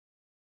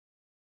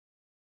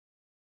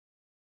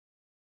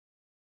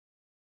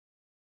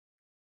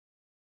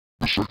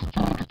the second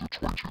third of the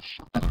 20th,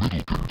 the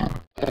Middle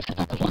Kingdom, after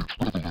the Great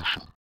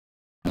Revolution,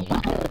 the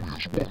Red Army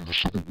has won the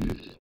Civil War,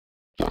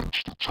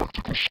 thanks to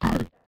tactical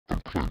skill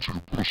and plenty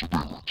of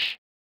perseverance.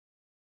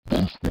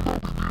 Both will now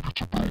be needed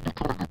to build the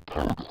kind of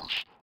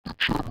paradise that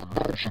Chairman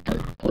Mao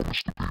Zedong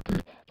promised the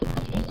people on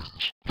the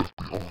ruins left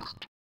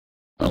behind.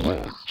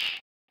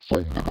 Arise,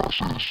 from the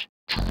masses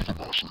to the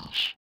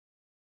masses.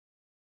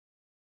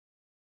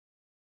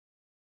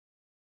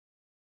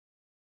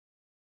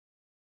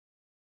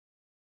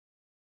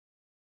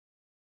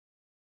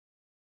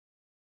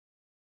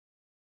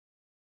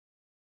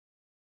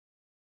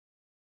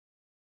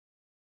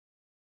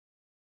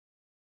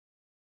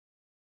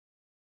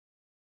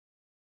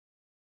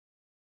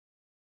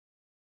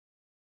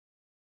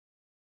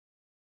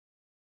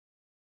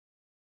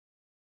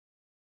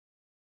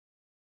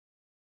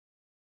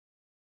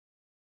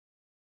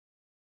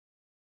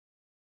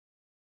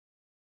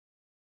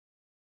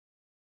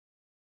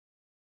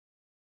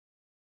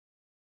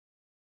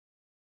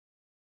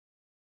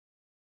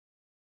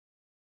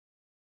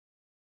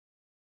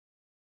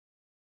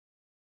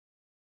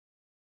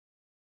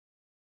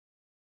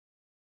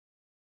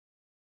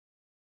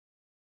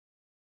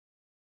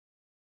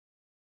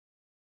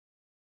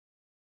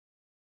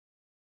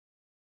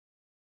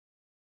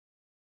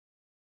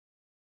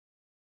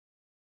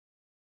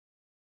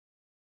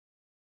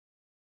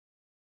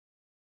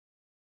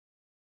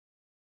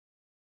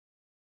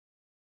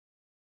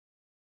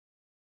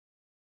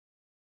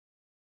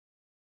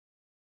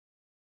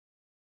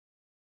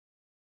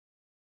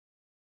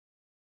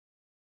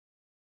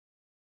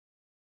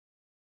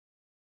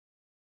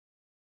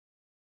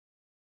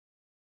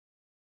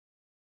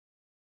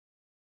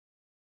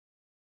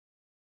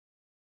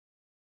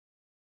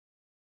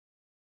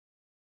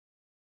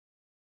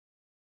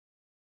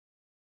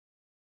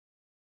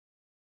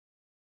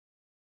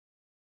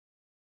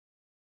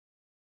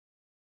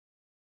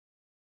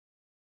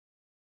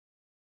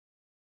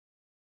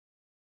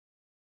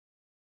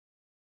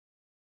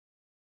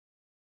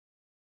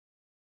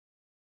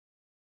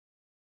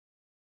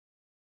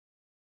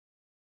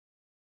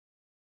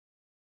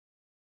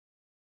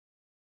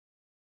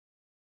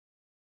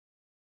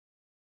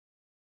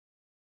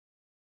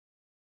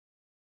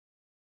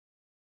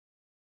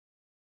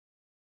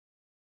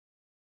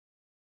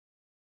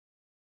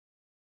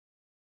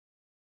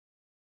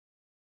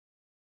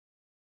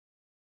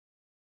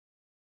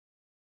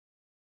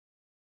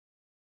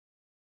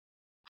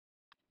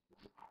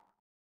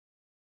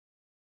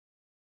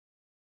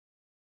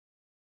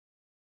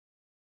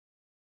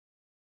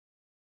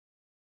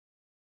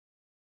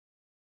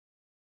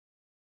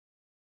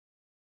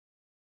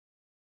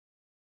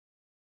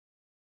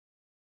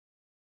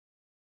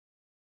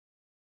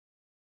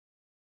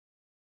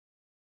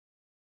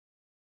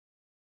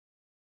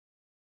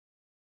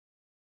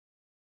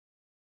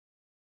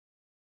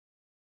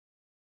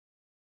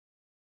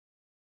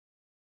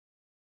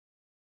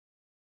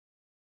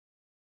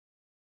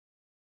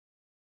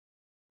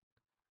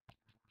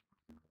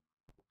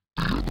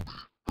 The enemy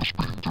has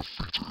been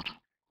defeated.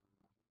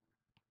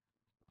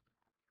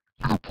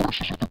 The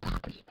oppressors of the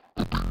people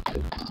have been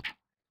conquered.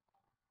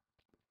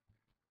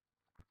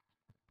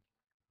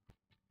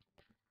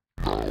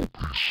 Now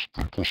peace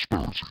and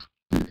prosperity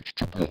ought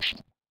to blossom.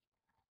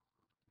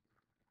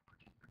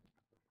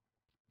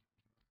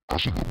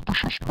 As an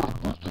ambitious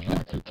member of the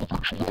local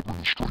provincial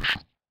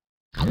administration,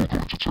 you are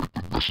going to take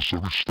the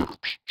necessary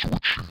steps to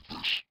achieve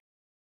this.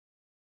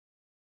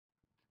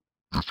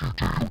 If you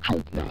do your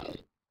job well,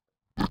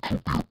 there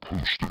could be a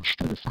post in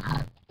store for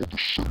you on the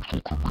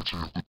Central Committee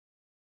of the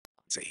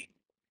See.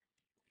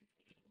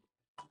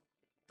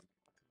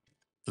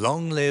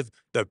 Long live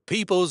the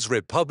People's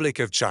Republic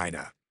of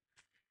China.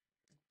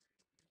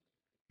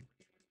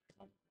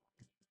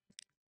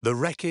 The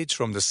wreckage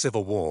from the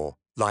Civil War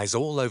lies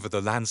all over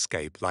the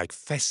landscape like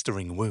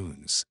festering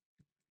wounds,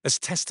 as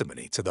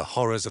testimony to the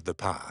horrors of the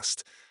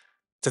past,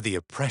 to the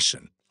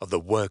oppression of the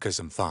workers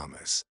and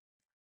farmers.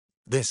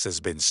 This has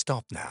been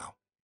stopped now.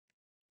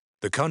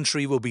 The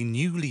country will be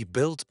newly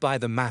built by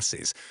the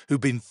masses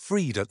who've been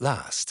freed at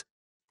last,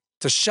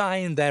 to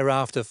shine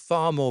thereafter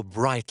far more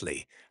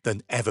brightly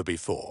than ever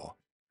before.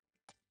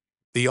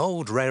 The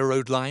old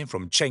railroad line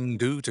from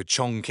Chengdu to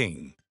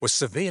Chongqing was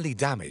severely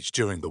damaged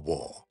during the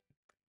war.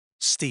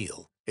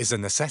 Steel is a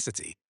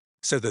necessity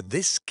so that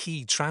this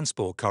key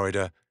transport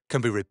corridor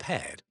can be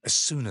repaired as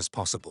soon as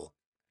possible.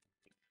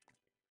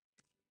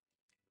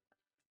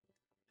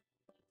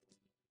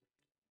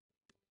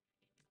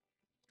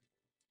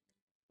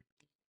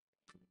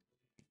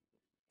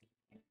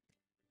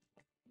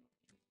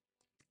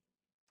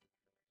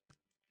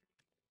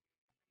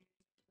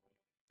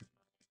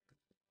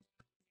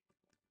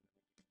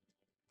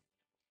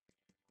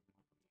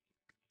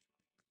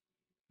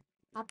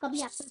 आपका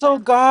भी Apple So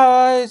पड़ा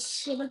guys,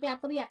 table पे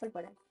आपका भी Apple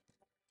पड़ा है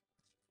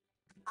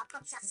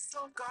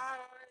so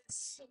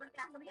guys, table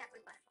पे आपका भी एप्पल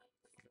पड़ा है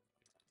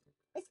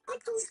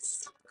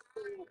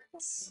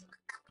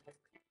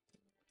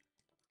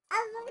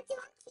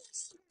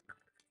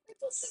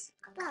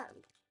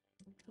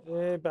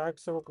ये बैग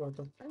से वो कर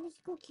दो.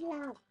 इसको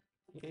खिलाओ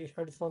ये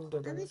हेडफोन दे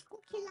दो। अब इसको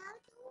खिलाओ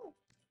तू,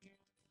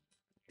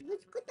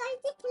 इसको तो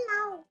ऐसे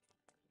खिलाओ,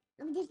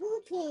 अब देखो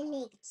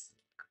खेले।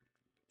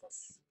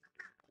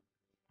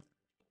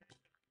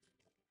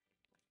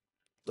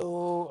 तो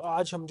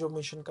आज हम जो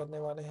मिशन करने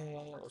वाले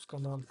हैं उसका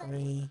नाम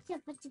है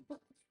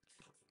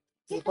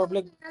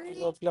रिपब्लिक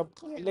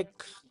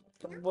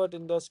कन्वर्ट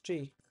इंडस्ट्री।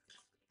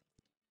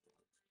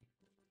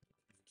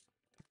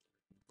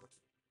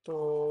 तो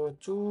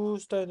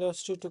choose the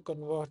industry to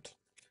convert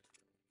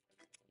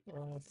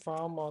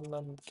farm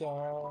on क्या,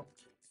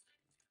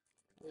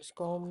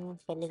 इसको हम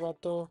पहले बात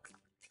तो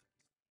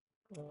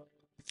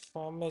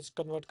फार्म में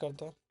कन्वर्ट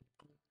करते हैं।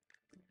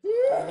 तो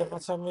यहाँ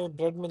से हमें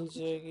ब्रेड मिल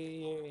जाएगी,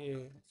 ये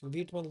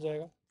वीट मिल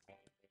जाएगा।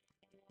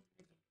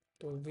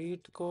 तो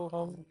वीट को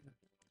हम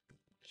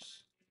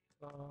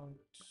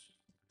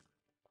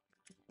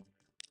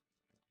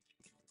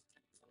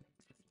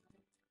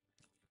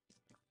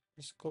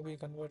इसको भी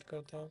कन्वर्ट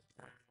करते हैं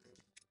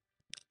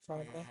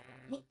फार्म में।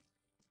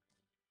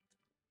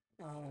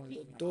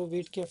 तो 2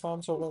 वीट के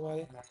फार्म्स हो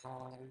गए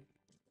हमारे।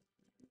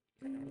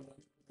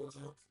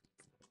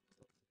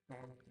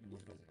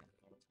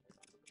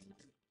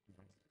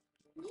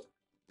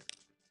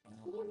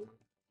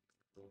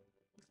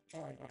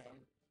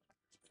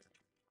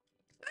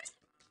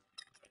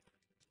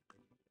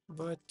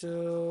 But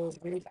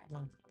wait,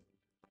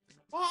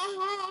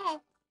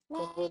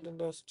 convert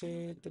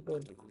industry to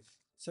build.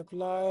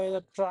 Supply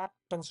the track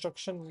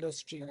construction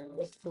industry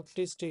with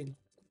 50 steel.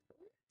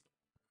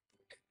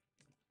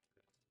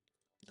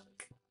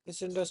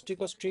 इस इंडस्ट्री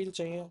को स्टील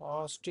चाहिए,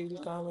 और स्टील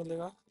कहाँ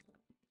मिलेगा?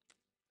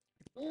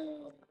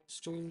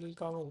 स्टील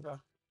कहाँ मिलेगा?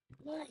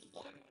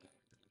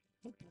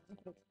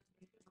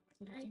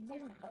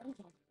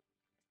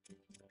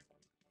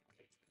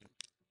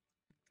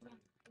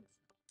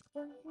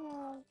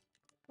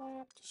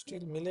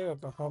 स्टील मिलेगा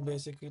कहाँ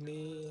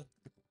बेसिकली?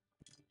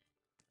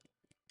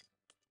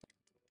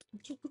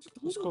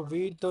 इसको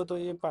वीट दो तो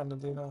ये पानी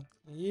देगा।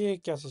 ये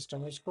क्या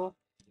सिस्टम है? इसको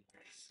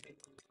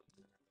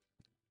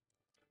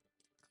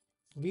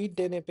वीट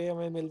देने पे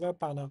हमें मिल रहा है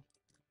पाना।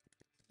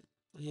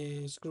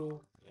 ये स्क्रू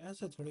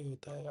ऐसे थोड़ी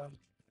होता है यार।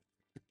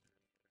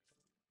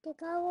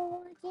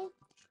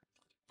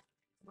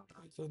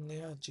 तो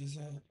नया चीज़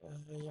है,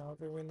 यहाँ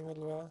पे भी नहीं मिल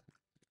रहा।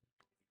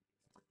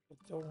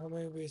 तो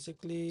हमें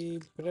बेसिकली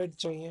ब्रेड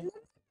चाहिए।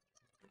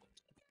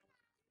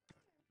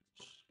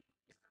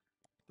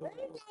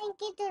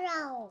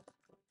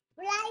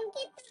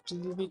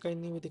 स्टील भी कहीं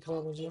नहीं भी दिख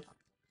रहा मुझे,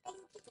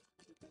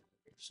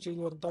 स्टील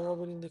बनता हुआ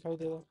भी नहीं दिखाई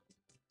दे रहा।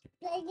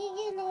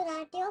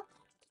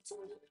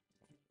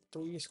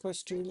 तो इसको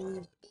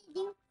स्टील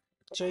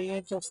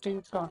चाहिए, तो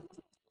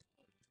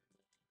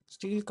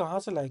स्टील कहाँ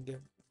से लाएंगे?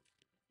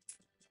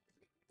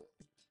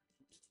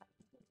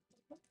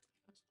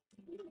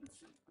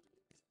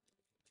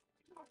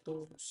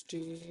 तो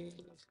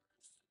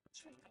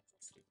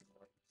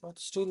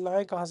स्टील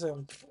लाए कहाँ से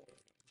हम?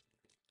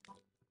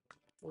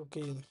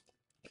 ओके,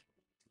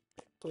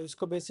 तो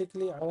इसको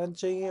बेसिकली आयरन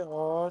चाहिए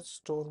और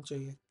स्टोन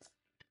चाहिए।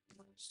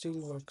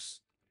 स्टील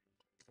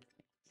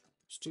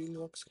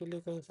वर्क्स के लिए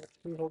कहीं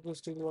फैक्ट्री होगी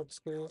स्टील वर्क्स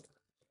के लिए।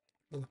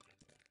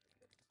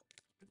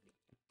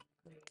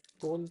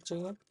 कोल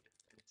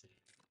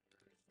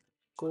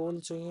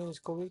चाहिए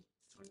इसको भी।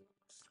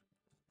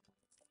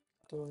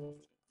 तो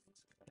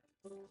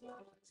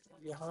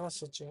यहाँ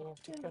से चाहिए,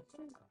 ठीक है।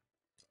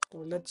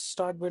 तो let's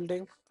start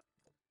building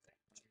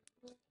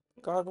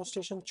cargo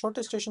station.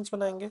 छोटे स्टेशंस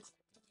बनाएंगे,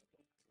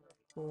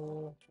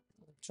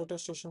 छोटे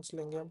स्टेशंस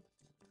लेंगे हम।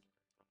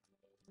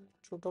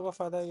 छोटों का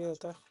फ़ायदा ये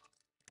होता है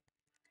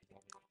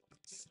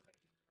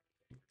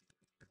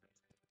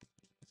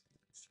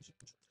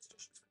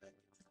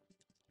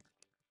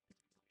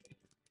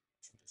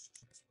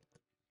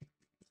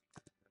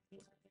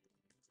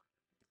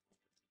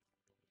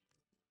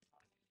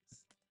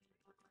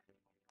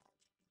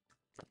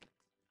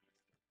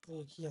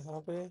एक यहाँ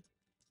पे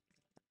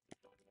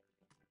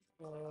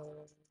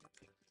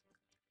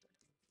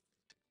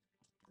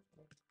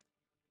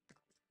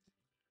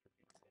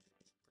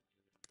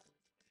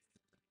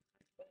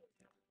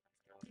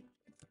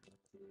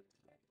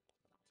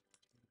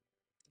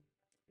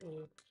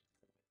एक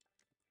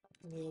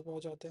मेरे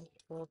पास जाते हैं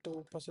थोड़ा, तो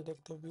ऊपर से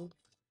देखते हैं व्यू,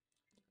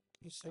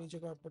 इस सही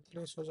जगह पर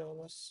प्लेस हो जाए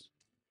बस।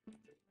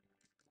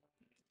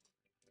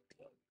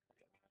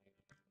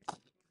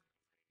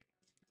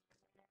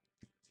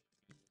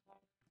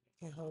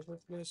 यहाँ पे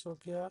प्लेस हो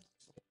गया,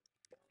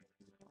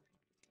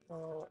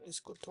 और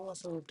इसको थोड़ा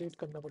सा रोटेट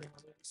करना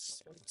पड़ेगा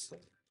ऐसे।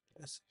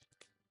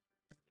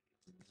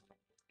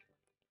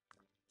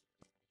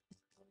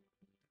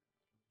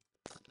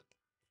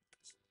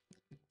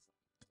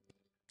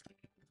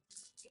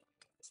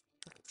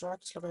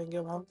 ट्रैक्स लगाएंगे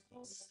अब हम।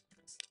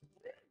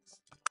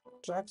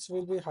 Tracks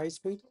will be high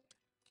speed.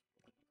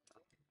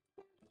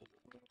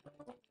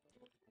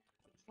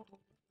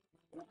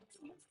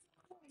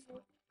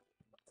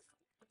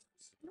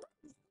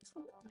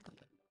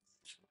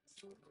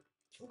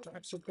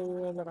 Tracks को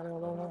लगाने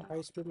वाला है,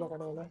 हाई स्पीड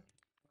लगाने वाला है,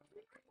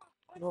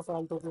 नो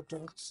फालतू के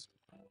ट्रैक्स।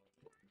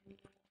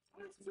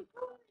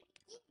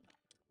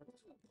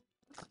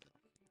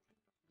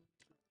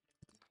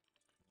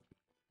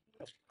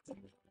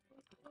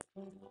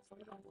 अभी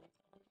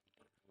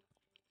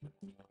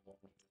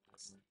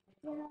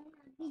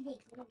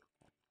देख लो,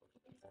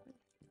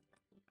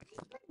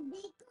 देखो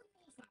नहीं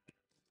सकते।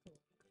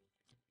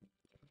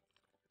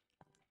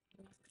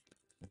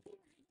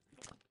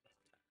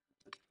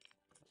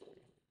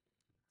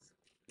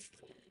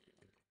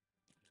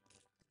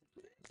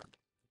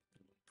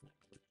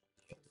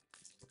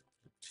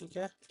 ठीक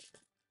है,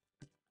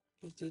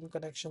 ये 3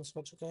 कनेक्शंस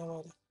हो चुके हैं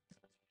हमारे।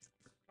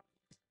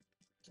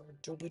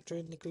 जो भी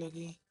ट्रेन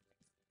निकलेगी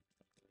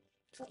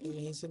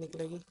यहीं से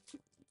निकलेगी।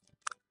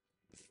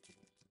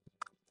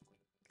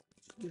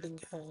 बिल्डिंग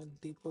है,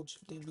 डिपो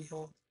जितनी भी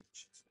है,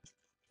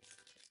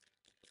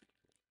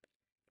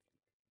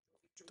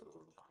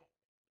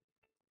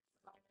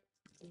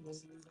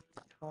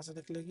 वहाँ से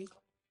निकलेगी।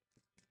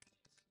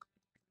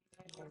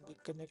 Be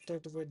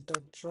connected with the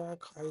track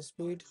high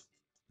speed.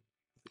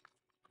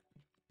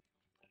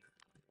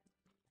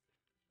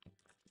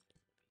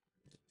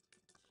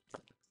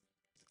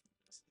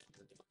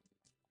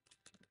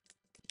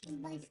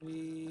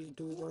 We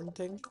do one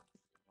thing,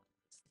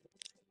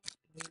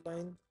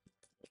 line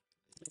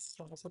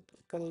यहाँ से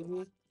पिक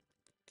करेगी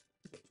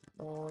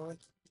और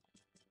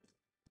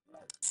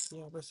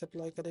यहाँ पे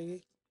सप्लाई करेगी।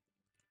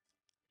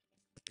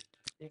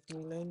 एक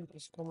लाइन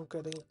इसको हम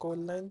करेंगे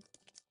कोल लाइन,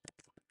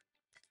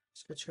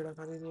 इसको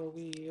छेड़खानी नहीं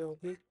होगी, ये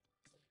होगी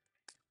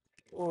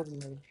और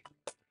लाइन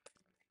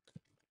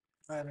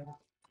आयरन।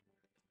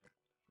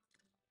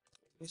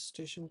 इस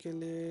स्टेशन के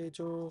लिए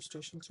जो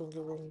स्टेशन होंगे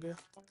वो होंगे,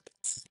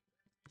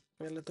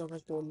 पहले तो हमें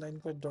कोल लाइन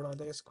पर दौड़ा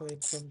दें इसको, एक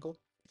ट्रेन को।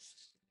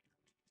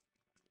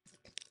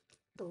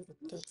 तो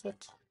that's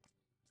it.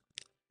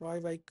 Why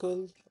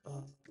vehicle?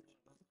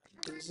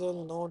 Diesel,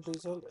 no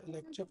diesel,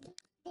 electric.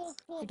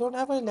 You don't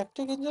have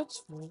electric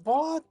engines?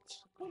 What?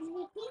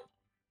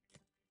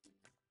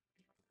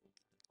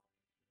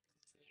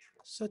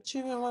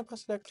 सच्ची में हमारे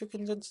पास इलेक्ट्रिक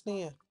इंजन्स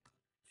नहीं है?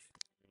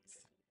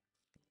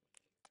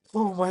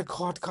 Oh my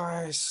god,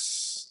 guys!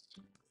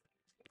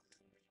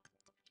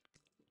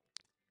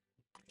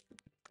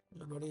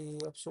 बड़ी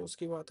अफसोस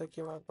की बात है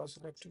कि हमारे पास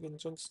इलेक्ट्रिक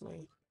इंजन्स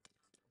नहीं।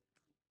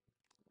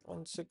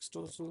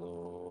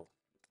 1620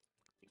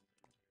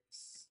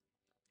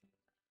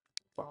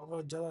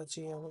 पावर ज़्यादा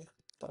चाहिए हमें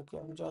ताकि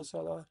हम जा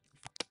सका।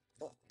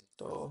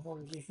 तो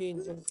हम यही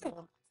इंजन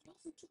का,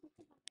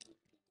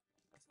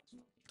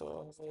 तो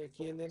हमें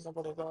एक ये लेना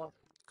पड़ेगा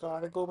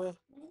कार्गो में।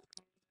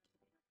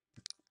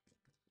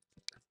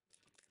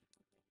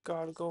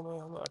 कार्गो में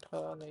हम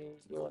 18 नहीं,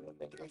 ये वाला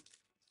लेंगे।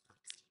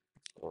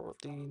 2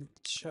 3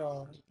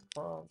 4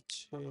 5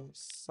 6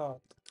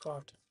 7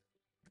 8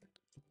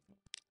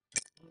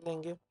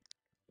 लेंगे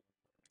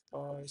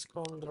और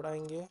इसको हम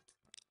दौड़ाएंगे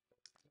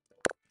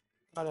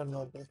आयरन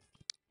रोड पे।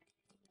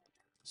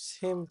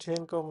 सेम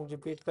ट्रेन को हम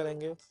रिपीट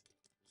करेंगे,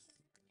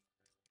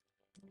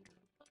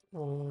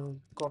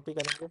 कॉपी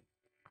करेंगे,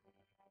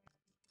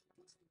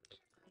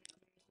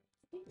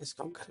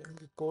 इसको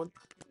करेंगे कोल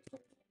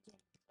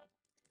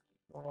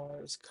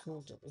और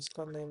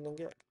इसका नेम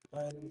लेंगे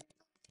आयरन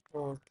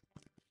रोड।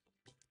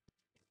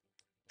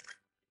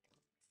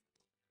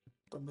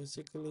 तो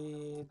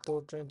बेसिकली 2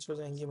 ट्रेन हो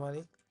जाएंगी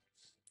हमारी।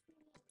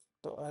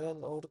 तो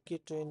आयरन रोड की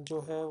ट्रेन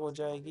जो है वो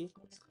जाएगी,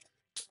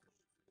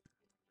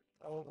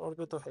 आयरन रोड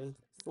पे तो है ही,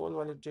 कोल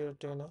वाली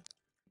ट्रेन है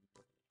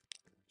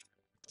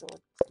तो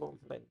कोल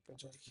लाइन पे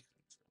जाएगी।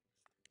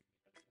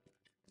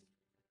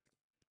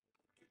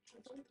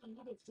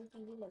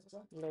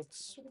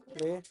 Let's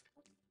play.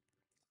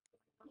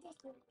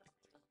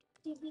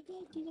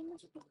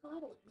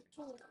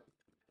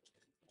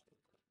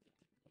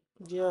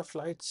 Yeah,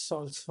 flights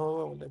also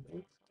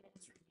available.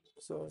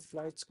 So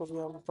flights को भी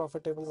हम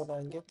प्रॉफिटेबल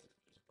बनाएंगे।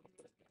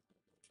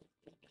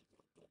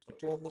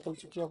 ट्रेन निकल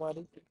चुकी है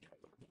हमारी।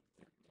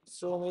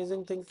 सो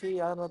अमेजिंग थिंग कि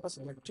यार हमारे पास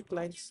इलेक्ट्रिक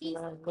लाइन्स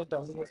हमने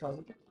डाली है,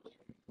 सारी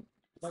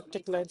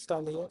इलेक्ट्रिक लाइन्स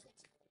डाली है,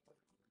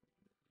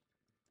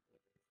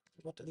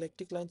 बट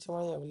इलेक्ट्रिक लाइन्स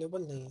हमारे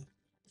अवेलेबल नहीं है।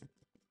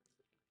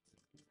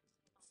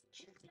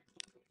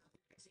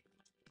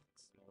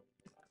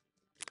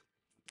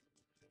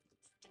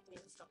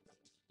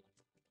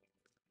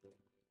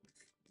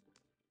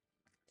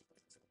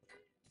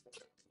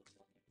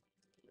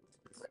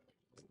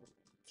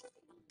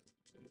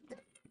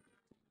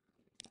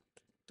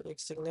 तो एक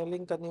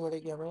सिग्नलिंग करनी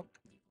पड़ेगी हमें।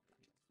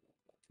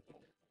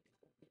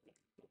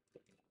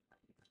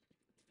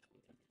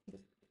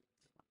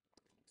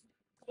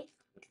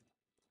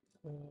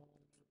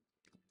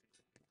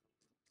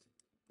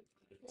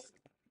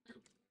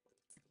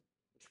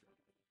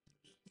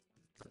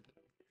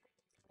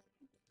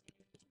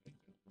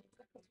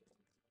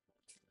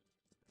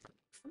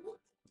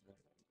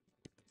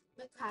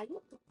 मैं खा लूं?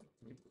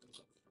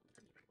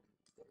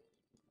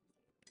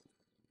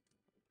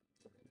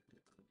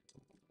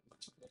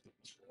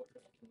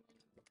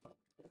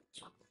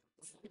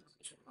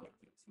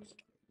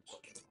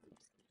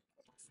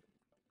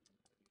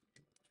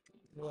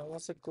 यहाँ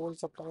से कोल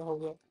सप्लाई हो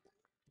गया।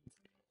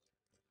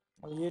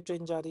 अब ये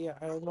ट्रेन जा रही है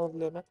आयरन रोड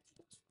लेना।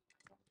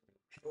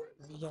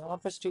 यहाँ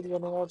पे स्टील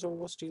बनेगा, जो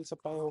वो स्टील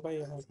सप्लाई होगा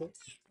यहाँ पे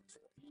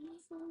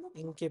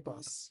इनके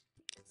पास।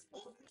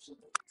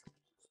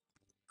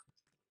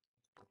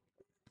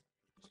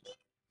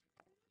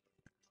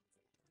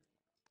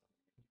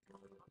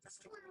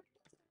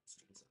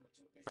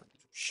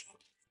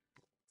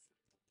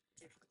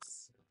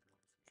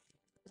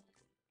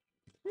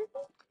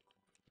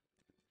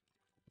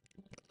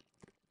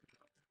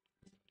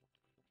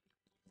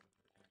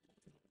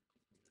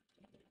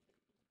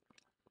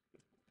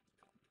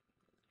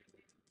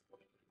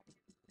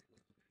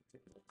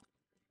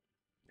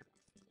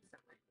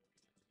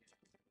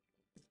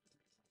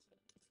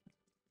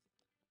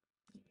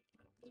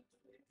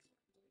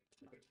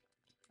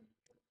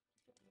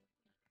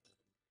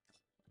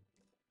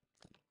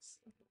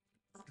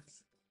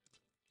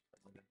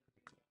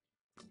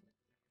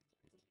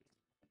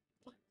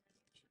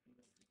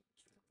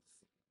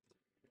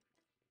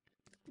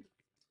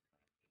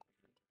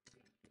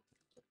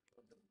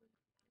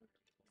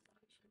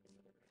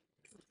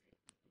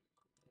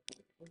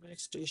 मैं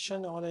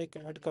स्टेशन और एक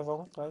ऐड कर रहा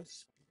हूँ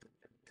गाइस।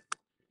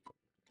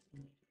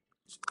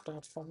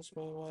 प्लेटफॉर्म्स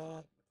में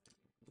मैं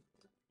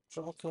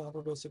ट्रक यहाँ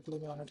पे बेसिकली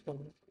मैं ऐड कर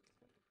रहा हूँ।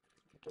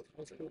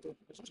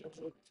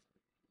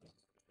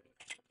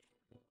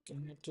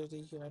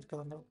 कैनेटरी ऐड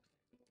करना,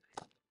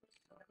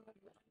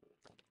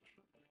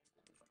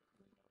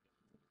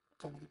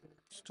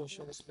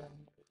 स्टेशन इसमें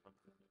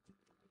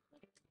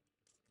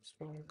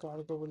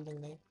कार्गो बिल्डिंग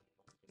नहीं,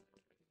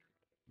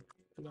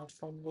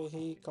 प्लेटफॉर्म पे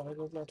ही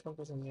कार्गो प्लेटफॉर्म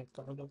पे समझिए,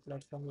 कार्गो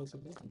प्लेटफॉर्म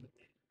बेसिकली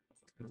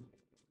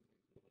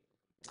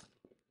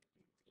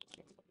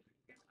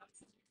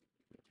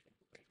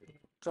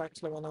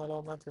ट्रैक्स लगाने वाला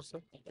हूँ मैं फिर से।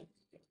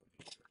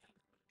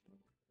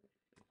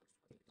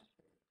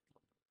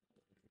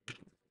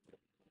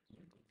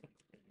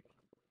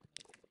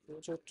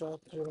 जो ट्रैक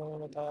जो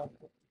मैंने बताया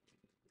आपको,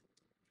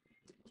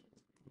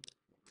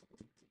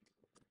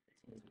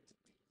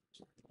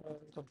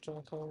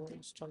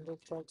 ट्रैक स्टैंडर्ड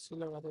ट्रैक्स ही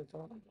लगा देता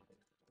हूँ।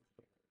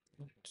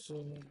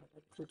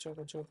 फ्यूचर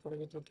का जॉब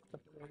पड़ेगी तो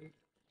दिक्कत पड़ेगी।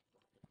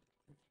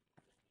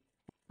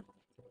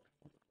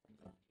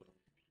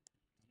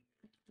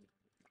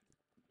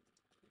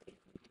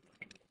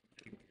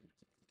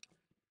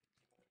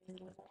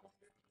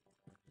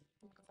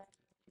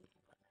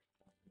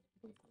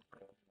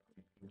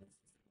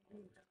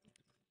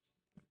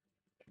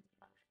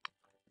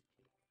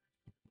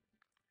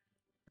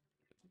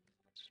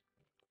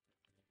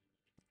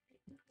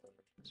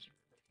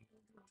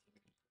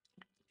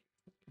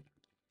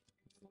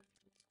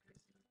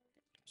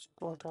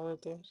 इसको हटा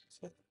देते हैं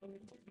इसे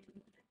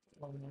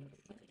और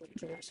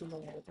ट्रैक्स ही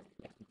लगा देते हैं।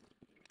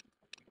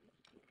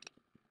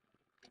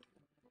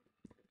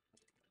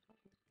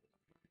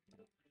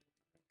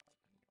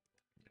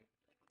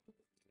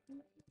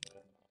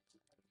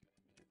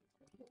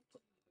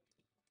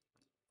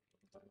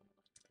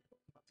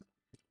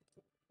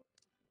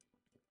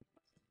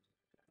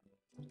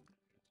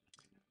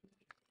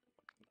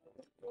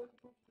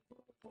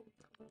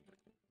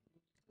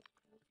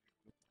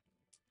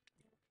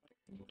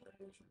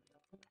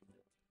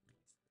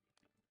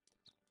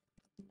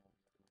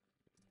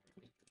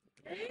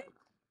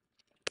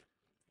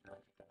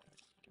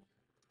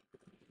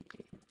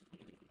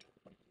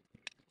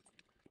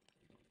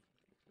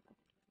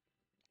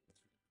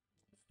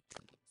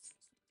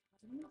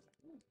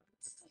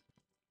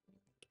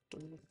 तो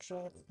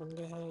ट्रैक बन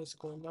गए हैं,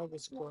 इसको अलग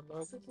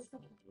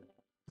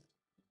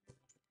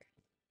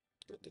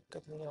तो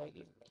दिक्कत नहीं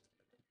आएगी।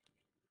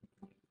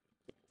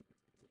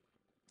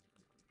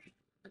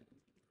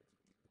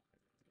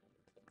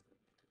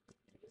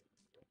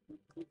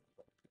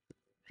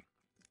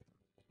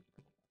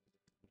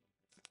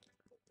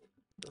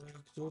 तो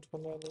एक रूट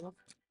बना देगा,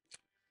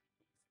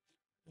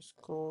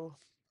 इसको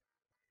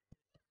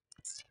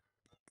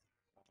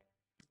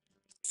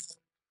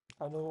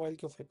मोबाइल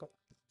क्यों फेंका,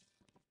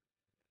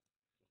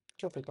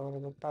 मैंने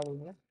बता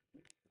दूंगा।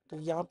 तो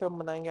यहाँ पे हम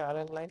बनाएंगे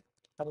आयरन लाइन,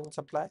 आयरन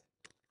सप्लाई।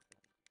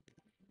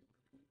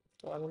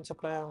 तो आयरन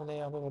सप्लाई हमने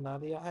यहाँ पे बना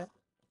दिया है।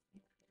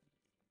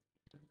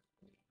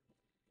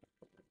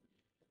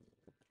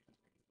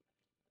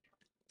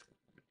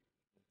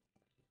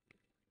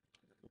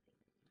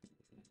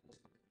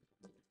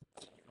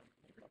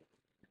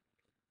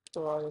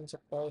 तो आयरन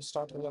सप्लाई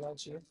स्टार्ट हो जाना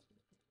चाहिए।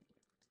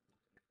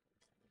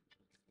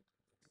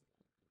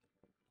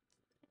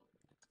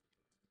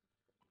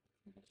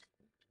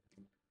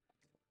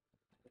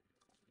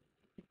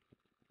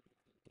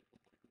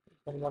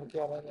 बनवा के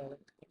आ रहा है।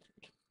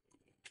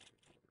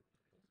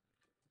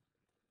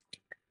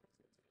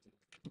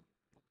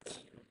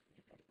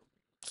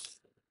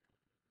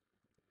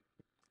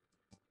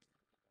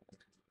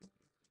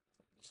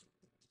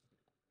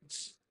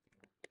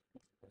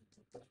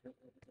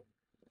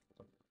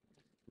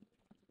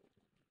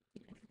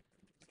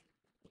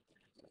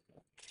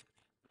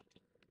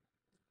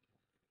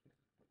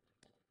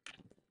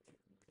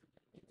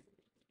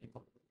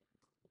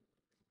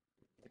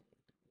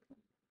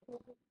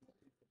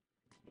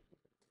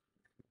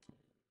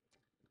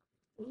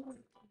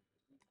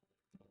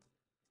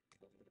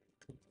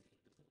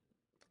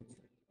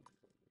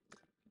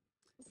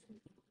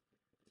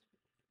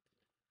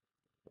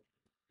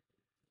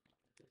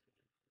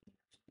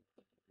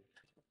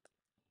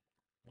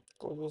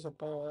 कोई भी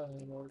सप्लाई हो रहा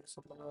है,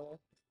 सप्लाई हो रहा है।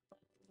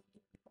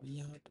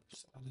 यहाँ तो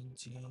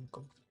सारे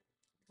को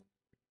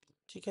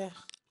ठीक है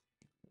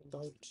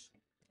डाउट।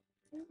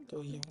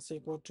 तो यहाँ से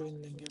एक और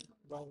ट्रेन लेंगे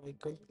बाय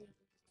व्हीकल।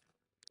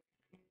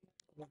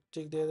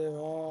 इलेक्ट्रिक दे दे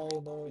भाई,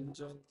 नो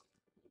इंजन,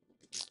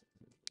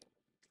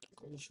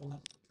 कोई इशू नहीं।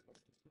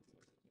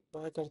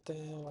 बाय करते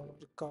हैं।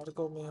 और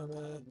कार्गो में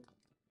हमें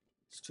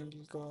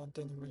स्टील का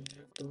दिन में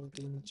 1 2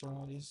 3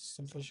 4 ही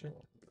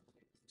सफिशेंट।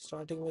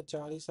 स्टार्टिंग में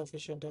 4 ही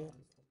सफिशेंट है।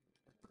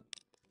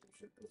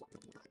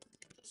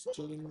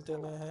 स्टील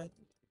देना है,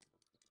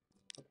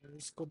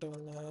 इसको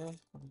डालना है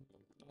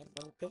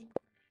पे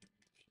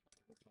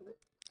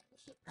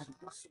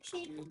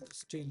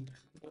स्टील।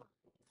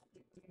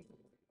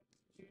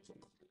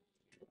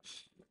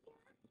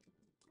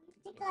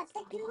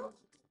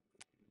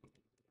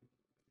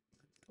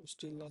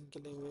 स्टील लाइन के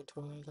लिए वेट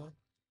होएगा।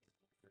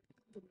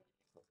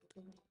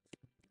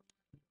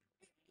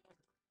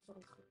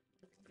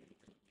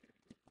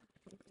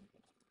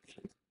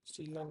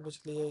 स्टील लाइन को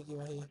चली जाएगी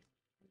भाई।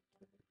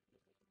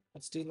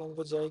 स्टील लाइन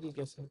को जाएगी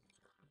कैसे?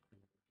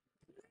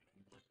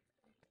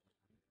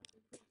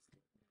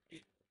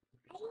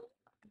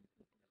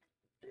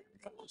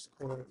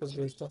 वापस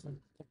भेजता हूँ,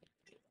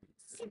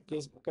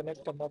 केस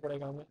कनेक्ट करना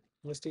पड़ेगा हमें।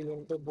 ये स्टील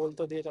लाइन पे बोल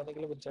तो दिए जाने के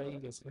लिए, बच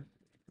जाएगी कैसे?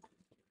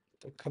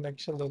 तो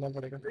कनेक्शन देना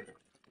पड़ेगा।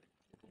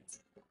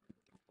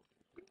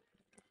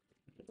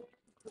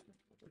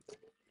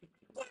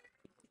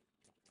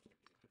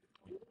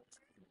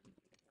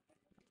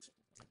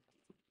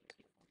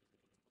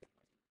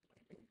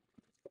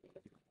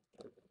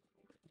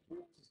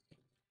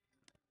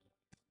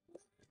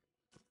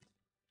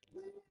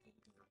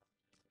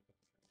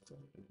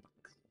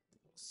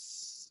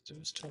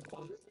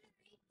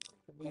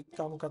 एक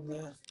काम करना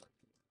है,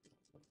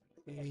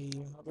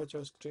 यहाँ पे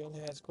जो ट्रेन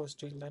है इसको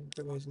स्टील लाइन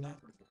पे भेजना है।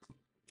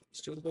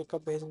 स्टील पे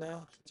कब भेजना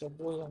है?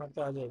 जब वो यहाँ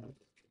पे आ जाएगी।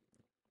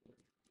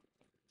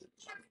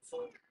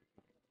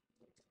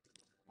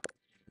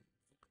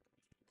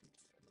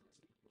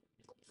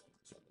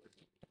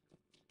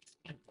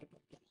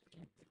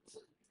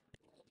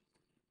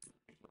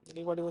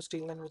 एक बार वो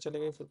स्टील लाइन में चले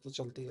गई फिर तो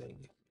चलती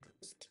रहेगी।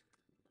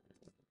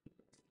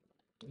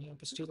 तो यहाँ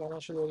पे स्टील आना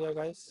शुरू हो गया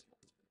गाइस,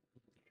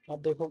 आप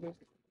देखोगे।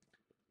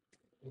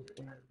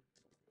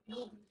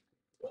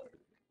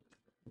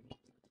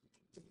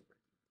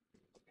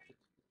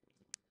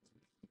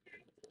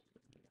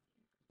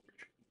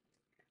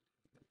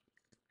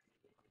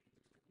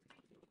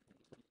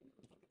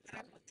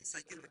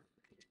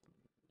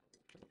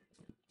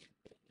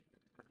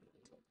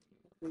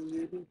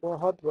 ये भी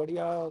बहुत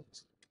बढ़िया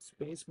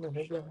स्पेस में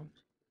हो गया है।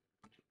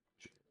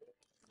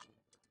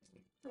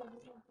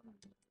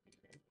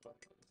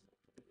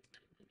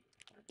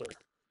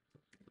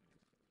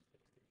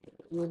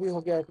 ये भी हो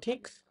गया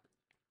ठीक।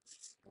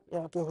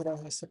 यहाँ पे हो रहा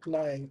है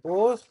सप्लाई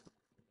और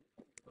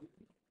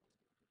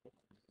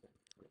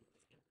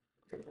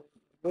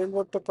वेल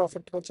वर्क तो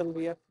प्रॉफिट में चल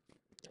रही है।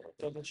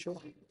 चलो शो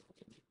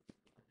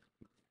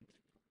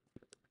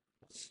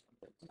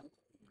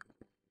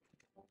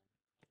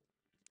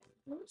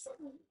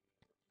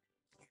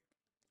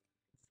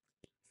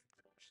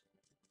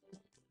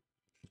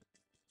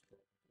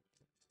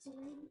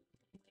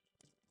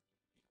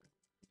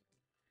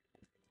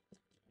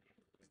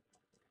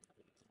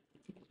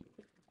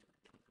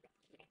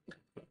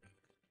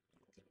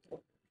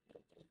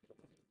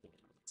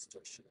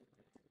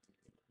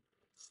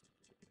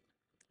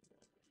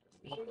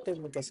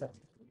में कैसा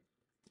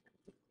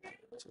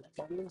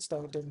बैलेंस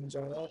डाउट में जा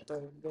रहा है। तो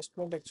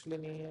इन्वेस्टमेंट एक्चुअली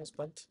नहीं है इस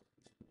मंथ,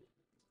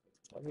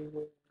 अभी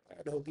वो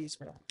ऐड होगी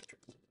इसमें।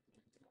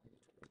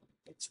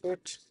 Its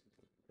weight.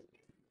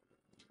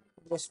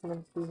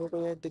 इन्वेस्टमेंट भी हो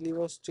गया है,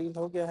 डिलीवर स्टील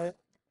हो गया है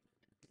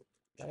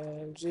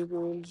and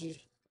rebuild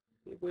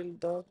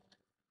the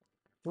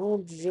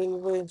road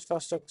railway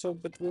infrastructure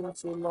between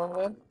Shillong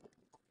and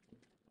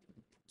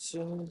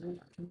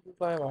चिंगू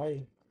का है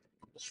भाई।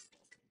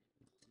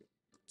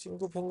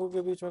 चिंगू फिंगू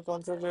के बीच में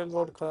कौन सा रेल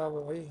रोड खराब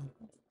है भाई?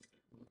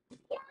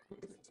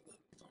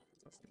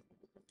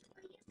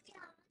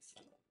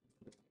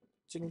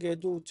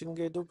 चिंगेदू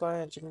कहाँ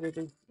है?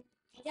 चिंगेदू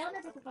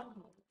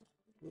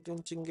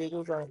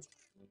चिंगेदू कहाँ है?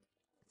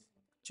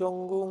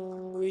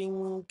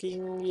 चोंगुंग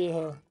किंग ये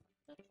है।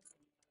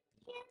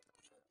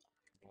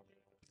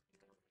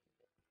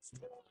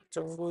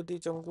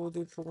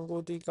 चंगूदी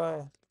फुंगूदी कहाँ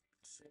है?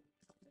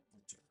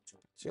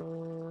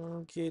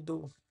 चिंगेदू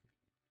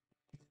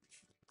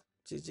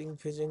चिचिंग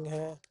फिजिंग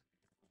है।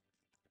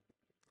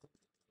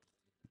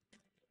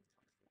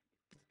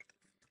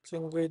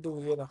 चिंगेदू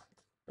ये रहा।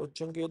 और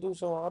चिंगेदू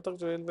से वहां तक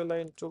रेलवे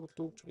लाइन जो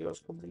टूट चुकी है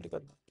उसको बिल्ड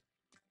करना।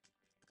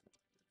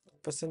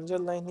 पैसेंजर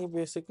लाइन ही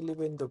बेसिकली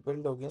बिल्ड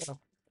होगी ना।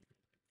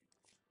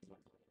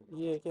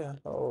 ये क्या?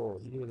 ओ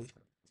ये रही।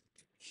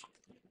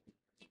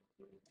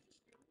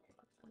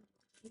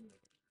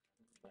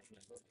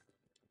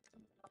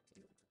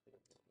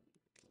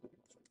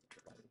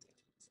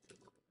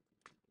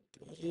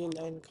 ये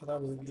लाइन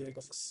खराब हो गई है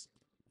बस।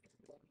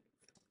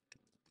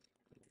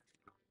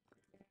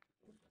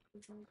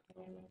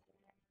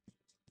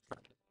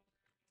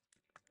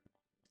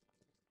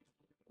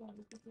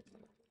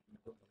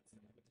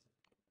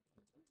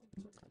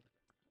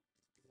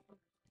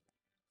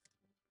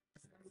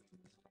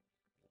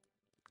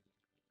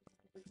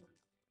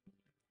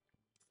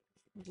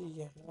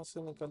 ये यहाँ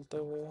से निकलते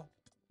हुए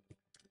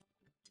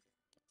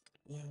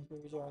यहाँ पे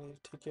भी जा रही है,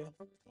 ठीक है,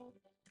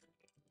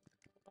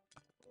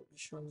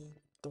 इशू नहीं।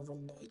 डबल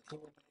लाइन ही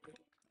बनाएंगे,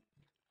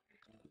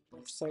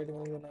 लेफ्ट साइड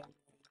में ही बनाएंगे।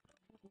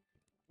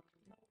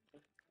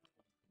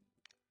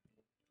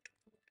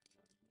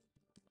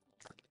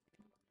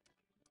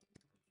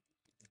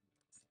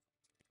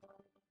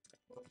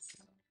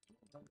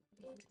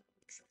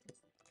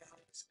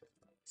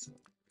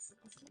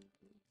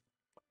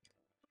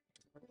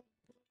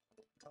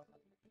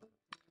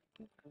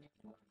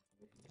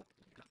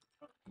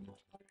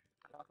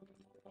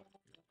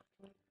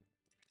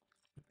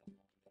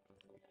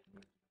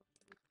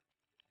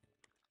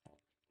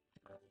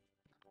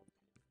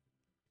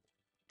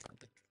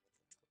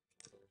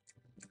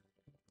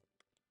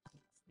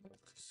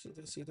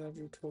 सीधा सीधा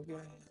रूट हो गया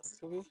है यहाँ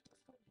पे भी।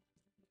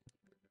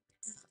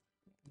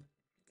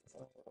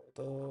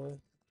 तो यहाँ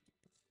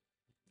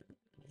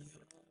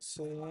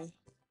से यहाँ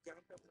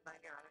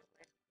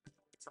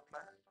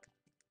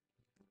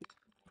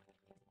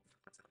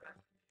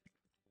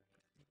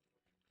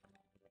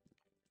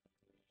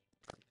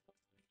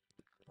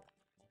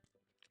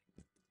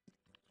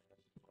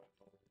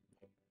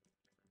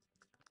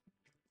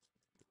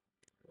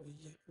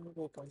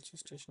पे कौन सी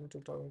स्टेशन टू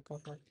टावर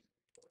कहाँ है?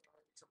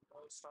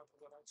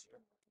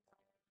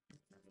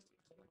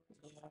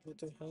 यहाँ पे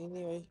तो है ही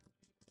नहीं भाई।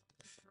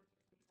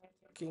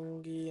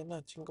 किंग ही है ना,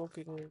 चिंगो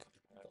किंग।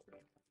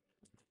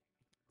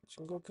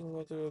 चिंगो किंग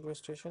में तो रेलवे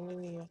स्टेशन ही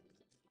नहीं है।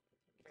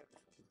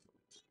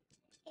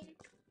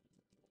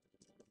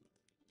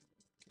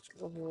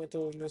 चिंगो किंग में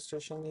तो रेलवे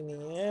स्टेशन ही नहीं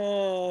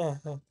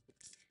है।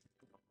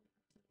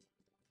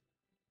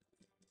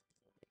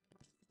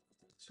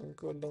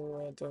 चिंगो किंग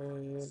में तो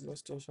रेलवे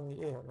स्टेशन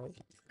ये है भाई।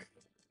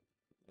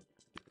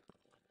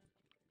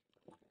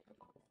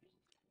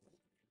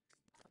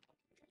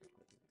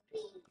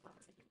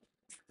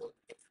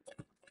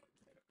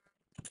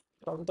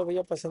 हम तो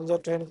भैया पैसेंजर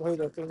ट्रेन को ही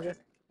रोकेंगे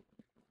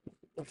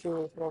क्योंकि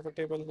वो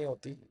प्रॉफिटेबल नहीं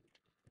होती,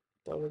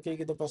 तो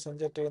रुकेगी तो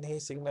पैसेंजर ट्रेन ही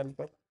सिग्नल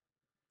पर।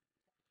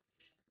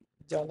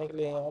 जाने के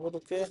लिए यहाँ पे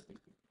रुके,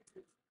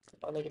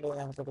 आने के लिए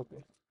यहाँ पे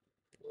रुके,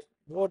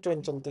 वो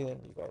ट्रेन चलती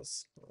रहेंगी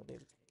बस।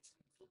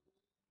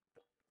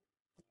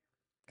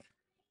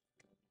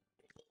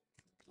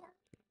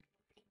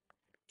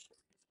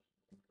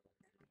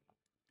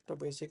 तो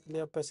बेसिकली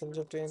अब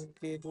पैसेंजर ट्रेन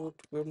की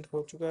रूट बिल्ड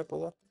हो चुका है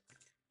पूरा।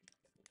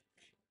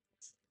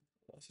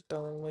 ऐसे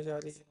टनल में जा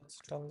रही है,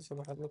 टनल से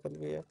बाहर निकल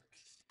गई है,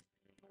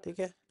 ठीक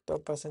है। तो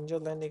अब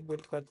पैसेंजर लाइन एक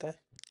बिल्ड करता है,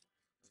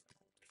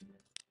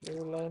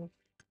 न्यू लाइन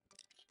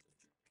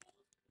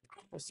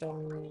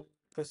पैसेंजर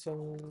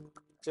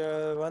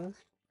 1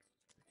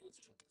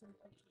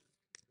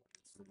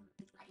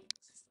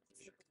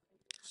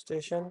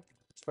 स्टेशन।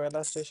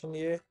 पहला स्टेशन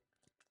ये,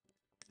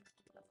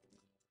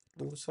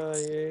 दूसरा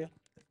ये,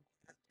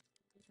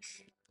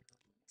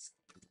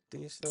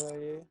 तीसरा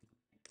ये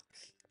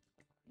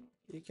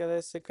क्या है,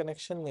 इससे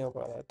कनेक्शन नहीं हो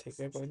पा रहा है, ठीक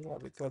है कोई नहीं,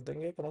 अभी कर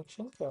देंगे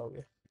कनेक्शन। क्या हो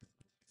गया?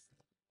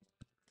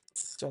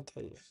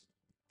 चौथा ये,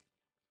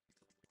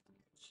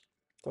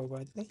 कोई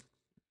बात नहीं।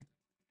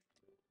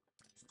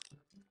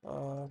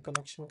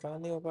 कनेक्शन कहाँ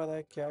नहीं हो पा रहा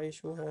है, क्या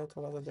इशू है,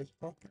 थोड़ा सा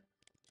देखते हैं।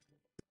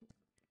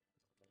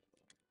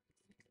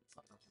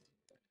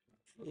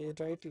 ये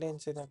राइट लेन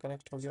से ना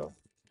कनेक्ट हो गया हो,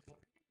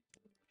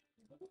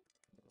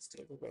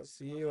 बस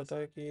ये होता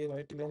है कि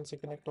राइट लेन से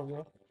कनेक्ट हो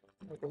गया,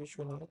 कोई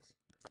इशू नहीं है,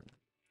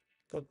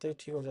 करते ही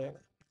ठीक हो जाएगा।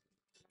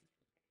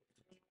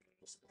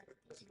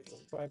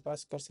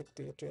 बाईपास कर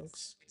सकती है ट्रेन।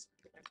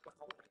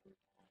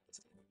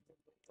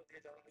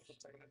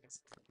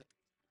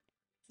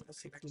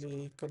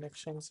 बेसिकली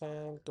कनेक्शंस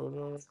हैं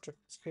दोनों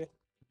ट्रैक्स के।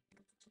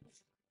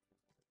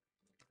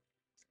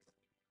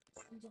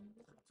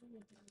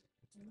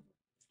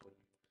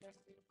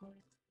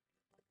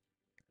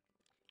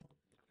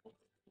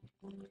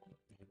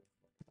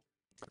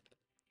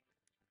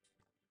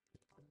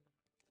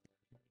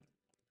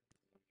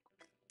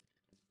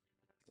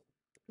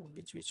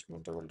 बीच बीच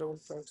में डबल डबल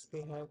ट्रैक्स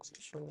भी हैं, कुछ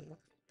इशू नहीं है।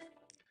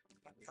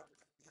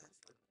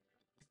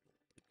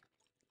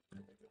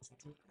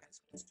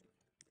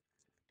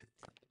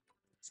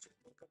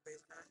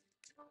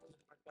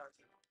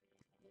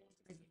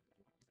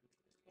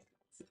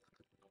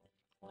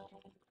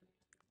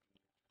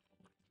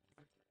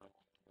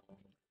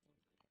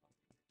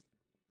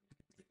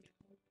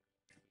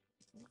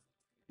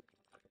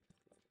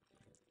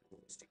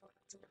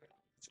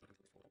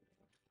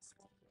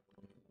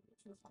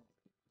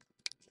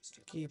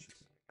 Keep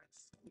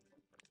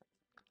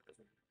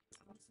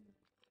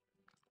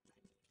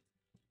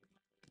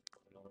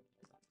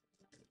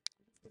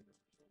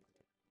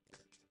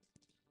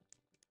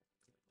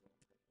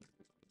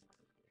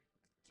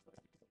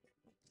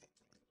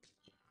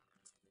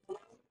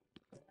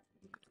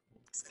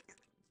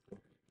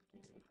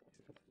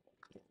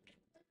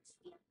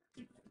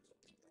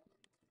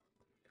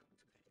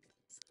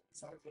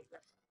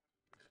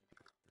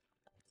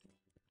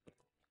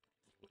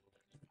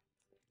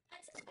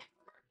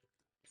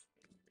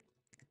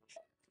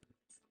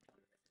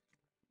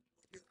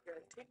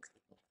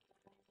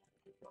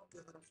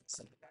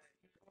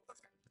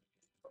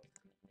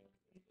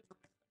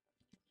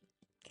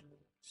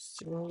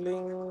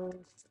सिंगलिंग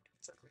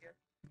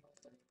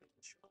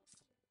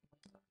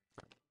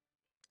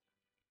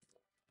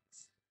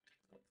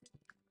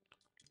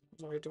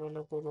वाइट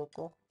वाले को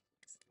रोको।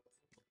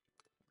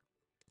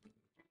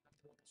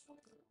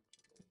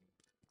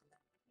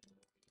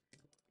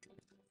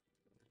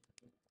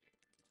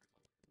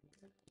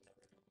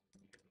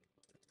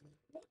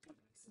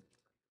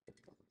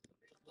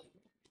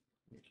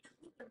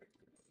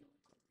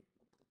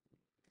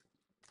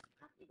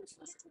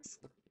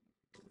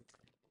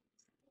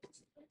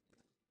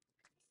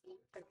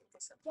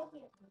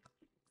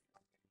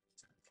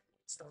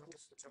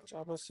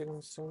 जहाँ पर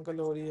सिंगल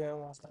हो रही है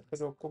वहाँ पे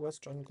रोको बस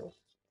टर्न को।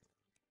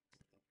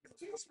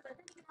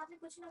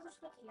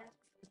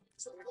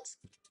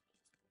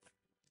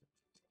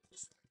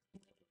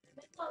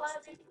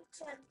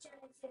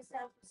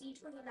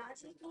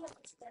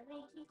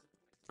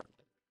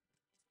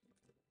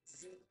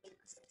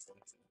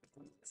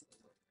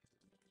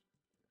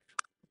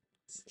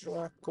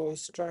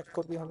 इस ट्रैक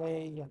को भी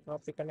हमें यहाँ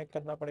पे कनेक्ट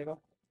करना पड़ेगा।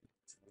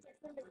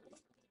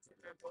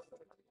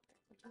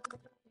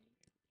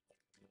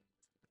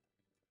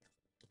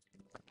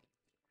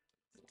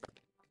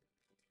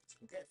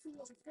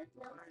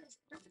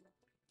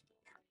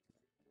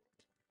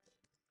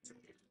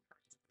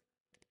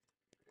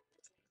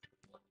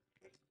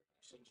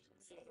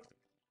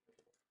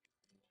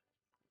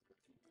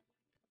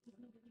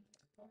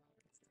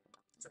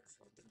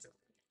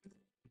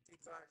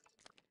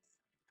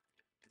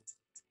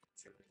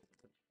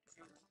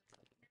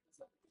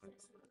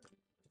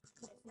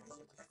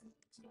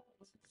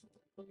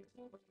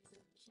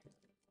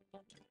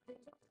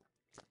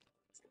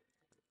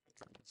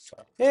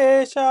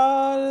 हे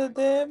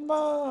शारदे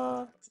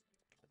माँ,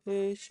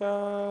 हे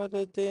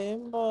शारदे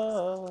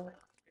माँ।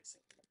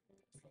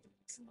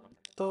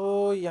 तो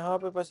यहाँ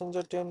पे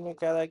पैसेंजर ट्रेन में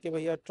कह रहा है कि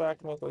भैया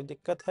ट्रैक में कोई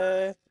दिक्कत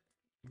है।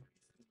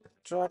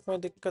 ट्रैक में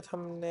दिक्कत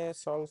हमने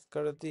सॉल्व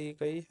कर दी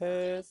गई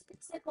है।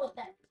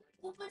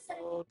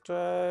 तो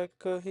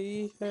ट्रैक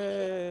ही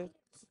है,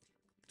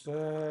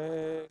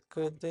 ट्रैक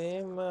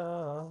दे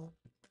माँ।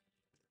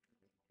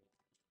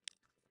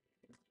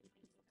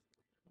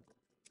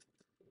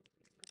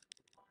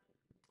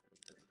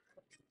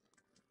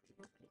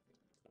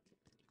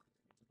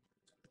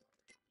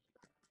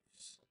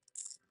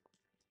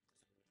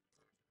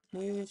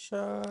 ये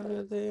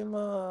शारदे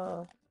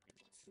माँ।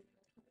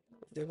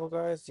 देखो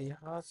गाइस,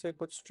 यहाँ से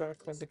कुछ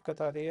ट्रैक में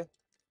दिक्कत आ रही है,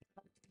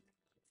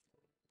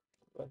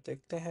 तो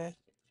देखते हैं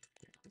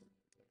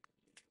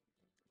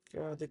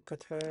क्या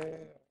दिक्कत है।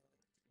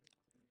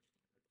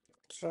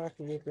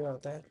 ट्रैक व्यू पे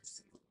आता है,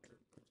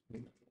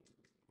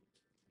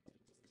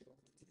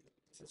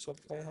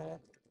 चलते हैं।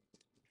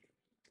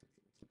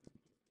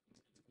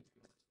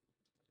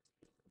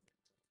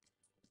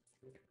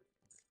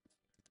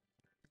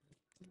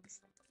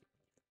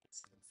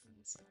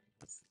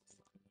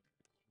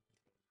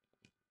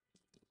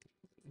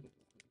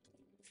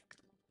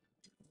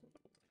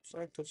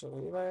 ट्रैक तो चल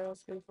ही रहा है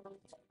उसके,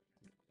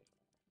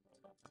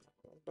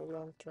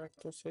 ट्रैक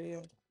तो सही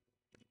है।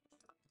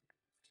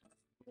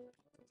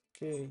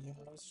 ओके,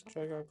 यहाँ से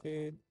ट्रैक आके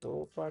दो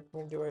पार्ट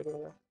में डिवाइड हो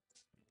रहा है।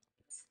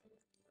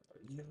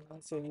 यहाँ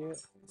से ये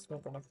इसमें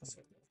कनेक्ट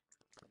है।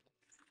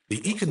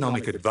 The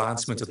economic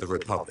advancement of the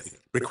Republic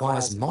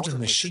requires modern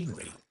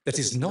machinery that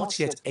is not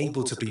yet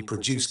able to be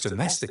produced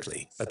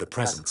domestically at the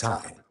present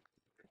time.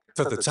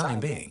 For the time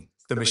being,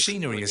 the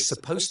machinery is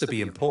supposed to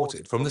be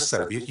imported from the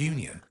Soviet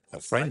Union, a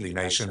friendly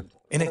nation,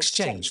 in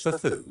exchange for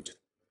food.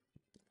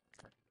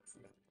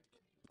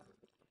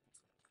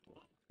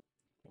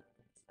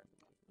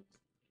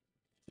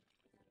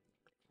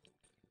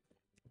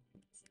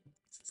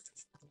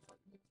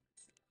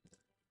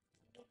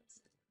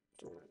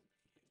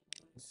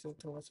 इससे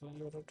थोड़ा सा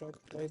ये वाला track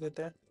हटा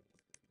देते हैं।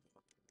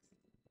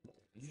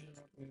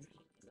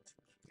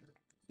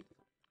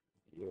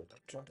 ये वाला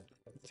ट्रैक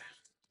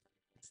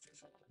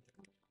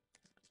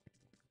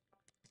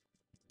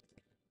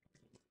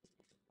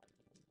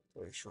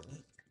कोई इशू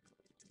नहीं।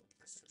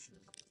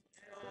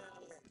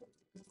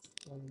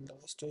 And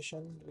the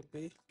station will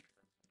be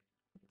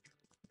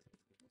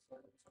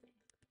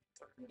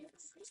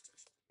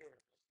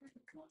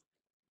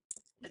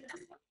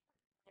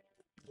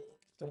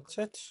that's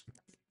it.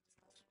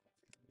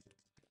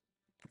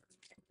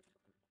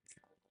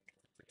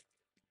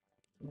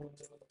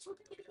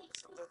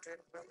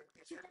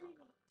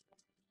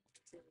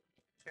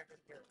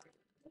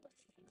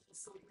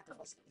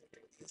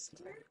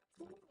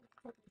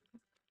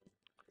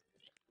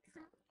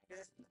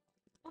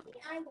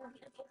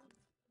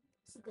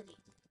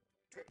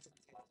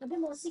 अबे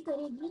मौसी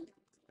करेगी।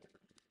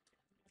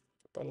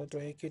 पहले तो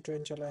एक ही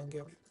ट्रेन चलाएंगे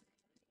हम।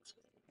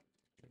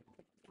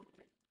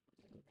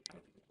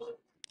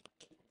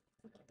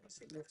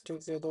 इलेक्ट्रिक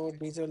दे दो,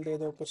 डीजल दे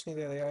दो, कुछ नहीं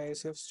दे रहे यार,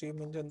 सिर्फ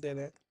स्टीम इंजन दे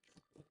रहे।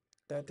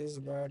 That is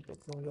bad.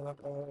 इतना ज़्यादा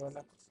पावर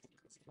वाला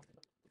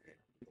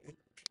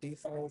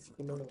 85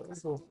 किलोमीटर,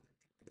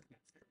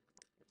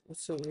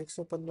 उससे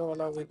 115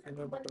 वाला भी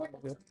किलोमीटर हो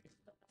गया।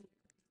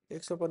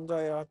 115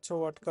 या 800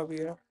 वाट का भी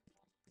है,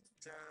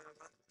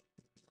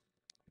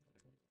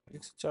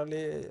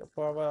 140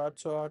 पावर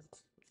 808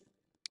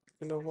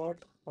 kW,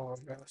 और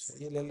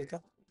ये ले लेते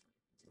हैं।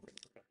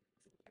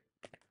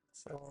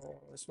 तो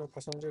इसमें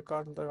पैसेंजर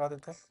कार्ड लगा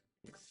देते हैं,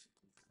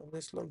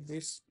 19 लोग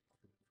 20,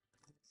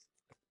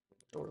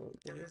 तो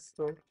ये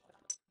तो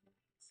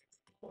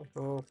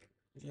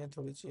ये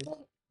थोड़ी चीज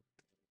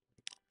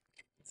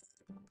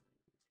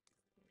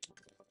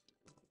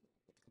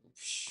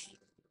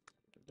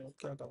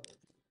क्या करूँ,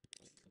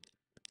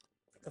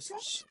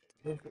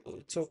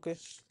 इट्स ओके।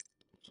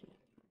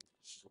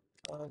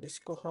 और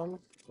इसको हम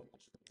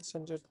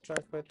पैसेंजर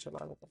ट्रैक पर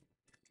चला लेते हैं।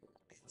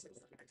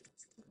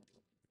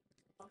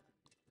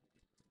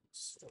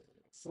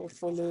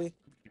 होपफुली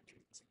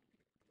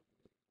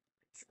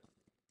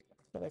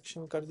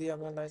कनेक्शन कर दिया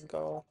हमने लाइन का।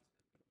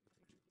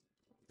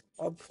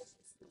 अब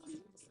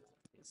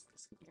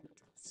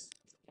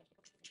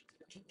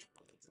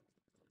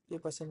ये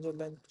पैसेंजर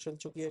लाइन चल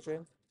चुकी है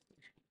ट्रेन,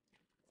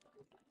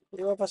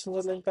 ये बार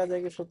पैसेंजर लाइन पे आ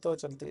जाएगी फिर तो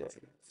चलती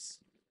रहेगी।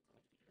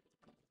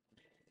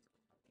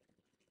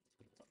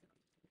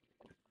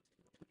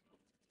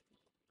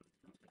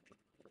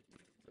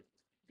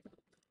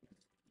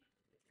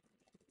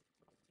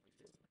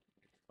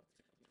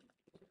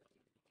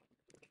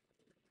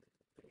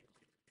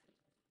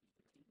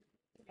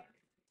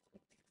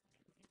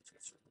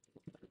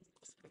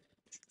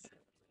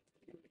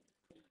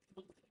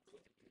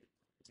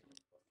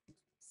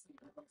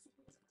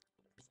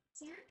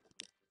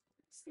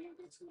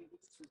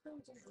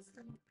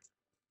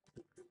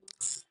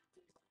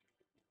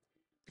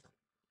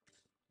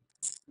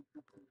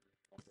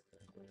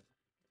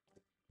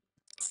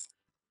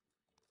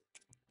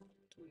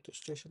 तो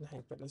स्टेशन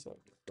है पहले से,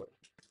 तो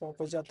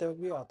वापस जाते वक्त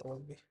भी आता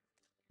वक्त भी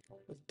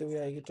उठते हुए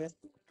आएगी ट्रेन।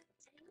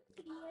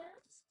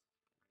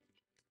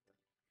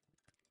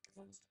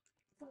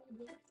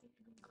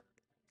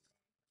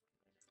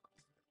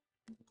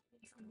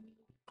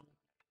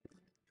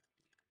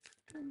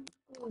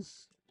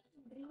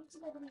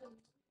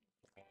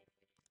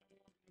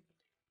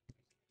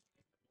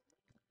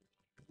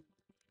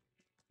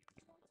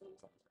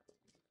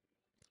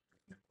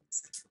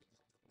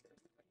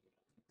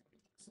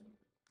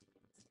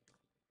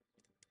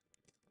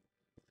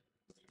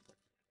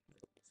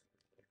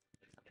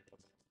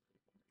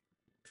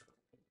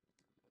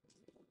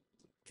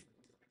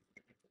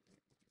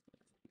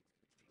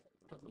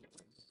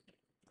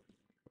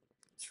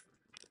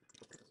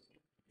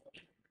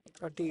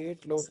 थर्टी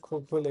 38 लोग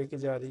खो लेके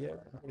जा रही है,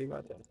 बड़ी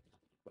बात है।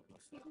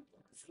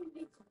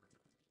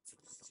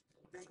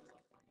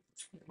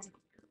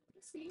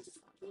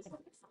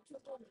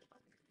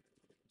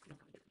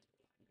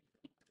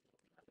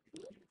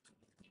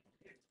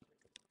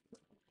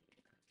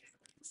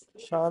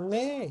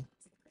 शामनी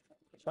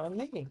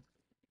शामनी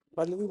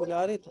कल भी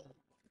बुला रहे थे,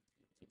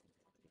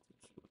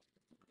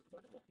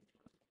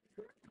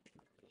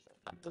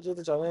 तुझे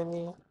तो जाना ही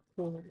नहीं है,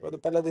 वो तो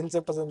पहले दिन से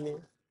पसंद नहीं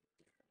है।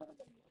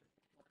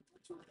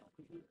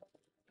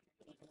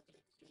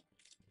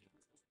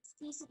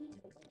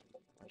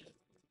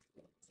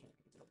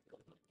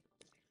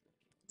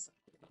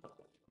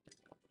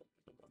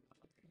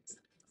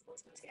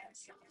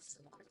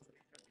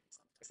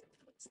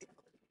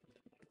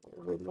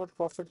 नॉट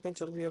प्रॉफिट में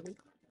चल रही है अभी,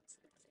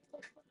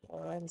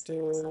 एंड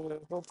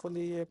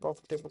होपफुली ये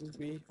प्रॉफिटेबल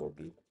भी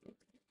होगी।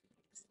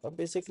 अब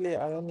बेसिकली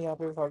आयरन यहाँ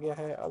पे आ गया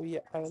है, अब ये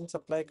आयरन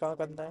सप्लाई कहाँ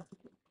करना है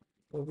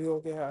वो भी हो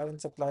गया है, आयरन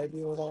सप्लाई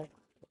भी हो रहा है।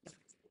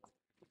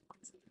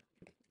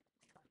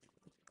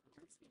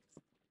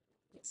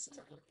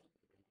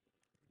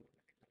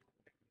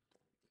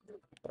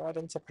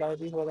 आयरन सप्लाई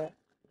भी हो रहा है,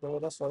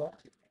 ज़बरदस्त हो रहा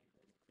है।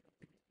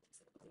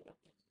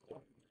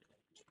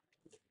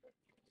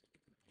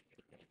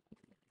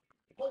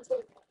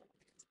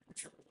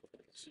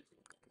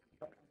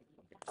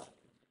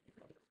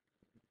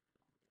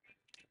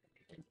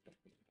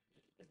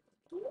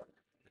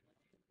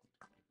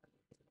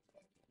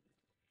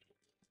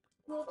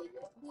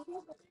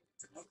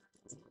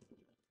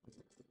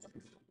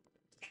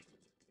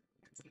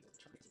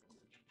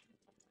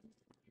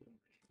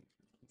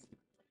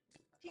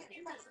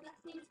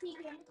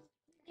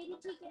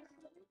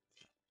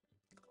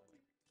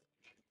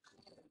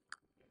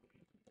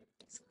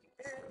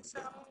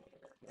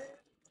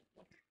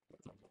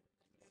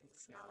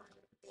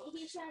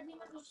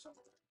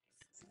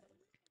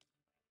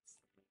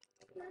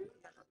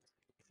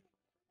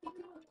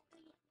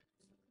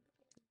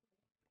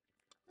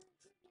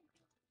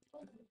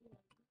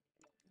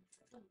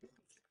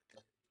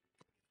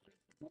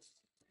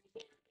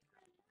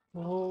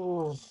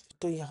 ओह,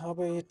 तो यहाँ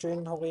पे ये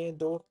ट्रेन हो गई है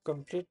 2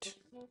 कंप्लीट।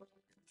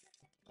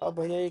 अब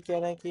भैया ये कह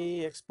रहे हैं कि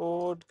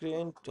export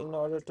grain in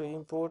order to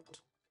import.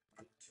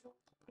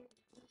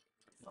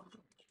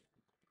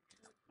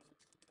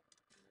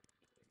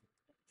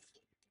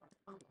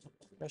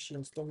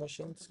 Machines, तो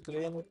मशीन्स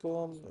ग्रेन को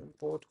हम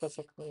इंपोर्ट कर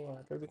सकते हैं,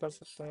 यहाँ पे भी कर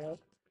सकते हैं यार।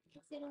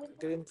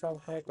 ग्रेन फार्म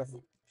है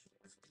कहीं,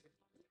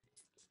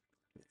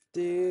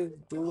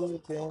 दूर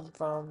ग्रेन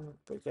फार्म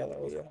पे कह रहा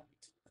है भैया,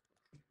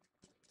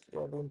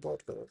 तो अब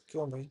इंपोर्ट करो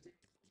क्यों भाई।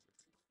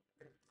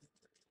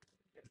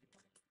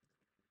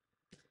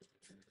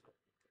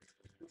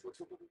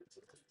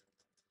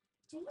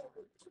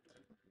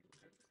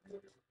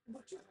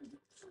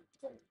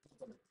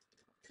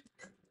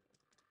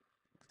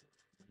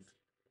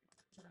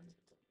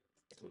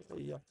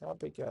 यहाँ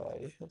पे क्या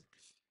है?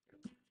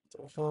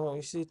 तो हाँ,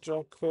 इसी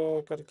ट्रक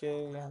करके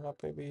यहाँ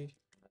पे भी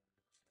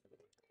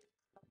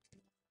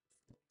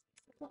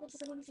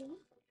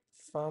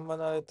फार्म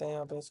बना लेते हैं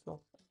यहाँ पे इसको।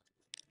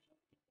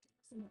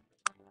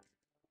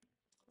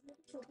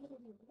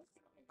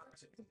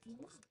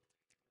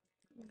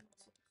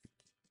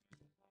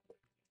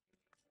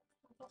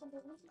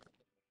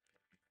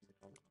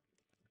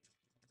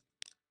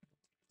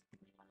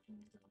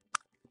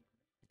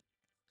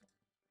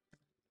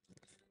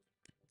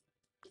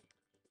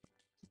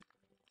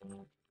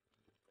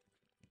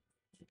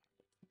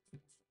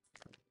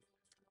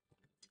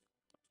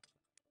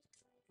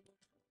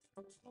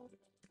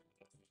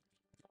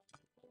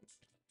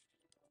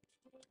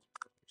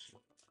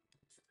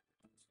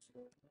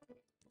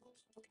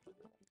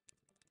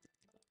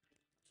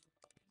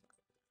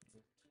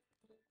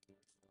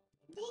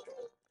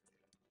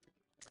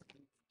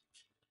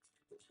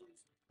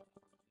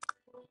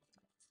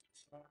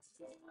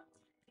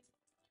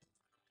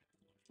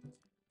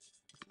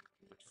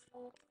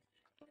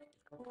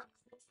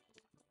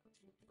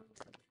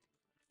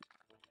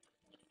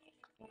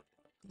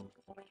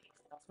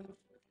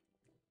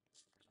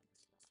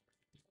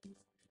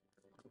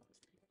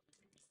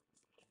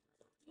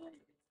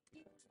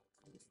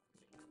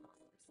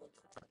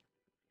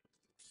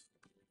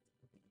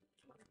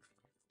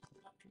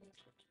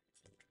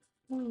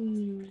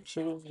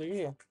 शुरू हो गई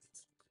है।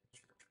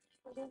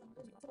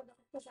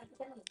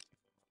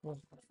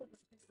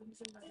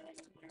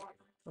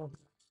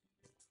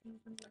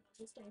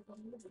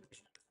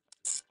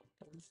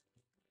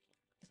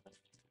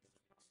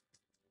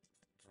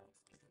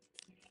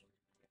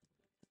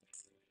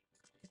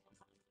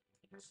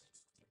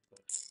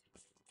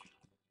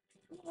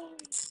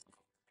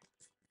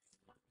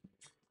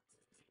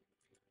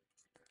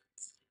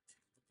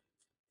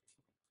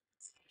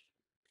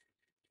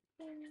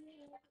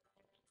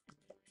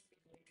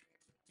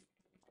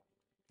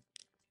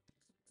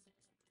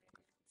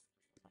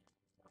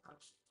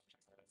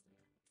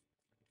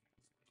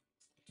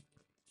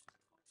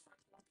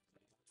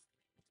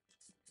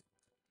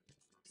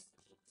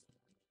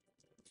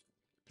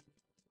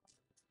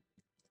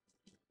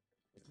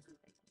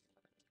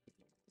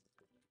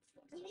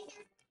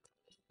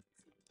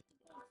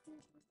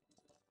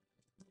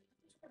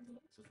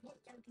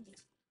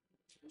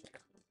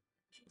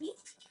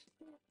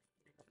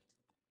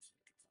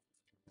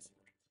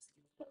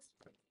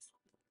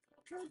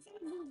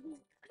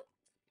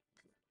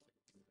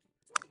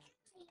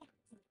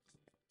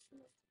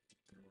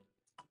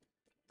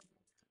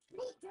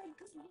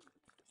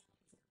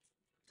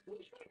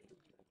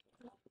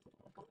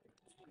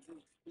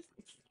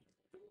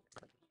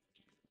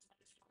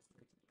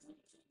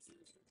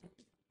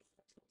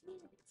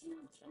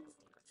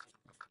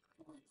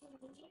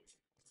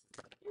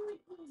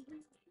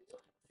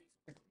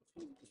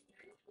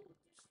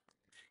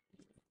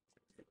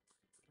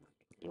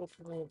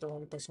 नहीं तो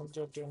हम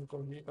पैसेंजर ट्रेन को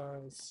ही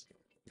गाइस।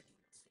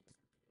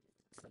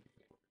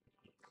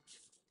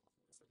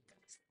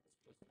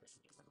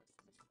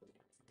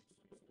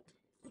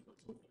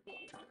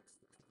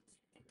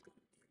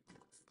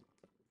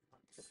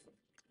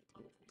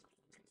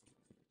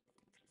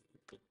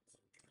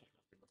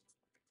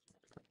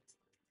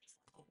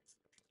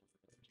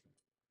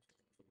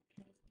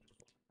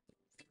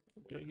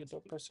 ये तो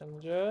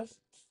पैसेंजर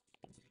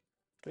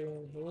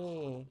ट्रेन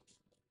ही।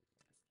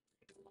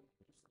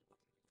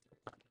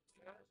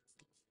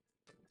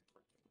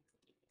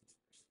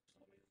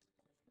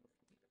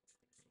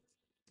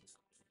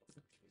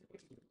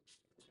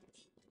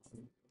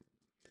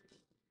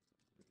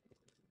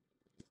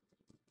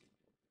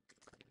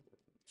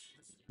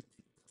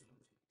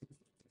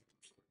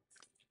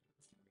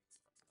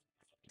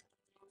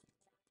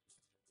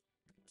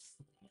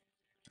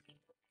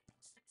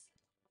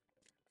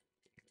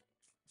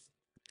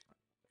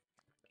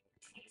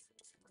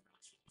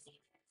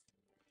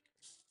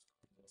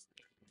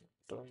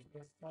 तो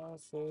यहाँ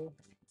से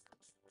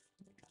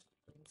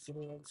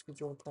सिग्नल्स की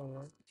जो होता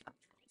है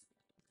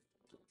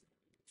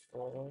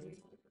और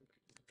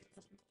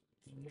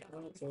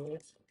यहाँ से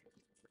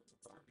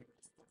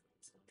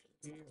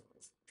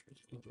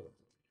इसकी जो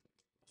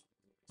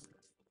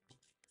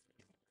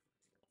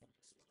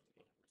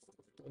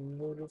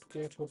वो रूट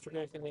क्रिएट हो चुका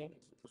है कि नहीं?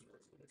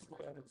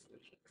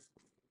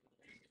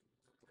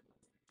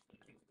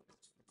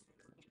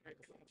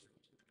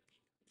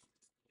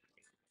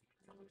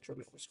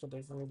 चलो इसको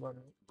देखने के बाद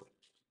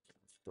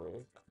तो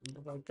एक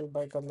व्हीकल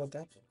बाय कर लेते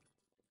हैं।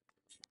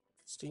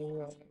 स्टीम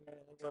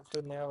में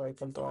तो नया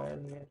व्हीकल तो आया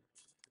नहीं है,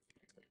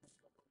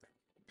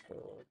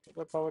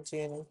 तो पावर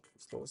चाहिए नहीं,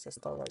 तो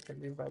सस्ता व्हीकल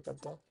भी बाय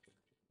करते हैं।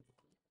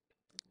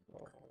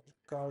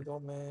 कार्गो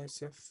में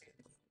सिर्फ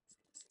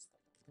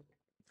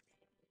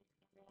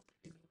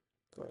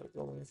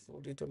कार्गो में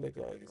फूड ही तो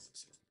लेके आएगी,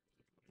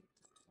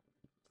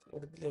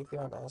 फूड भी लेके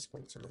आना है इसको।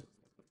 चलो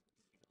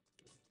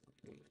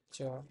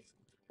अच्छा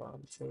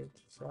 5 6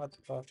 7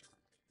 8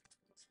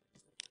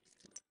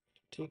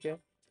 ठीक है।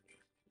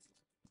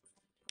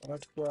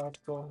 8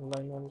 को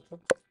लाइन 1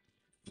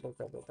 को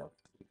कर देता हूँ।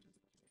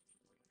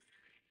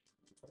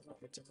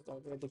 बच्चे बताओ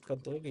क्या दिक्कत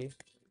देगी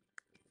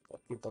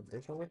आपकी, तब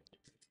देखेंगे।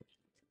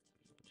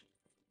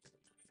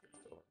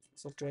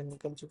 सो ट्रेन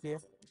निकल चुकी है।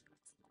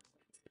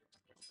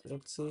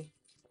 Let's see.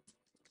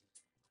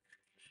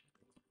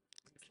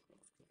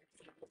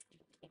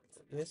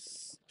 यस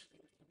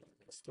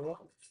तो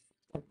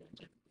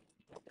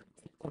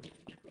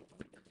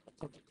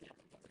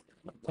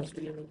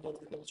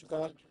निकल चुका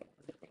है।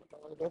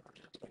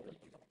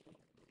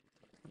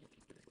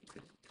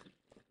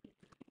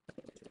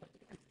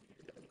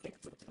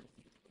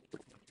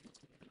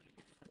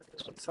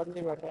 सब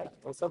नहीं बैठे हैं,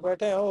 वो सब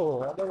बैठे हैं।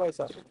 ओ हेलो भाई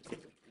साहब,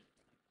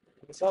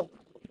 सब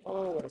ओ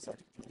भाई साहब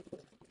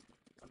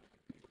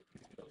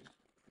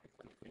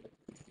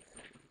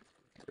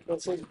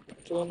वैसे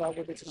ट्रेन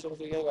आगे पीछे चल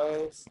रही है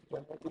गाइस,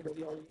 बहुत ही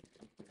बढ़िया हुई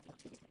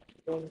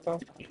ट्रेन का।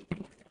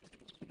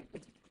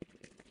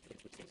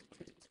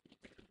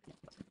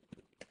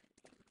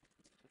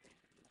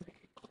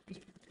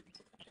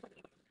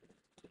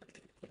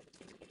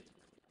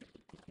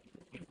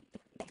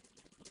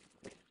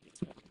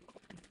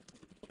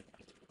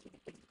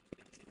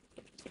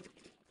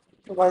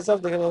 तो भाई साहब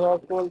दिख रहा है,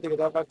 पोल दिख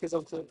रहा है, बाकी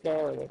सबसे क्या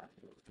है।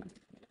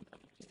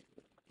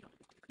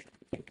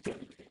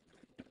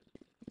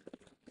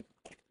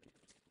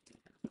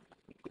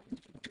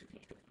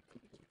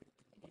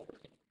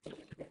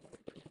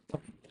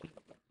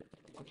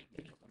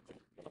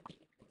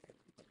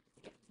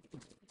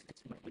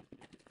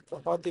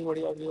 बहुत ही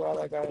बढ़िया व्यू आ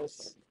रहा है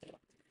गाइस।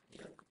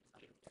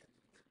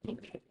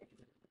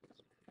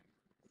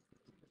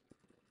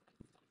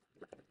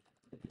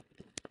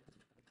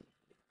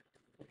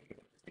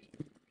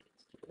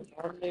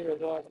 नहीं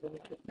भेजा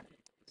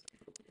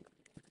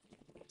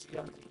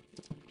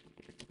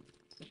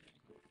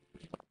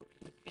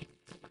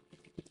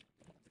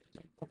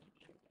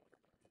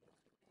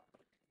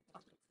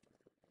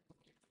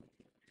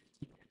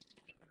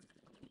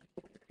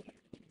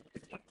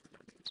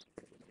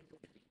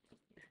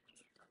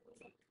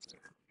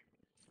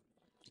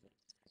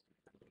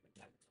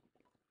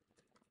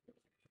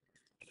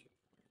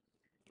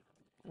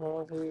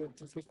बहुत ही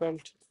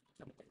डिफिकल्ट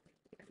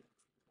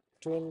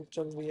ट्रेन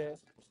चल रही है।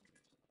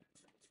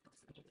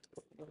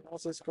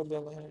 इसको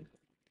देना है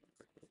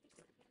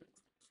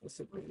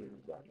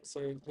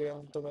सही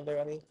ट्रेन तो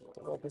मिलेगा नहीं,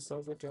 तो वापस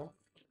हो गए।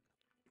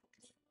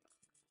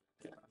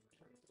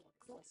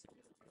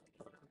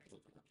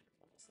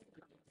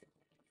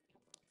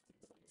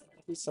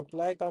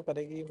 सप्लाई कहाँ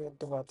करेगी, मेन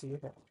तो बात ये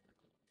है।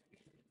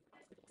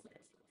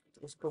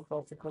 उसको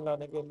प्रॉफिट में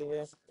लाने के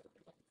लिए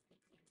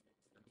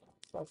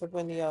प्रॉफिट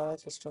में नहीं आ रहा है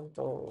सिस्टम,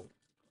 तो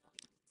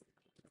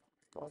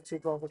कौन सी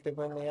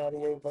प्रॉफिटेबल नहीं आ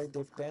रही है भाई,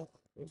 देखते हैं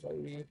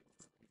भाई।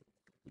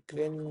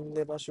 ट्रेन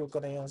लेना शुरू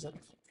करें यहाँ से।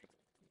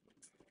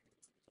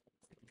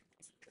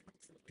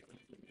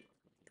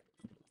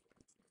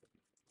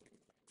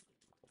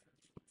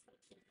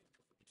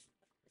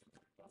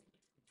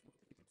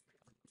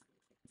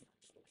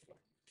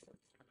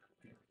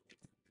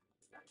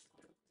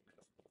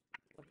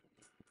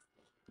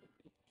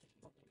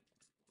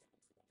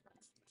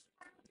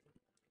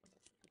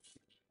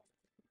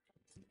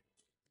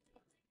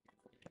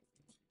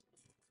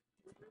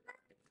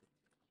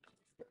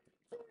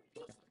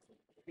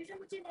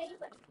 मुझे नहीं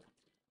पता,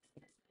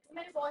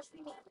 मैंने वॉश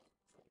भी नहीं।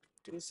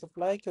 तो ये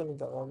सप्लाई क्यों नहीं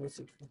कर रहा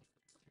basically,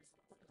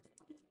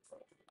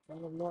 I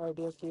have no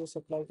idea कि ये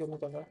सप्लाई क्यों नहीं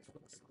कर रहा।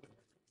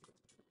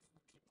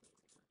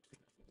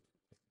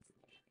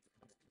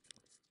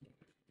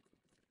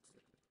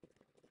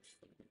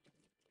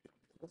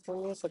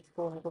 तो ये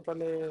सबको हमको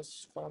पहले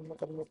काम में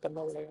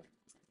करना पड़ेगा।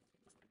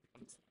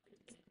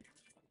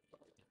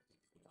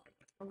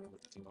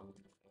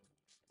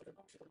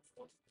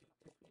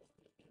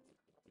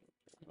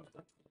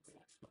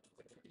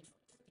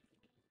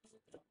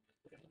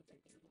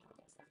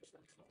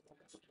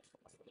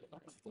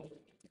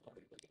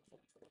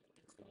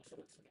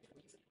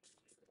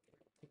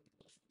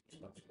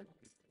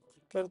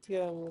 कर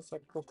दिया हमने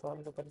सबको काम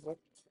में कन्वर्ट।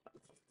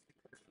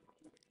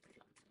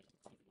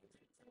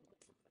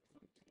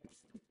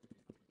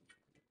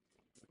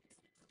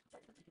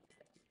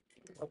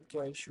 अब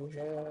क्या इशू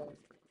है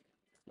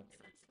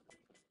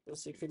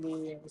बेसिकली,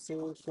 इसे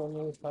क्यों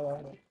नहीं उठाया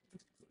है।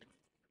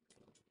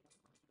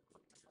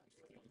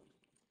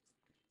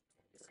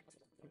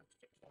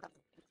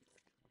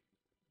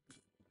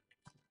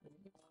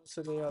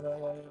 से नहीं आ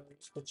रहा है,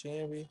 इसको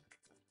चाहिए भी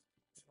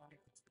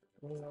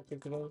यहाँ पे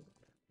green.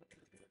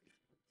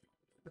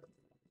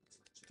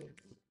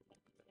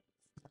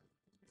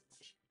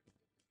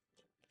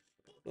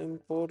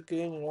 import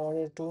green in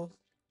order to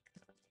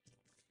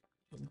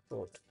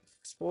import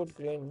export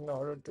green in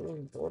order to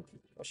import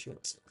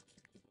machines।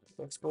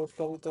 तो एक्सपोर्ट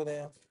कर तो रहे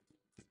हैं।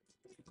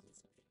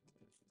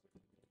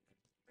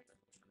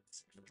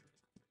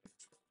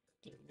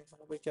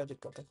 यहाँ पे क्या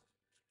दिक्कत है,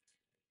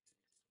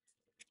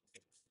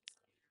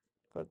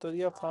 कर तो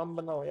दिया, फार्म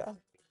बनाओ यार,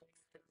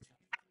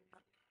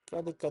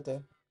 क्या दिक्कत है।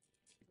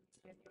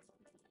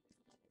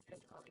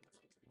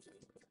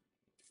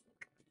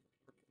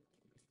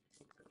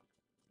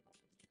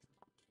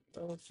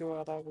 क्यों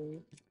आ रहा है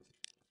कोई?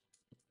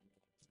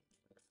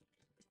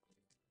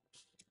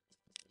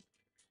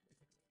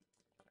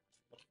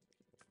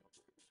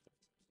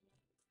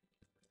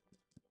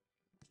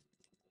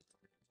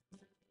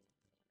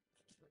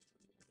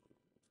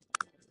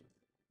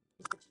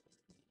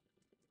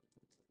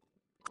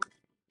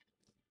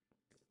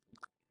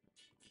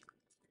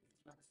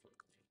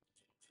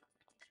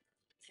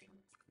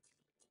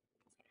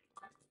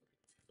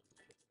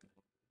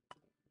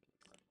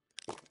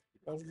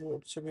 और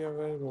रोड से भी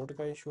अगर रोड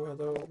का इशू है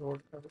तो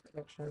रोड का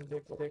कनेक्शन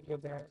देख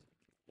लेते हैं।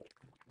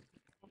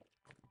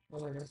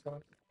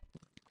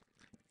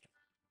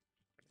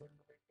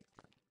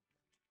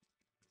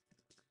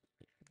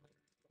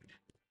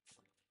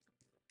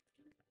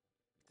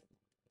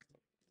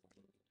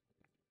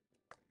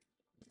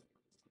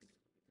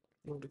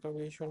 रोड का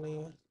भी इशू नहीं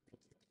है।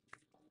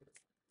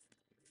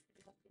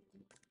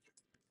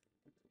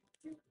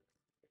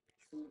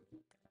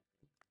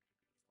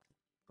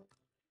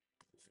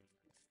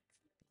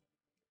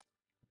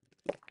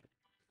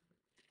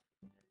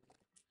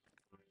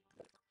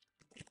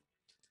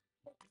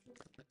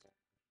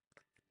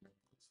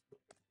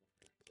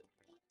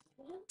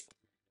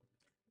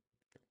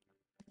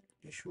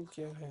 इशू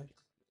क्या है?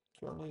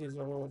 क्यों नहीं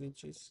रिजॉल्व हो रही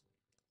चीज?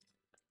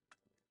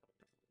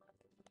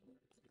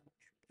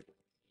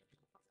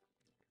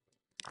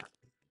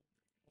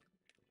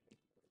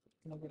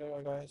 लग रहा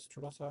है गाइस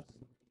थोड़ा सा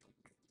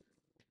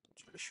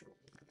इशू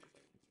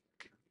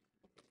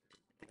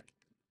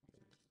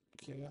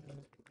क्या है।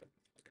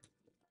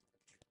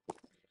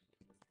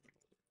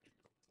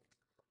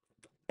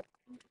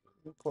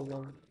 बिल्कुल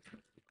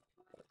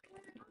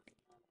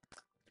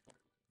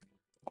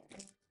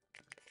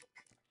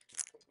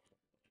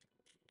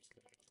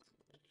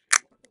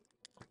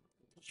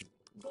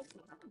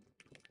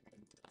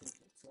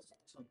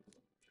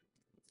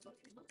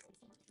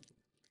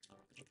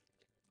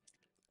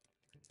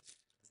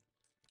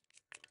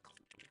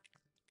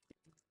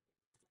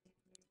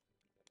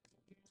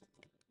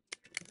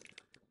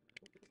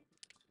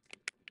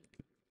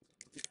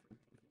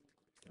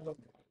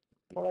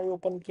थोड़ा ही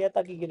ओपन किया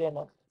ताकि गिरे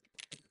ना।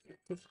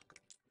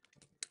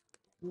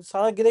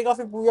 सारा गिरेगा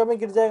फिर पूजा में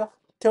गिर जाएगा।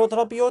 थोड़ा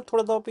थोड़ा पियो,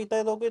 थोड़ा थोड़ा पीता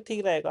है तो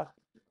ठीक रहेगा।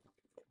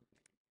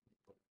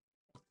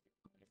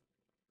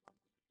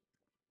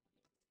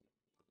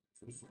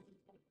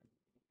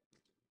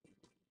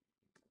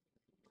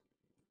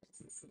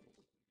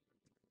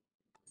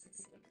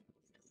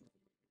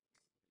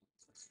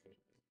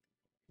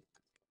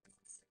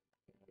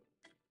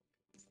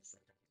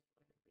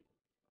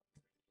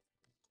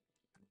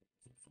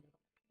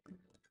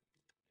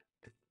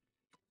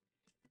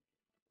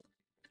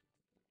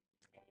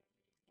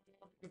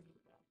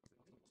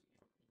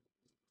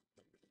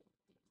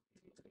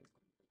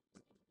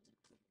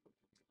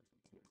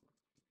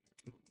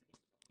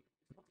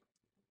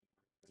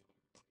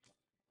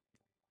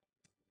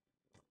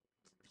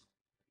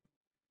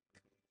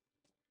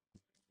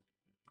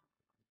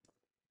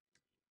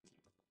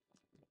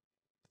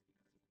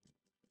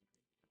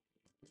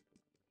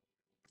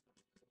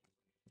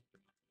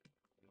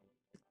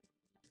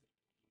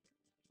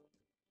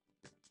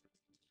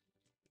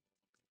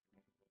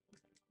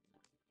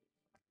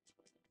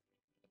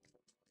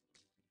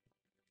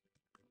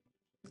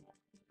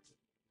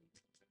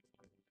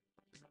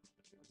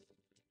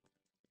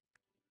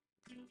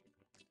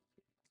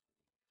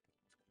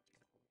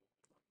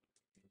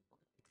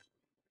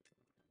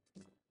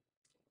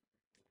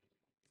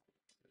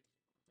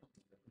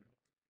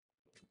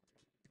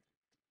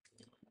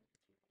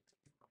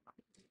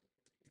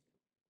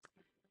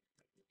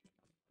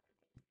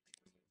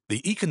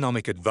 The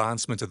economic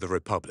advancement of the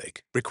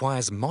Republic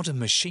requires modern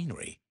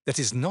machinery that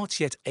is not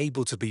yet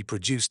able to be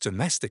produced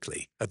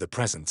domestically at the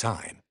present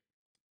time.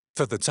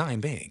 For the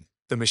time being,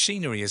 the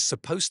machinery is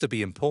supposed to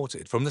be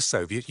imported from the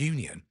Soviet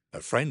Union,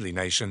 a friendly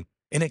nation,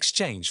 in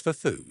exchange for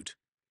food.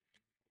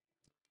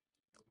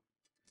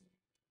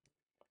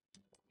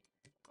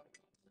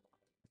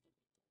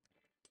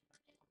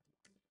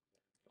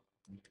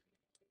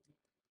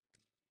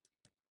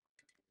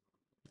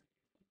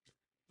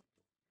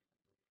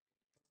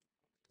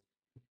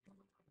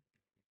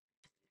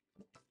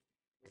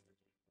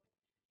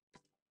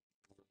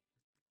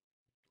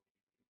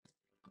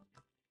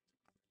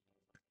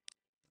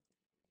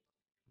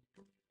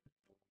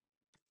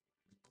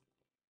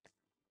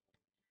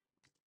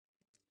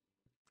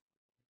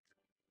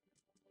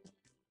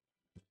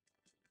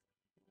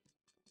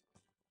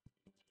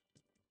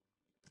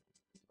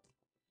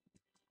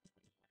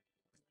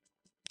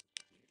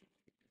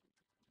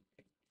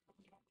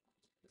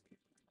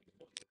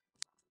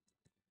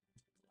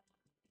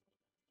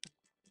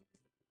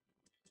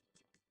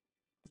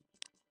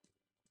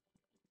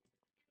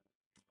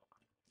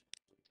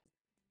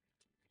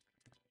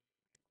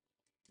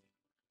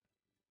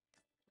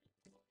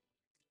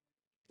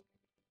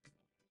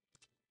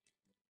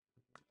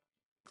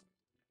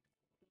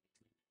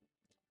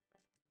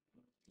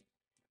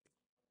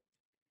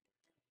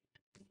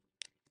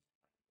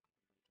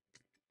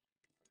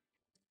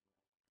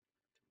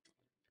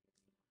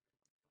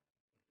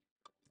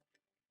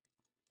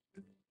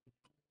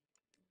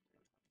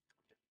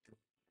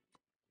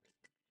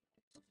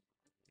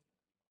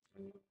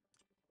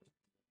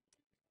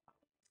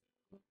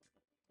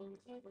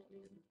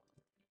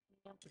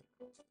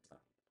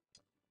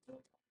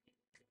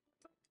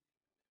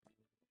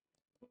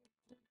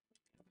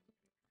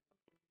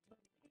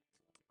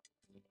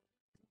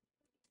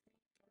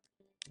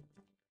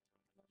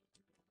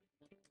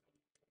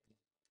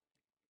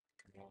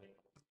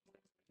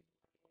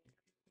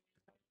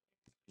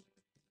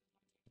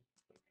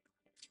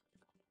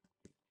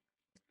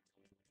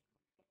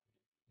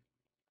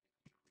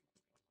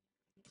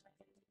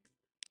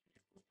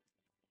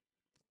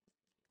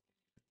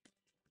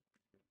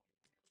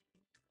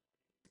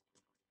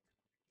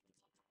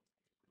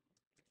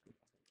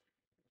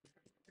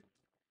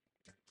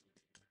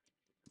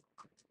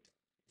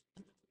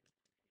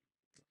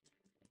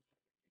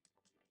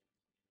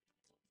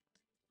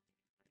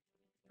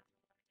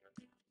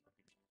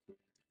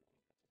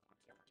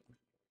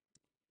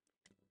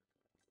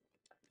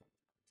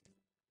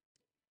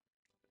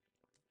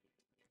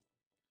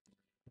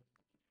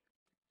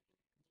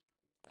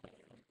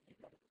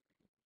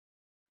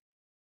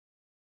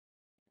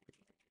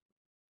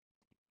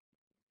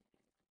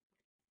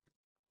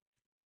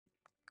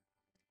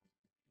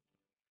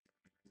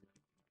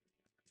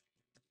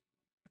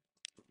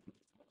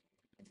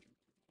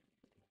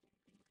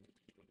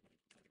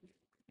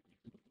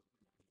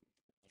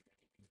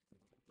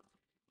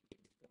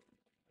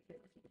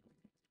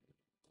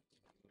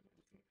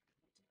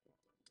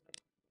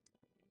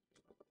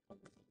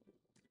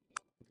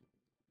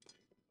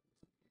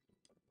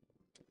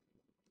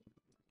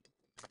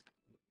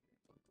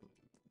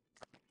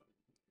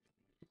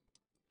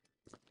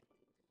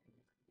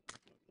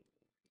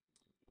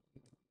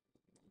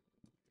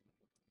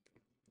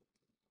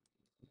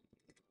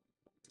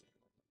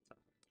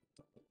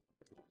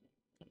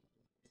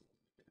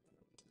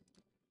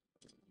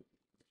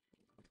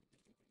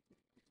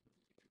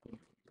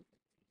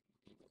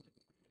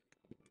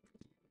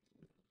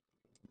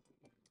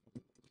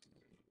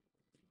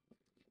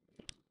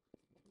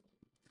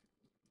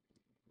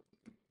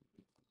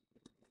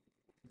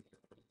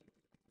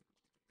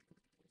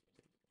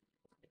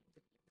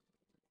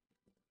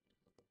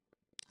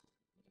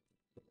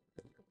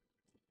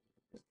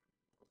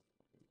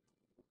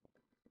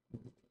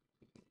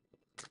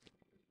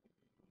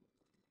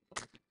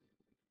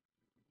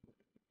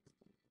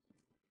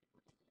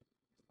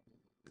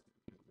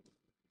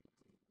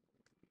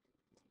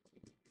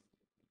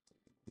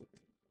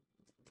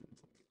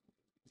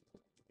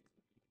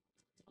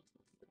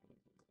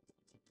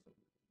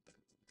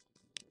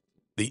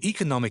 The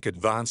economic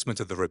advancement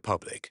of the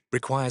Republic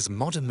requires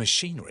modern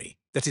machinery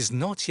that is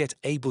not yet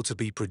able to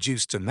be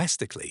produced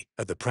domestically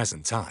at the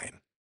present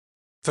time.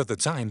 For the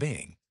time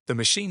being, the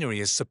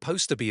machinery is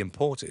supposed to be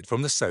imported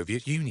from the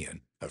Soviet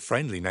Union, a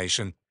friendly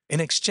nation,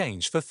 in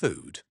exchange for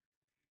food.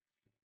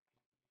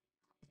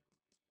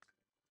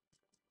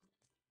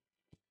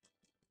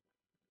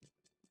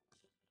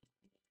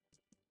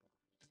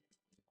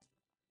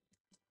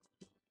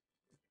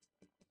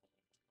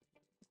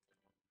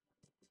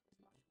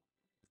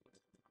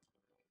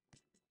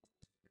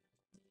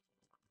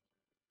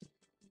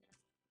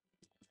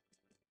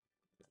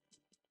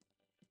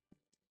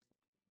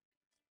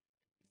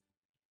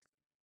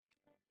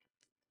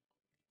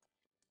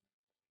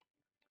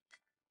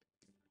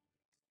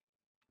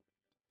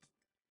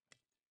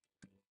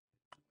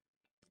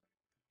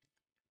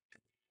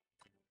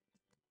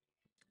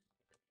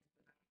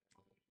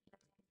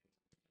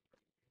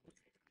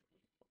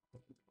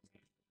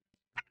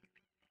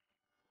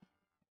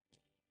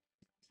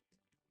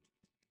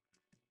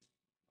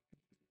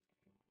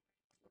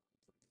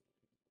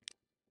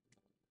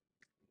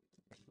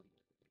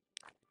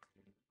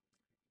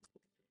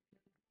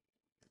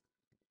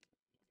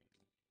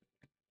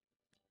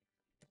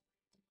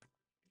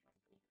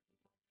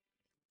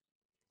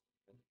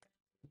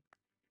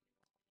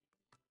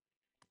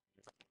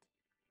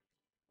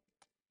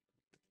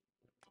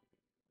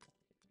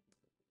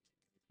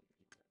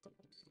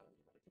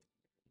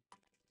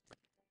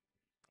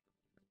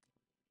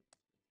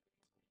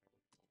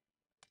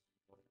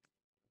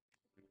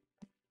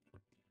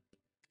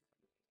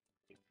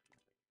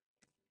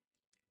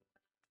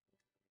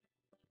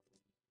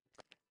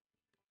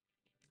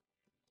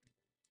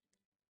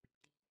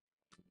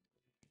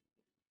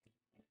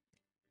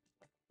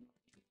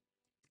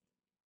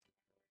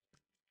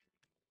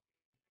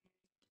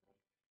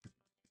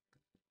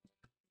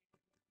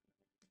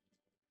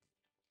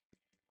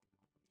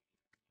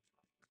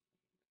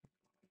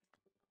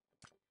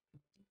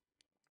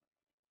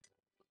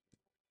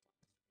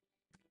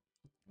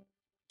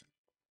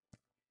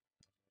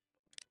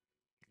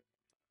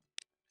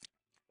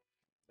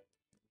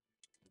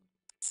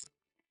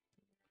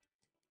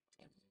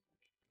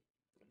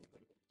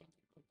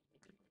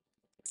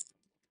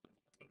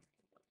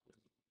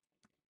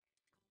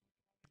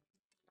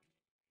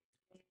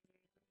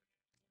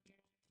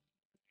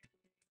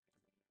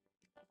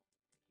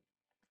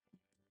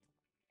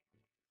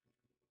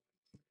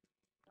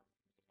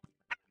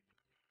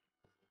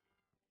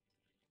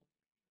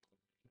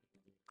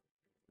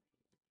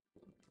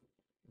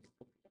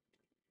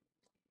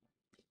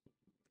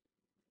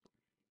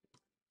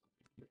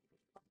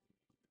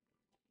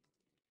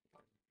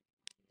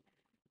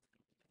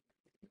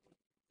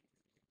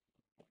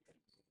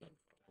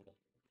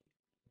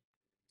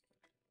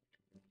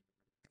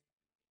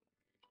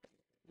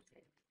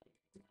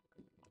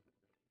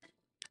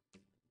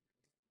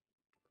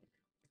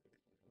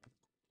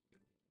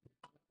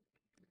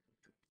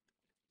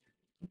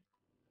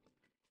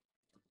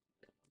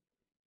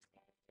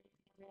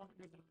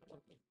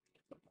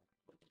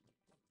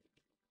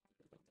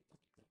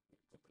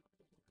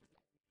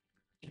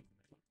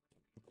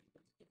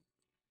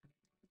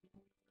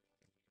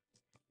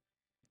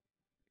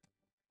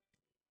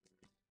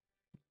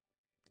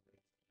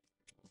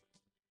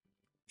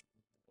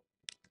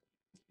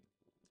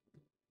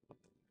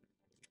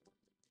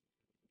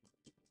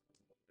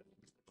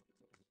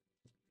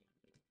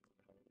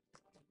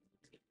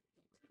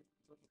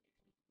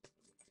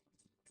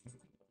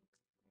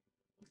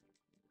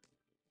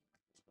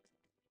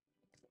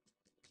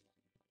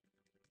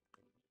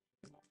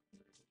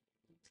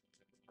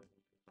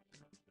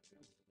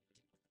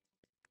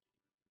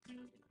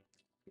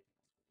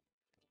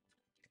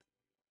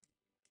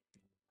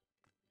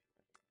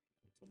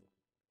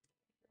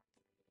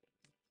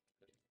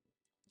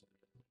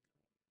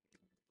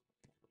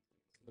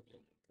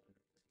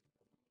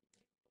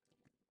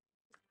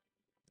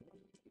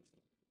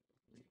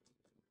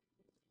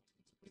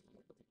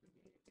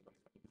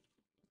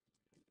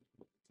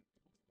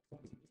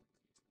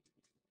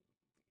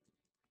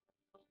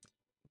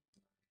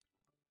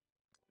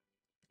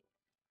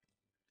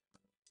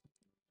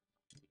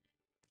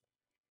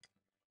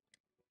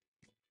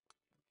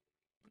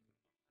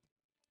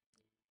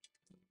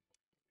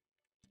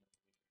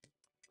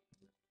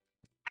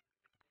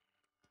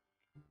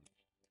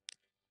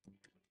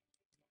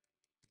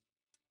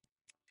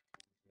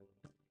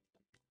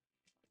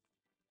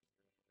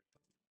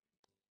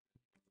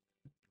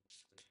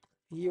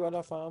 ये वाला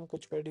farm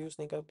कुछ produce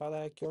नहीं कर पा रहा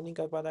है, क्यों नहीं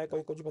कर पा रहा है?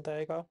 कोई कुछ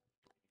बताएगा?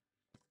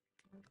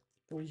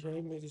 तो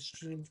यही मेरी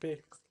स्ट्रीम पे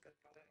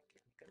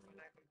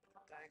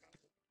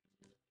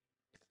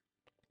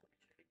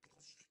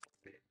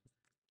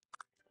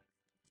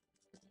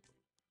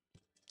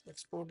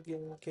एक्सपोर्ट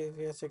गेम के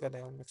कैसे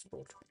करें हम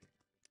एक्सपोर्ट?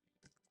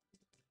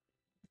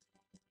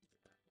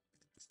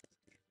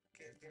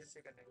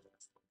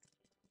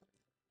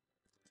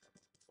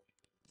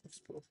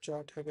 एक्सपोर्ट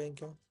चार्ट है कहीं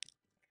क्या?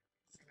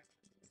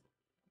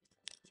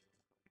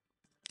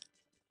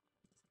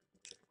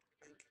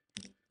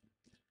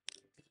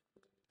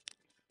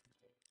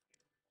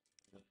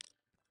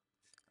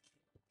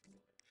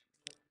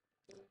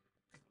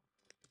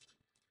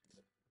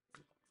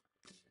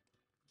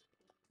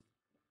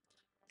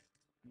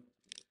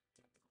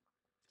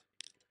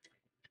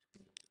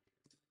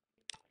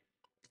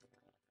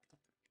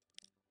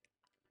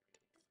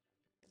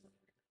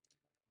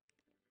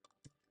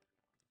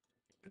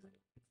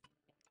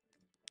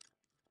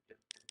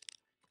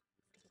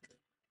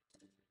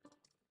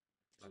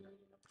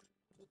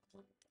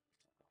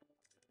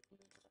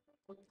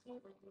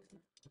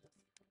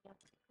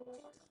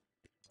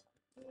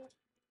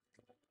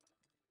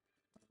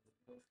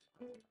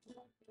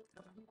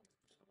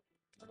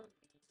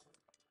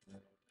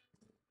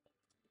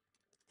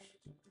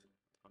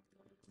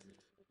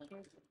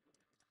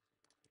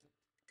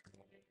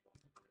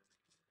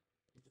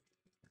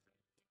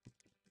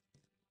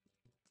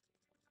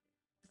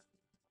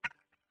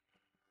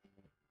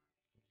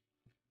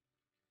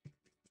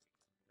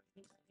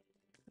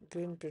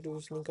 ग्रीन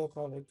प्रोड्यूस नहीं कर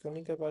पा रहे, क्यों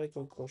नहीं कर पा रहे?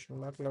 कोई क्वेश्चन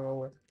मार्क लगा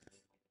हुआ है।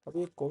 अब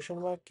ये क्वेश्चन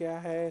मार्क क्या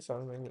है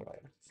समझ में नहीं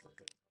आया।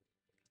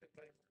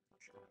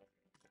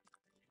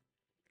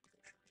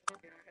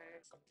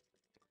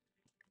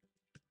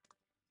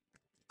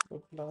 तो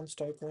प्लान्स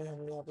टाइप में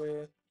हम यहाँ पे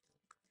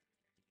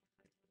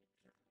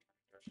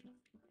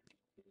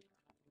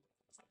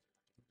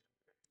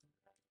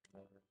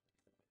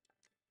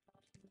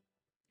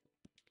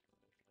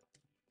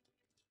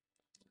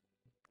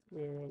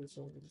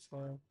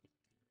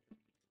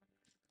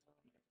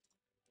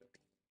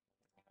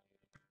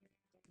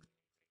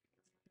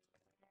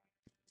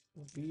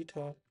वीट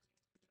है,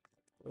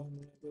 तो हम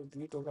यहाँ पे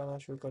वीट उगाना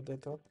शुरू कर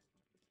देते हो।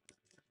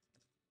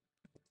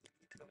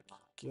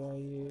 क्या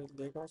ये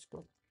देगा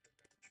इसको?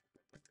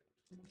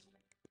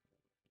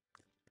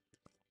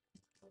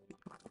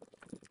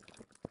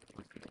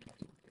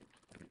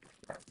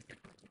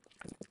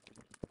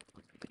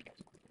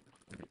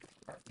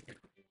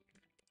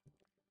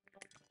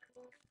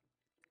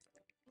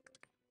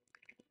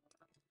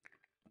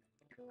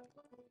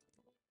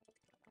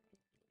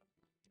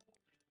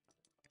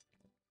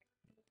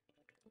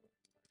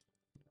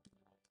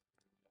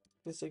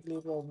 बेसिकली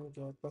प्रॉब्लम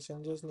क्या है?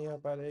 पैसेंजर्स नहीं आ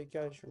पा रहे,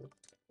 क्या इशू?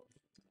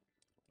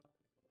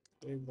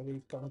 तो एक बड़ी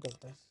काम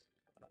करते हैं,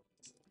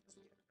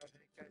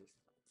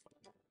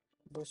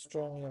 बस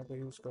स्ट्रॉन्ग यहाँ पे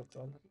यूज करते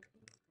हैं।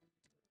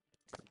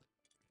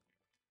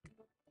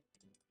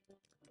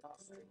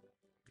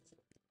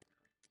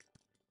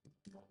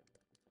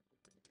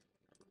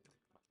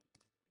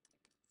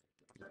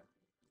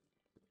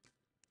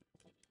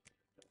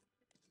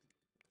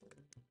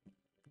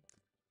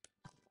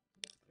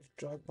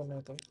 ट्रैक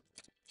बनाते हैं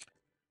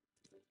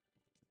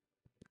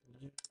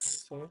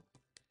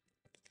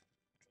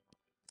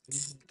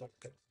से तक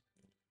का,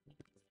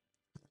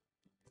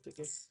 ठीक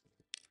है?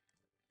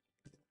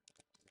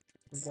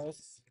 बस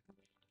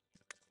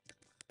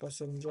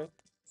पैसेंजर,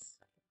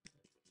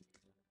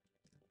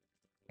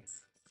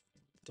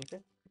 ठीक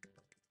है?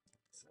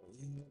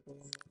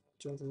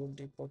 जो रोड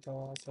डिपो था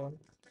वहाँ से हम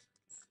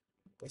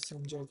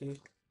पैसेंजर की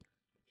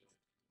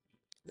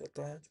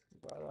देते हैं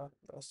 12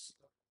 10।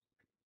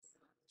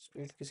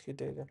 स्पीड किसकी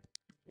तेज है?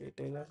 ये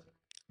तेज है।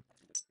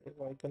 एक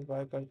व्हीकल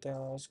बाय करते हैं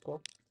और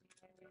उसको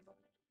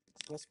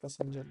 10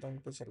 पैसेंजर ढंग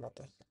पे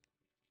चलाते हैं।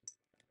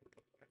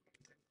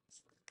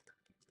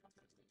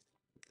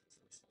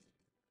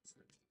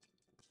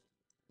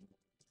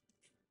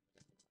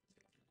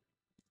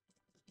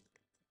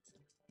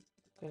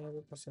 कहीं भी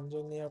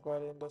पैसेंजर नहीं आ पा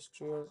रहे।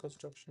 Industrial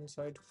construction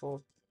site 4।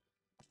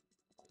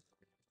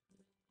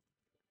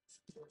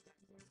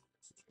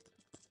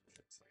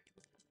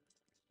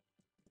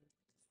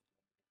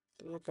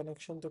 तो ये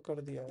कनेक्शन तो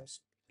कर दिया है इस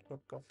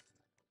ट्रक का।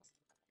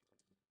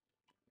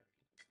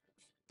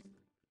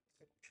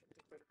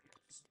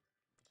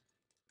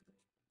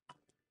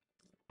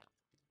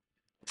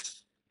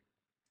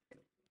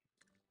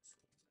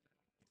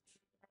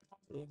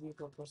 एक भी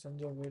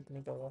पैसेंजर वेट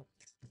नहीं कर रहा।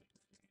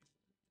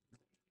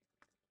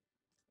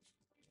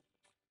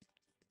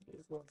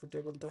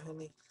 प्रॉफिटेबल तो है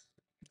नहीं।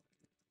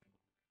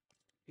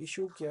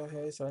 इशू क्या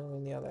है समझ में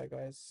नहीं आ रहा है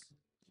गाइस।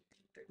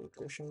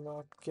 क्वेश्चन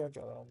मार्क क्या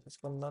कर रहा हूँ,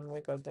 इसको नन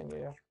में कर देंगे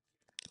यार।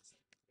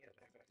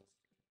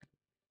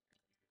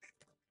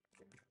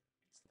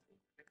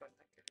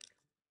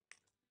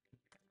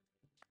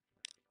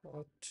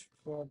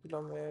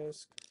 प्रॉब्लम है,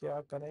 क्या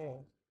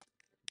करें?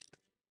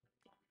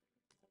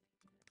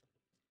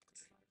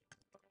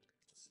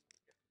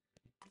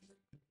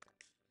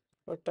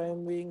 For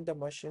time being, the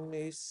machine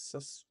is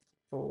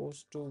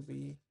supposed to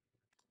be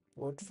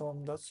bought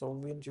from the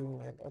Soviet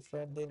Union, a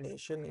friendly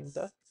nation, in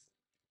the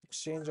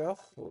exchange of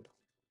food.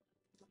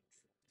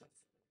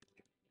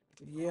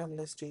 तो ये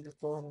हमने स्टील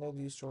को हमने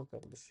रिस्टोर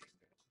कर ली।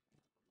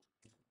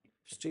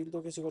 स्टील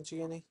तो किसी को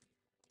चाहिए नहीं।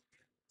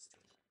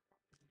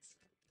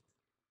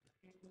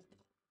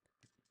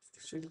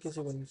 स्टील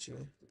किसी को नहीं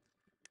चाहिए।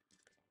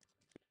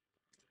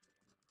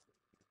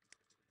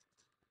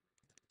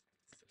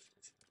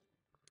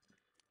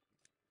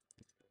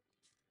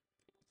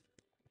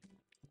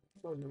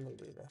 मिल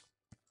रहा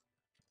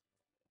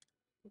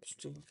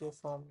स्टील के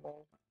फॉर्म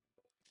में।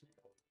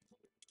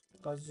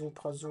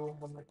 काजू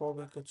हमको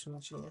भी कुछ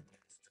नहीं चाहिए।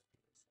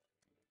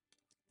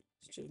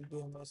 स्टील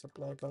भी हमें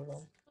सप्लाई कर रहा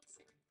हूँ।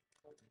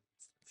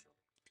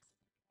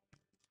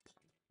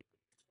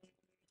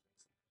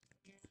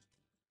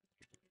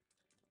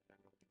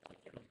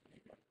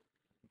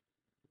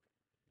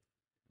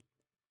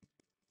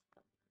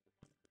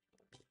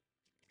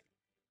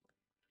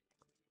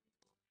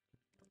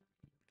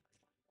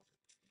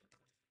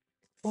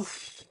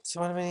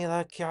 समझ में नहीं आ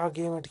रहा क्या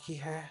गेम अटकी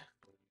है।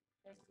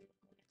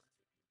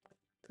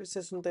 फिर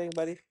से सुनते हैं एक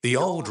बारी। The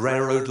old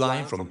railroad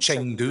line from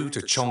Chengdu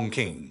to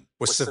Chongqing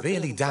was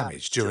severely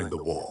damaged during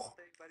the war.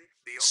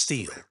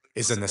 Steel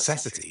is a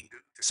necessity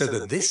so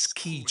that this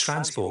key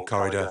transport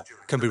corridor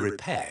can be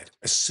repaired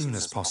as soon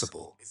as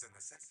possible.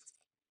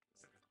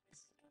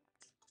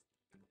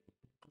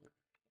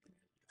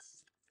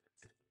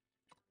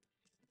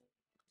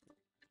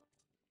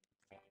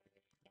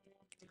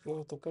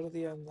 वो तो कर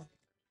दिया हमने।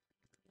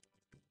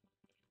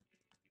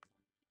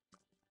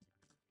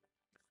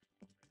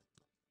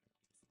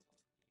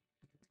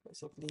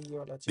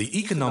 The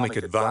economic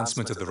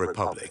advancement of the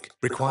Republic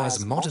requires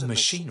modern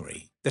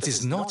machinery that is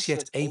not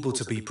yet able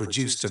to be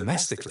produced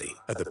domestically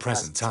at the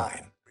present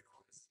time.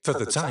 For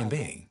the time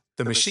being,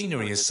 the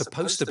machinery is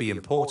supposed to be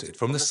imported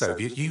from the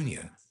Soviet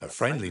Union, a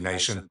friendly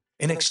nation,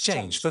 in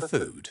exchange for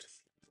food.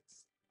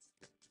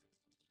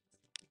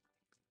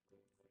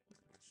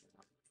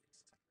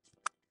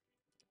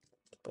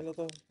 पहले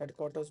तो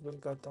headquarters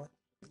build करता है।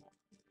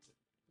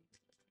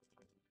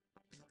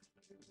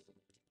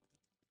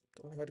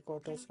 तो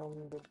headquarters हम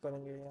build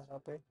करेंगे यहाँ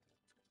पे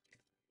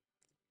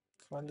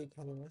खाली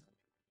घर में।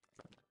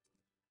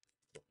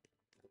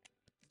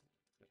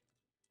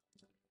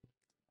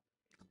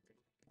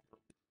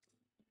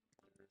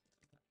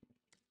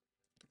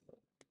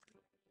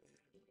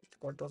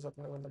 हेडक्वार्टर्स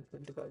अपने मतलब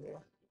बिल्ड कर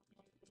गया।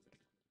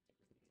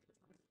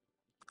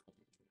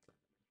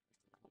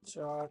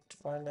 चार्ट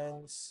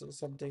फाइनेंस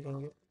सब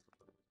देखेंगे।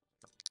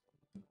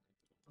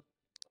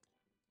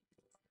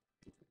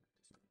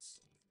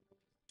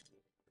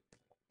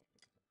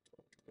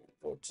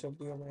 रोड से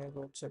भी हमें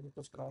रोड से भी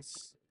कुछ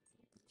खास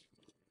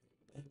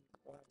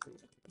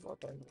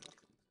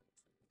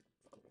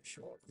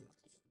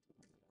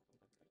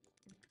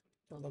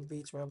मतलब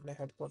बीच में अपने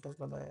हेडक्वार्टर्स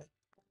बनाए हैं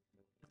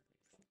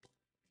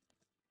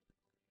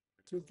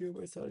क्योंकि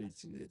मैं सारी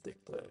चीजें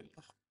देखता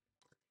रहेगा।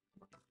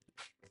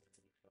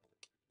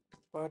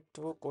 बट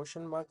वो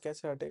क्वेश्चन मार्क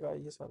कैसे हटेगा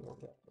ये समझ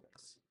नहीं आ रहा।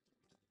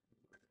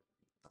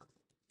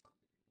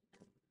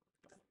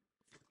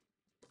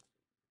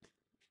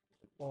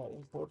 और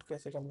इंपोर्ट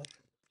कैसे करना है?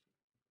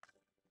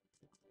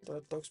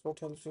 तो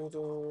एक्सपोर्ट हेल्प्स यू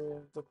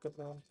तो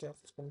करना है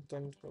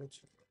कंटेंट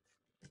कुछ।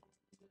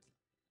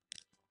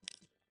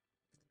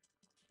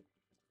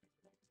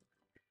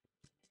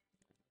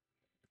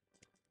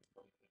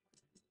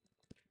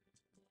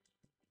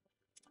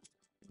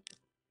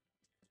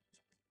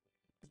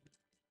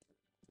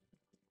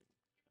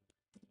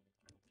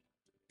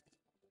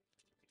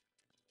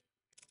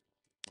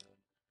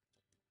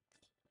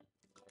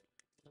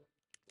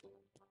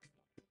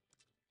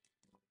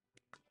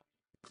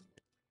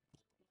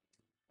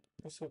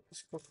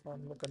 इसको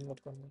फॉर्म में कन्वर्ट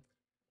करना।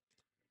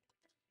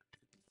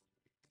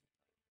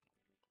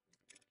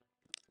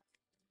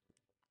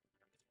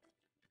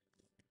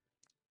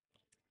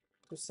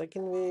 तो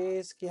सेकंड वे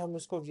इज कि हम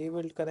इसको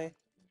रीबिल्ड करें,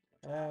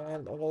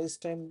 एंड अगर इस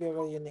टाइम भी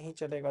अगर ये नहीं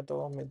चलेगा तो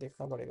हमें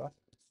देखना पड़ेगा।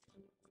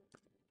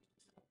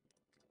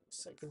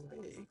 सेकंड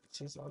वे एक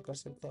चीज़ और कर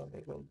सकते हैं,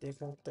 एक बार देख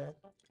सकते हैं।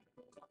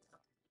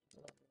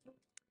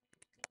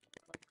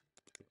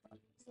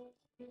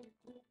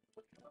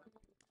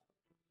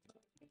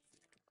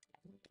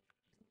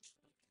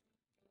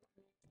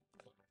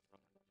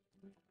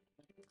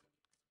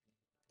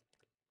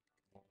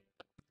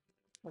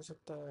 हो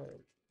सकता है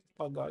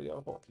बग आ गया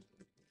हो।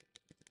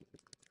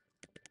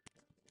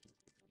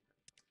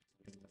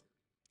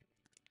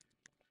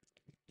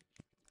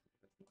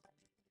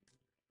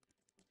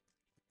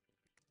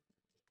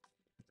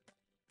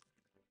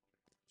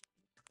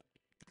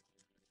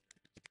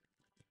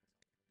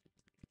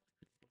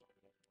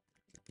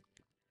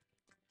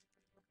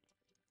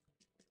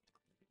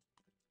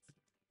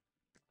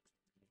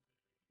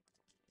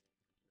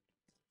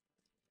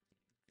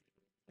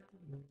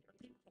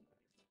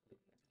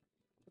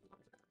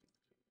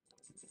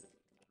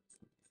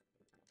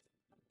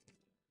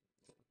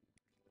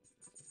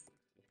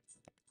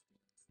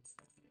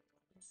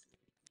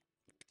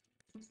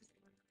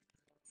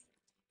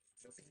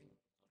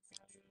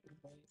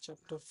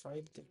 चैप्टर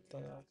 5 देखते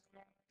हैं यार,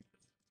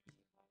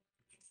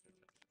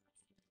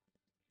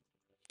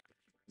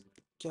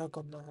 क्या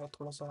करना है।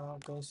 थोड़ा सा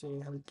कहीं से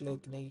हेल्प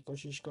लेने की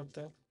कोशिश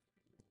करते हैं।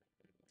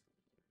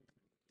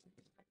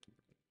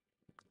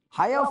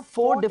 Hire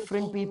four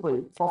different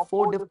people for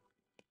four different.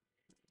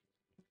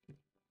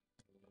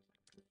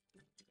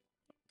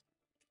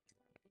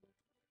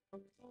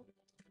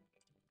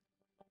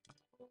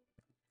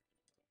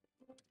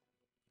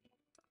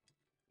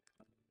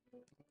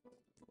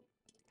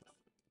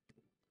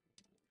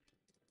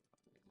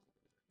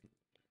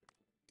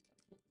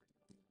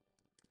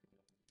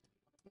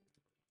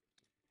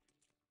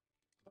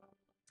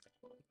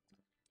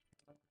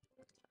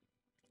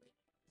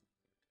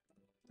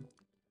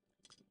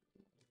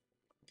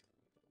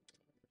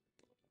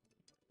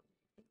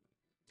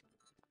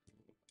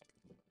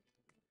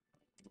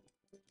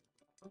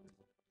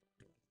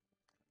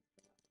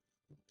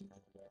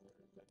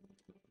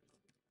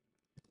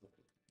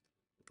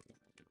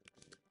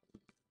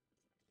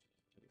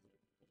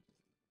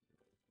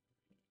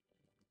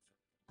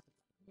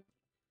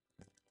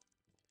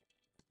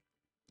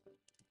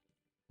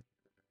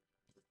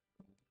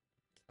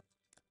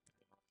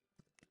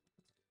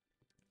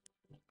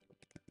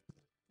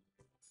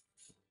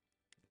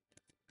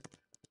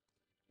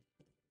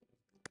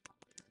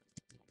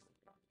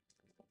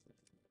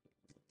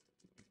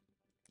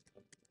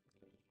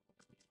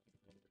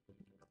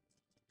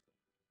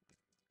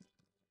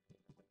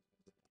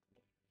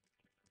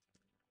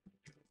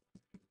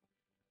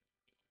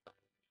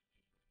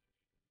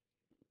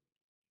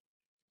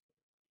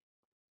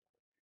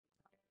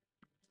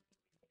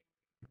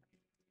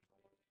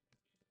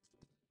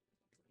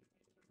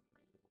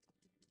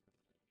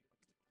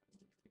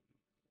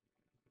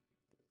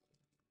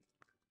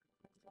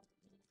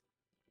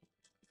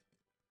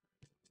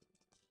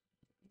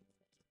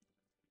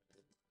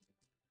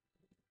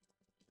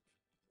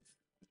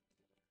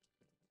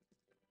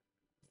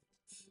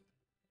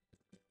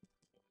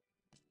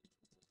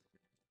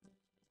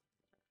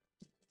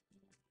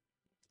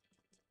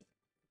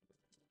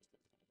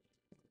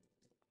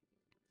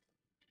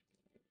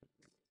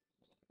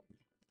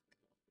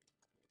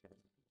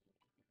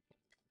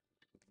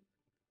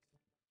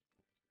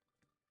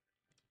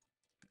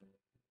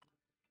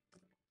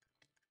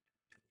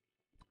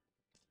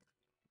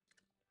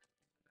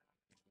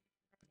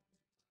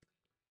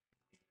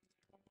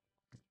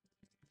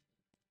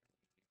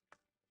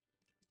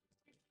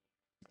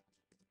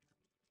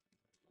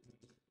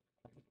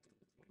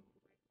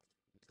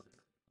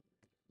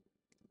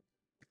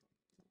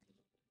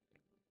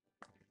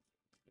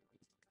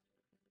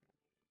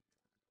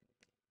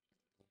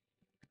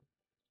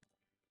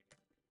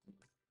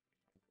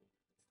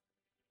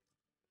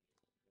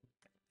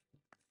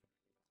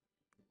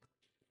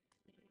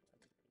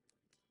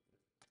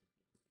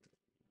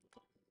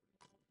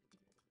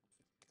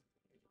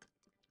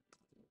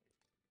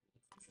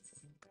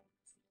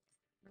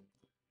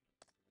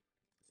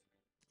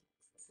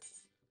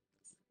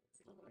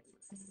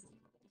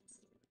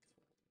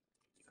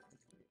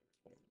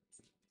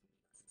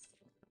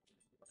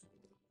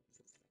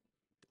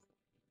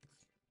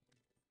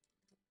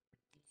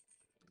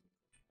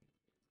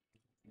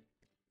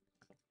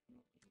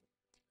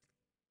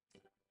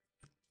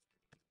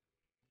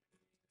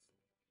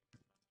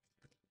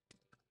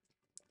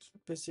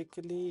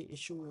 Basically,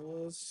 issue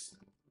was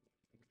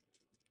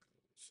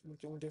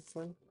something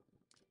different.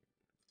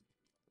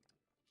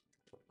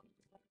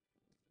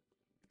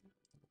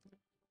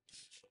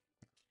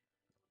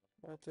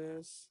 That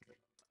is,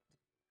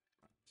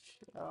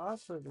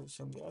 after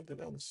reducing the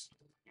other ends.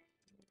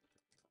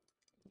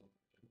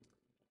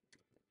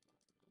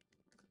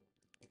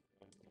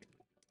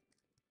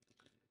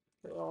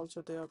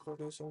 Also, they are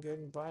producing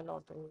gain. Why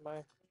not in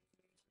my?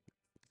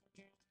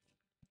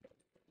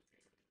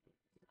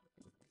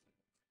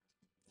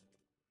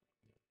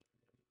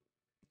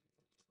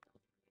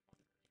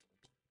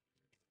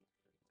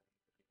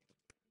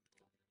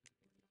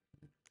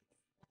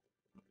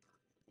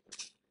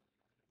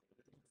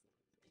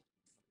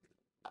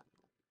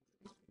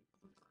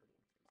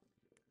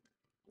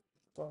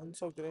 कौन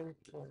सा ग्रेन?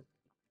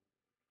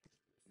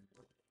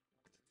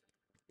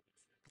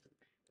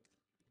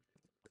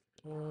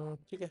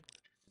 ठीक है,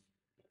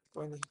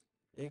 कोई नहीं।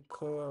 एक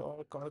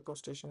और कार्गो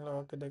स्टेशन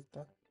लगा के देखते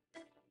हैं।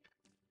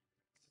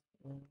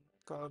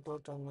 कार्गो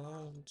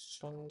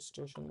टर्मिनेशन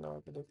स्टेशन लगा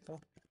के देखते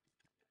हैं।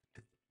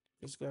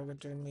 इसके आगे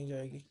ट्रेन नहीं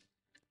जाएगी।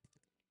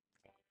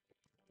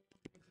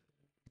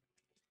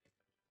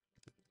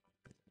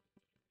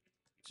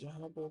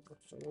 जहाँ पे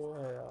कुछ वो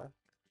है यार,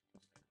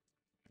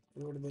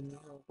 रोड भी नहीं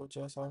हो, कुछ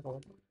ऐसा हो।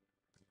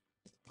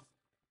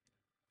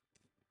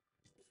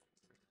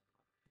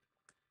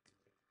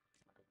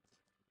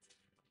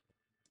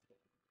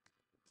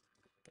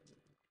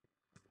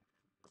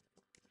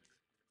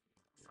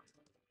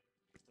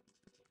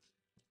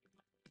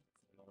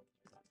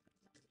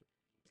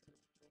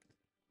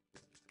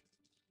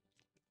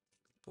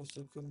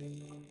 बेसिकली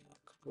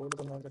रोड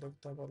बना के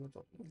रखता है पहले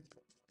तो।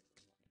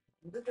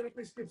 मुझे तेरा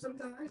प्रिस्क्रिप्शन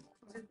था है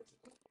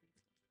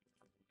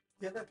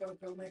क्या था?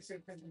 कल मैं एक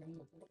सेट पे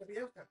तो कर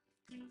दिया उसका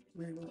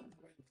मैं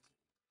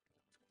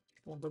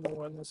वो तो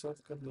मोबाइल में सर्च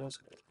कर लिया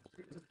उसको।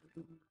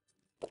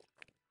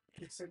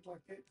 एक सेट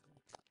लाके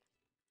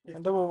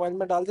तो मोबाइल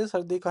में डाल दिया,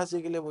 सर्दी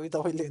खांसी के लिए वही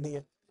दवाई लेनी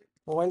है।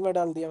 मोबाइल में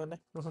डाल दिया मैंने।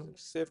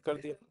 सेव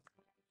कर दिया,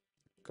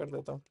 कर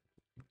देता हूँ।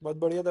 बहुत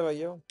बढ़िया दवाई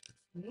है वो,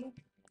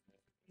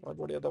 बहुत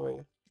बढ़िया दवाई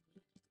है।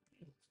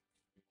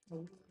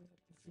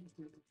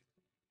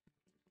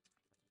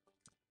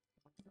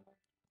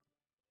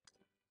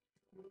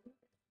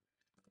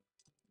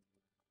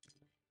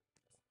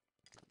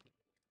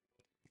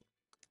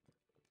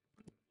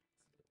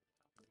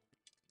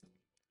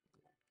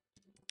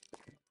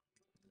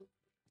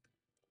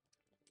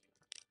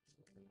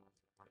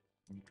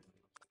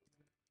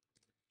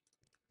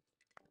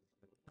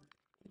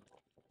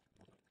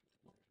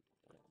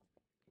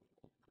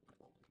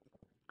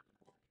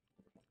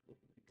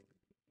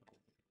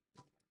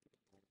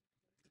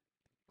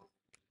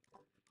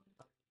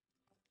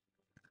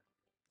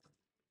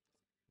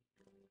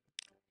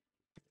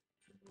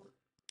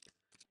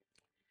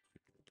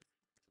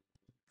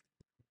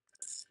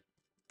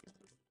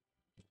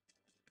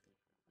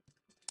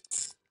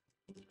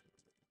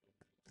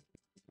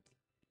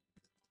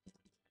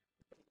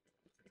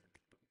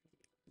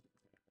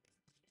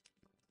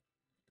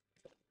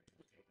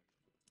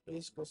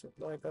 इसको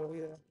सप्लाई कर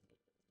दिया।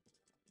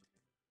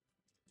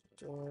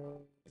 तो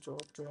जो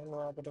ट्रेन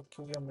वहाँ पे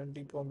रखी हुई हमने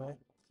डिपो में,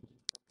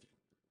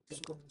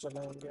 इसको हम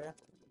चलाएंगे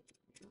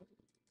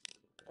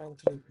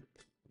N3।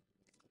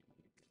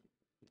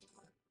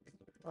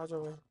 आ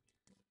जाओ भाई,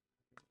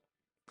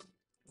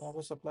 यहाँ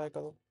पे सप्लाई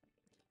करो।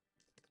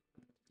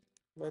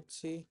 लेट्स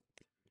सी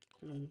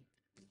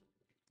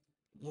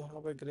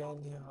यहाँ पे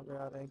ग्रेन यहाँ पे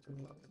आ रहे हैं कि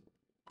नहीं आ रहे।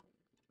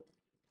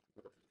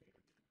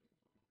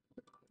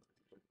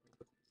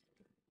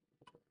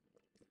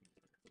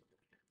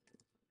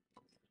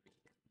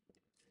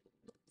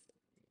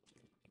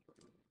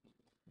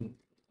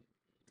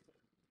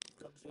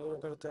 कंफिगर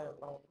करते हैं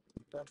और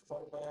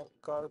प्लेटफॉर्म में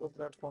कार्गो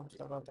प्लेटफॉर्म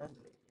लगाते हैं।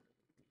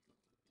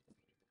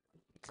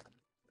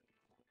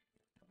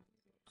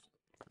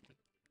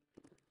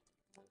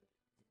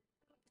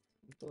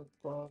 तो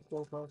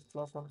कार्गो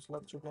प्लेटफॉर्म्स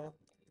लग चुके हैं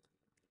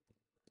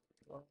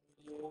और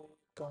ये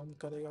काम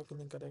करेगा कि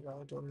नहीं करेगा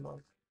I don't know.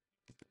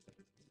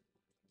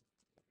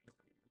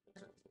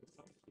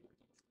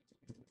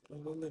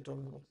 Really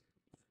don't know.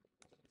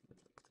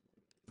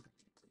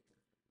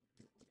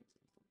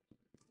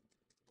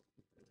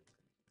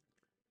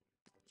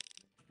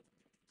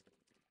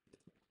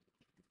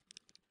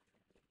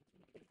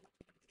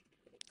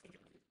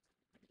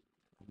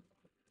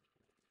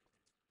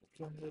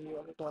 कि हम ये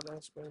वाले डाला है,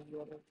 इसमें ये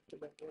वाले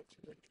चलेंगे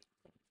एक्चुअली।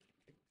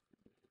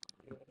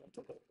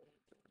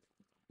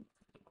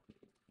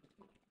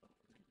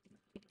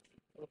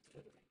 ओके,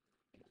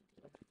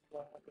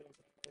 यहाँ पे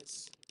इस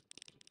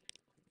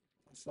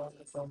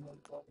सामने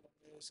प्रॉब्लम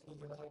है, इसकी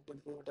यहाँ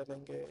डिब्बे में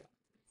डालेंगे।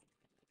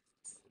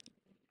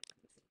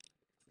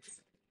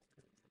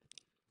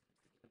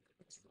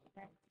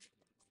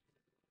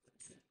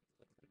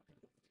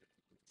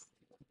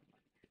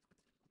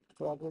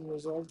 प्रॉब्लम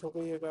रिजॉल्व हो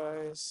गई है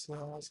गाइस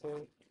यहाँ से।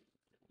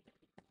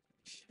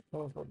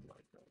 ओह माय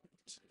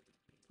गॉड,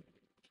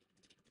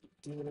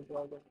 तीन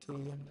प्रॉब्लम थी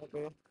यहाँ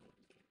पे। यहाँ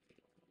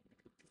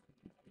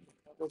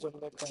पे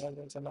जब मैं कार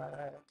में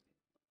चलाया है,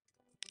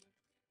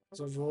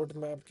 जो रोड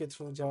मैप के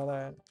थ्रू जा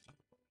रहा है,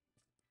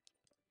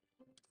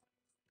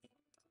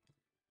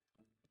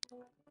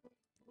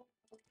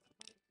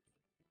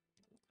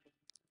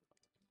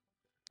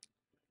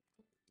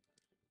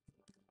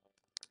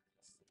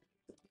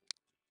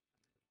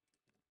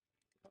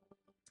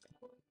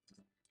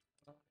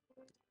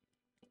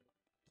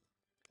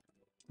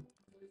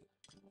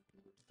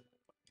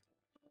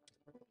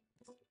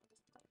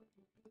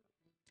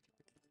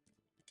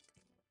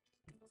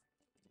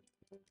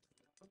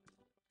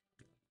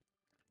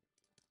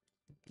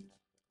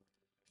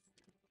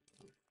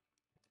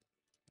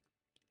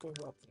 कोई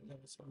बात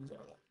नहीं, समझ आ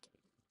रहा है,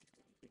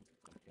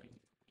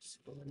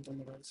 तो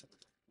लगा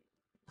सकते।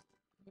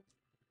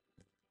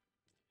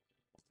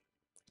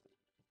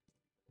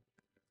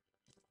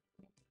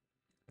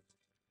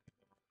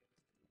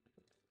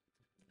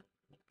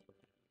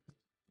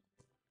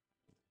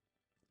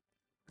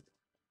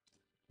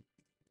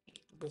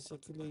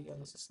 बेसिकली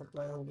यहाँ से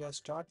सप्लाई हो गया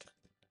स्टार्ट,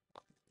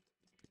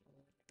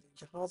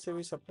 यहाँ से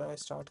भी सप्लाई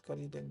स्टार्ट कर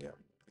ही देंगे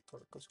हम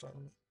थोड़ा कुछ टाइम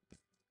में,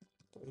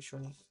 तो इशू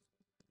नहीं।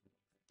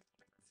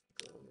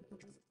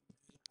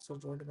 सो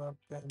रोड मैप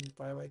पे हम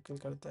बाय व्हीकल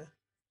करते हैं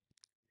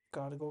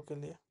कार्गो के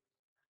लिए।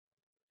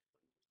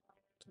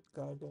 तो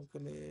कार्गो के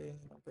लिए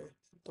यहाँ पे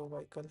 2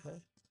 व्हीकल है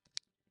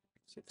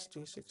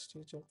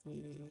 60 जो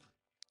कि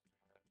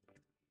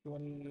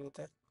वन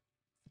लेते हैं,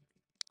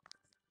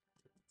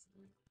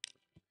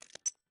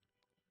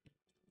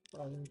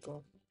 और इनको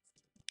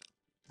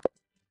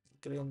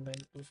ग्रीन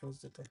लाइन पे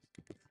भेज देते हैं।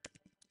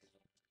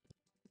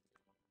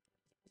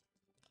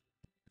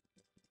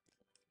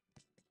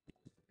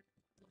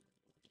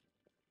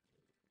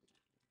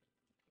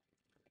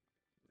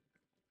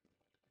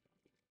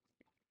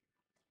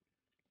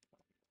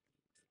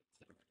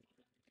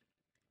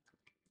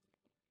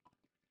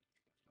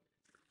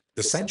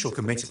 The Central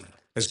Committee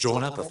has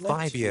drawn up a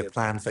 5-year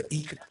plan for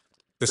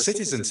the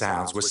cities and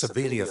towns were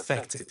severely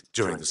affected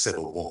during the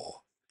Civil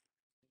War.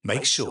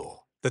 Make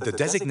sure that the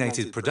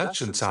designated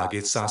production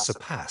targets are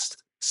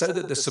surpassed so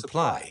that the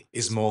supply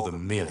is more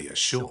than merely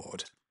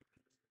assured.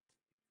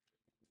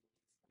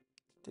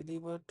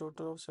 Deliver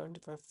total of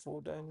 75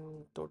 food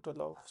and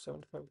total of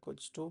 75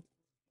 goods to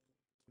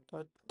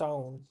the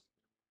town.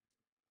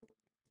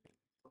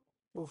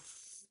 उफ,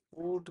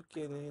 food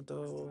के लिए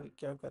तो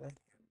क्या करें?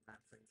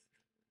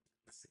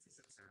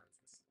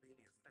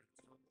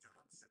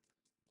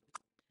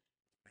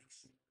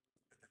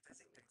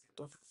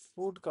 तो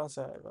food कहाँ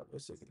से आएगा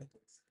बेसिकली?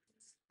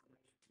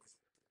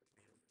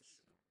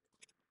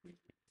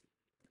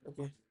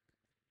 ओके,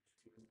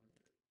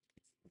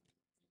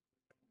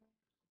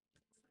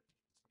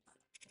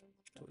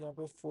 तो यहाँ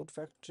पे फूड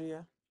फैक्ट्री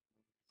है,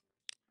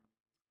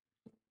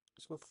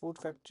 इसको फूड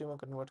फैक्ट्री में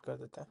कन्वर्ट कर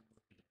देते हैं।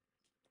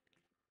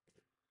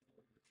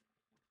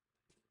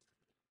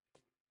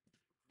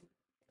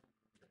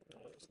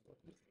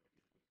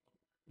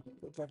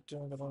 फूड फैक्ट्री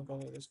में कन्वर्ट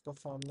कर इसको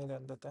फार्म में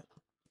रहने देते हैं।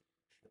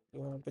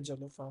 यहाँ पे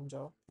चलो फार्म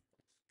जाओ।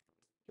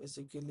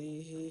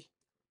 बेसिकली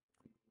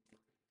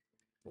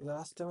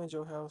रास्ते में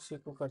जो है उसी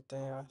को करते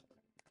हैं यार,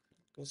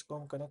 इसको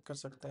हम कनेक्ट कर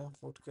सकते हैं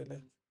फूड के लिए,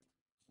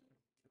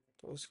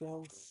 तो इसको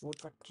हम फूड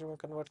फैक्ट्री में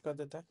कन्वर्ट कर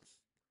देते हैं।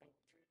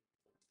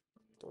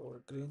 तो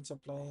ग्रीन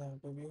सप्लाई यहाँ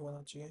पे भी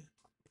होना चाहिए।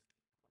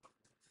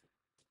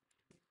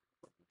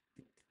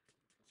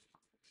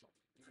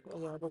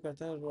 यहाँ पे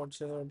कहते हैं रोड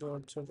से रोड,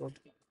 रोड से रोड,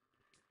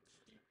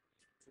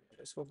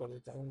 इसको कर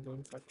देते हैं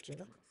ग्रीन फैक्ट्री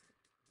ना,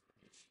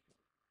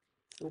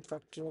 फूड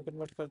फैक्ट्री में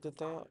कन्वर्ट कर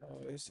देते हैं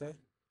और इसे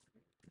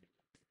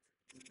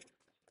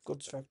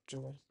गुड्स फैक्ट्री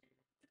में।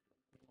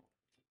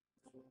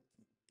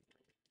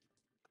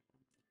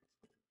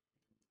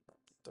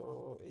 तो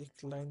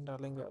एक लाइन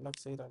डालेंगे, अलग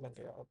से ही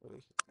डालेंगे यहाँ पर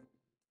भी।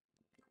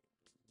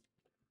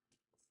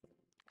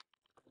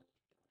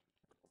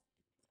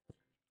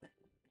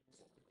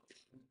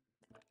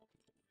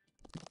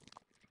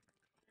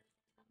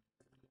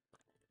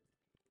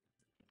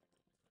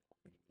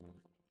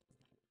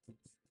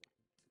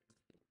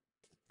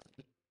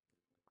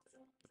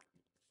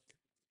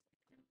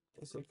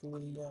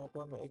 बेसिकली यहाँ पर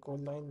हमें एक और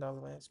लाइन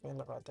डालना है, इसमें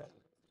लगाते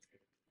हैं,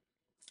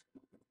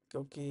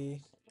 क्योंकि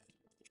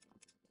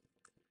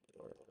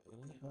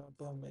यहाँ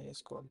पे हमें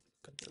इसको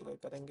कंट्रोल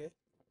करेंगे।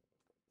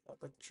 यहाँ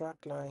पे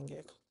ट्रैक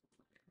लगाएंगे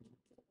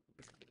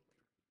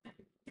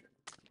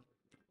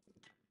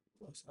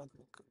और साथ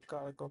में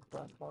कार्गो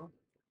प्लेटफॉर्म।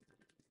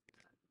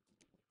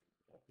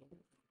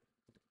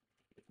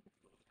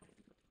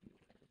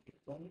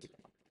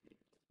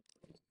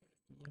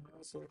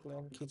 यहाँ से एक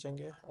लाइन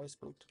खींचेंगे हाई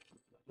स्पीड,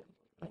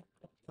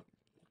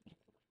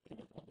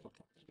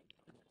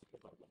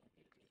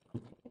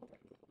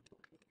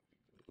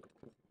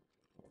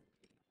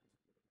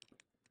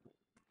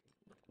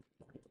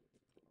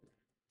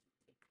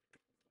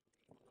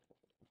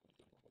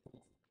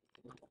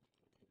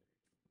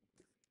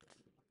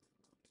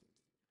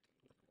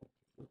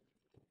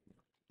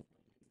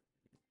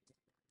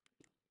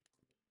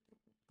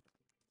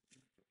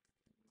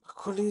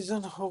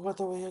 कोलिजन होगा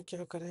तो भैया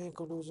क्या करें,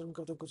 कोलिजन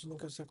का तो कुछ नहीं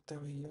कर सकते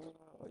भैया।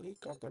 ये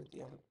क्या कर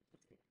दिया,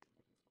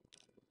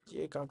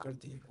 ये क्या कर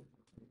दिया,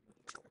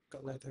 कर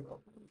रहे थे वो,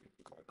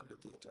 क्या कर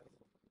दिया।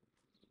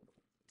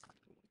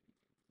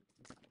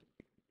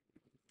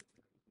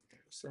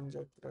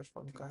 संजय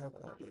प्लेटफॉर्म का है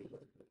बना दिया।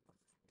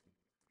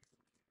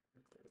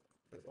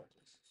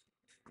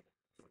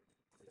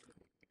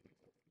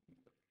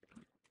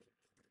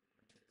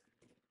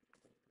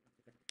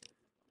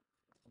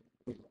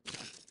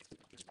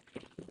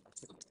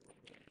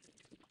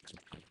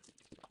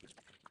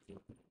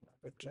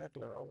 ट्रैक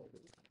लगाओ,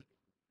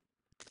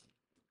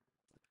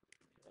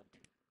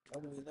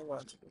 अब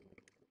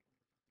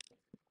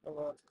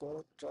आपको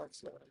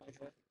ट्रैक्स लगाने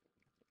हैं,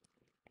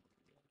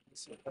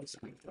 हाई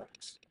स्पीड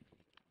ट्रैक्स।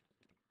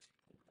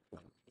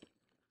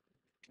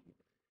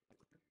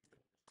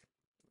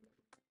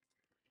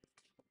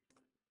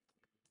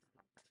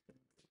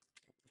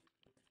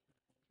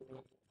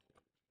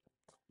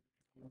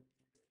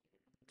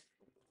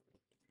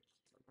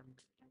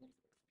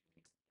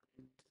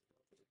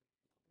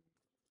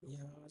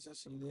 यहाँ से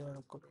सीधे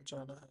आपको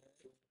पहुँचाना है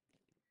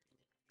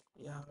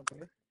यहाँ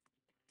पे।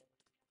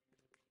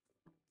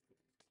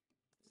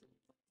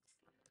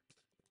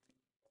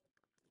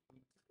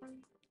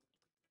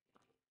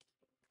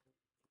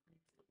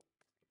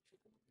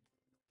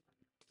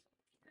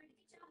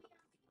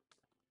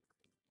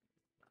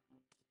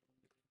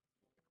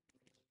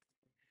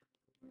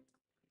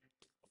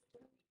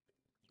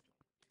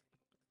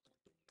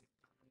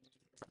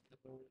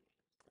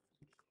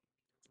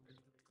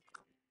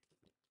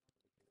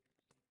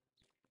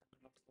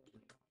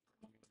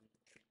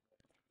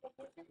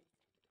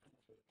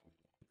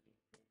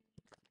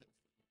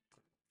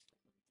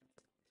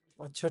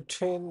 अच्छा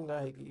ट्रेन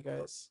आएगी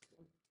गैस,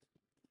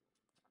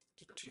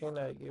 ट्रेन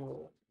आएगी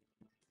वो।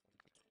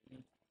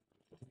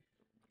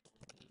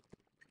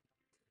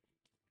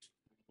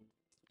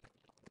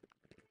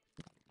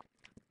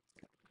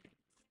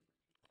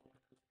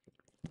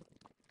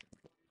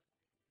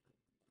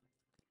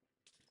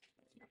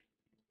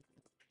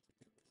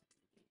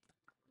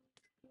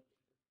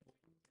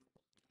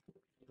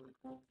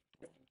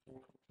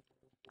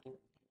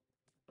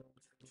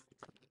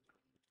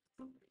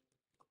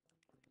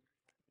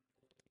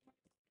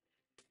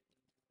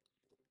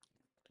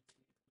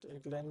 तो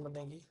एक लाइन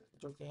बनेगी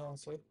जो कि यहाँ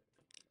से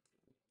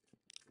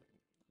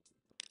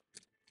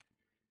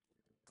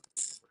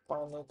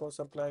पानी को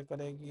सप्लाई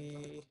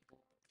करेगी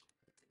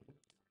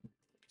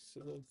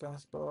सीधे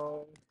गैस को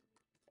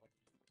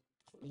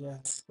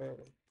यहाँ पे।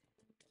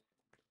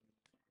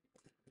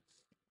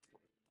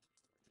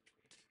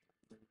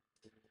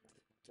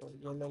 तो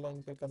येलो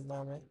लाइन पे करना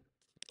हमें।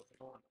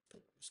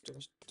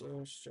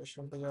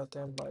 स्टेशन पे जाते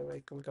हैं, बाय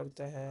व्हीकल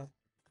करते हैं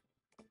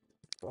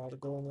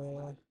कार्गो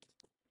में।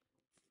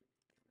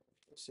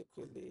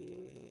 बेसिकली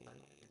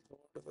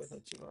रोड पे नहीं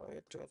चाहिए,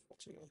 ट्रेन पे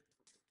चाहिए,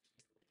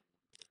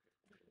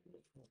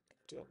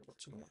 ट्रेन पे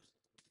चाहिए।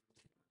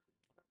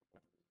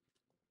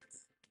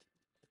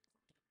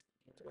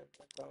 ट्रेन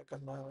पे क्या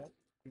करना है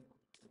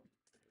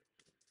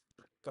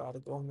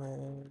कार्गो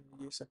में,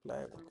 ये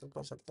सप्लाई बिल्कुल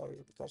कर सकता है, ये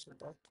भी कर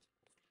सकता है,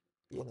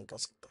 ये नहीं कर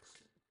सकता,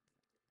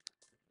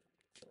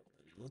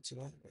 ये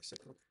चाहिए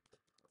बेसिकली।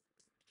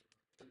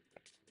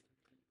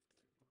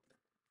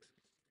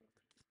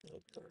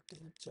 1 2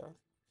 3 4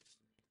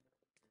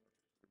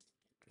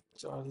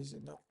 4 ही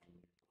सीधा।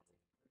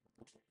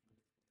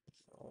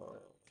 और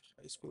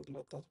हाई स्पीड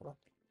लेता है थोड़ा,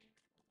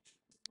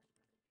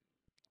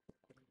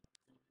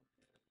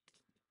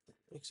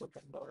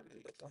 115 वाली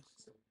लेता है।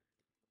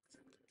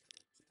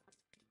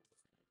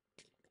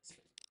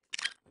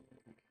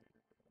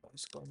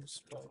 इसको हम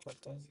सप्लाई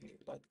करते हैं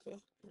लाइन पे,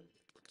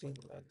 ग्रीन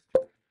लाइन।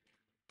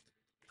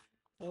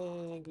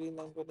 ग्रीन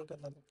लाइन पे नहीं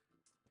करना था,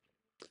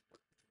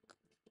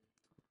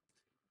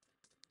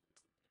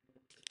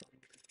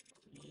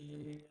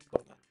 ये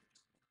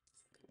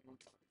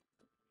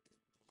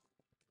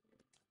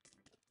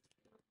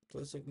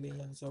बेसिकली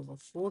यहाँ से होगा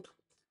फूड,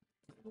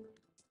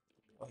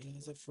 और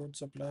यहाँ से फूड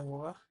सप्लाई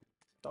होगा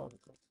टाउन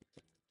को।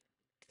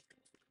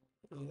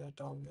 इधर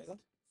टाउन में ना,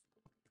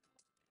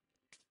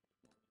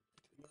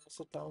 यहाँ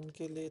से टाउन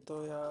के लिए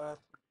तो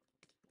यार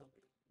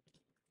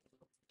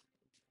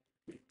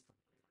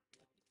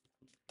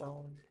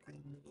टाउन के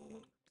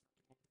लिए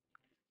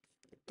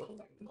तो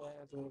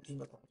मैं रोड ही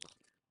बताऊँगा।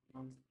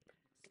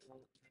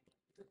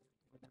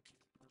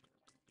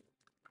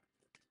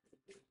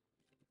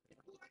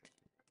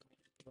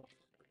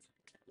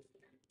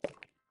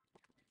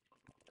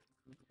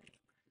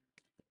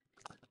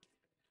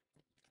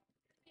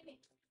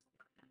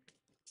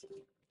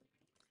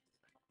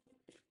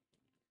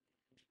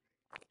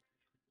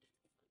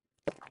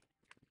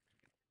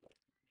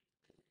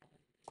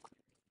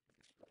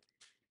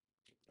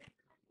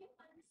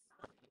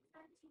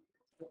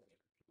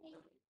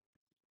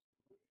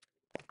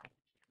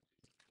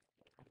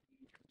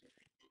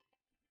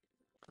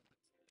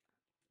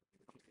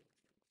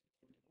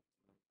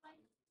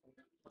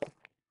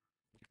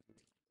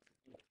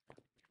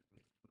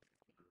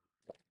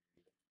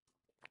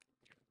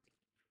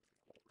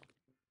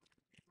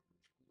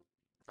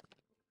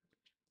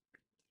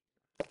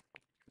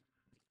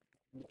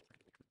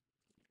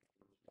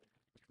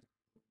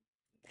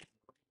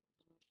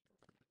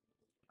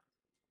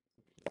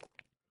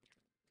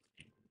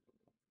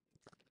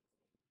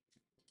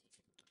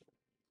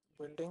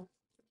 Building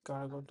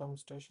cargo dump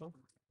station.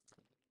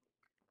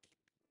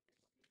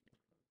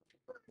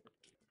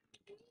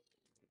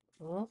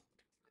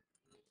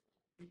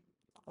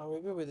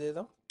 अभी भी दे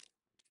दो।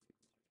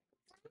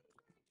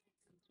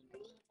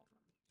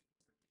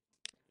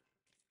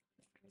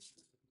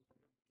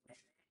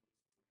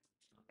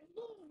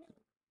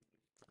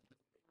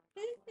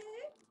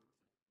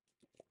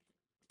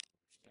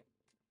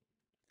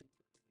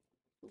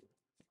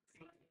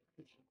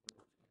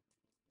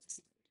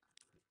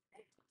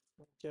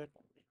 Get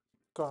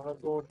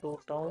cargo to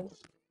town.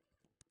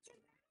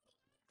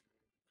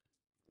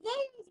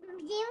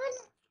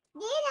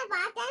 ये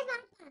लगाता है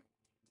पापा।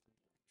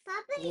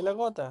 पापा ये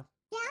लगा होता है,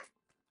 क्या?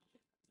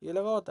 ये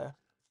लगा होता है।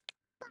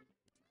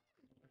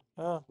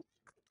 हाँ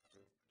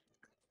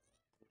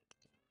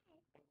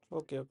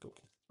ओके ओके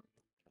ओके,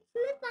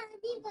 इसमें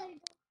पानी भर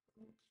दो।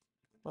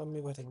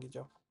 मम्मी भरेंगी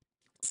जाओ।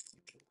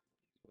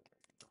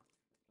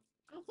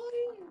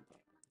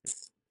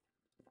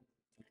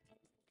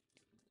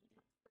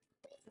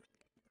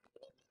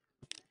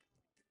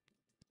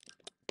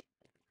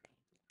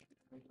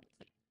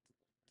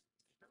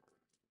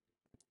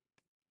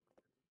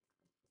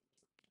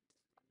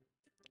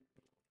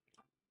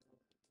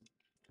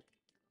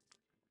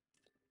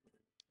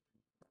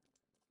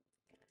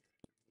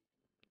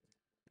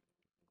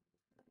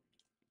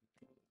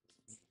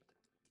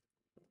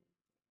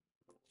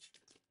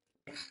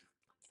 ऐसे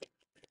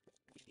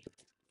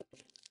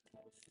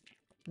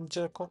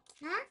नीचे रखो,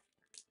 हाँ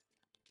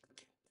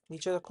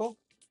नीचे रखो।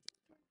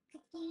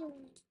 क्यों?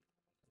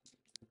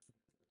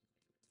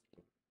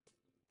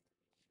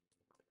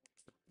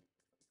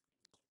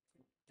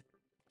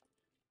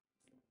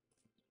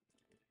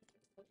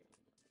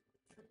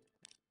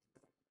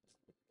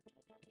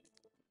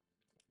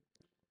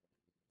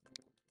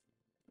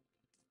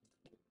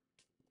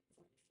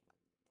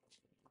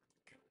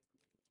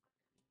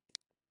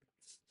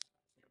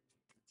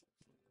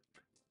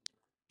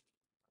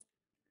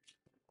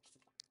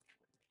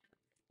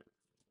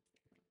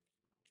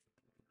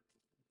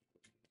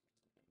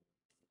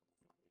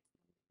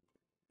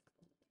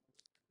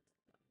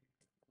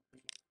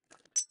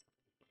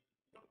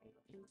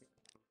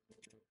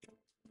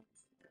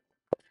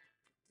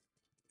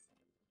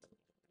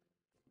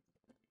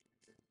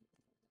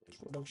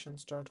 प्रोडक्शन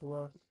स्टार्ट हुआ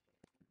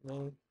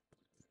नहीं,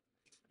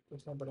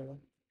 पूछना पड़ेगा।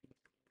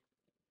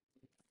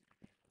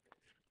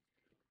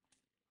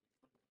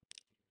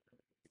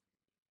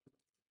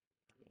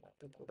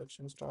 तो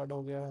प्रोडक्शन स्टार्ट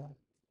हो गया है।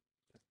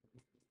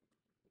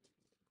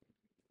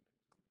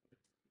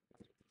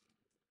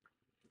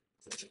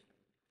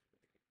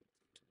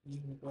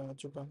 ये आ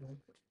चुका है।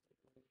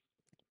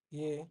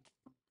 ये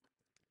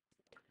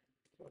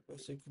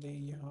बेसिकली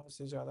यहाँ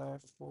से ज़्यादा है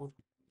 4,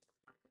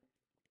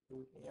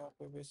 यहाँ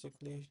पे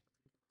बेसिकली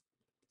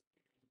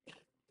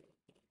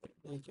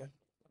ये क्या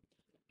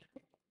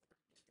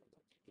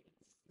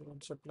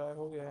फ्रूट सप्लाई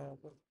हो गया है यहाँ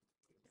पर।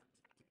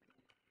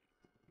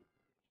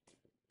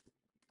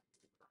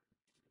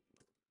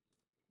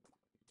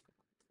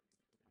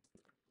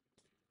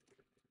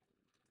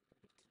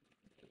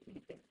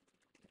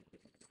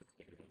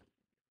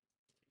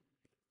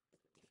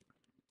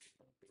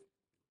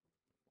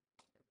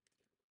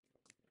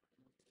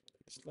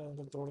 इस लाइन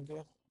को तोड़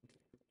के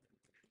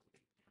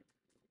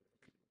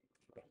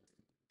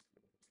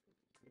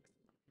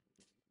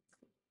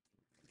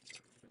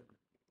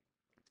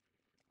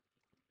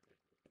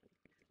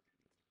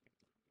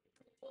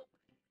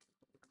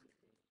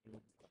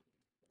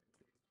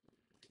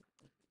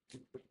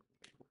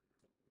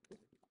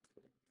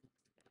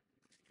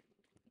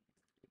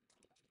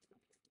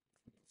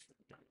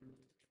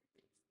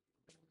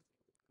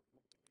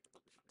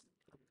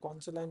कौन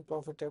सी लाइन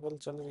प्रॉफिटेबल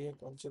चल रही है,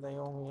 कौन सी नहीं,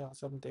 हम यहाँ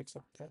से हम देख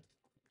सकते हैं।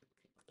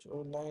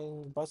 जो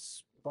लाइन बस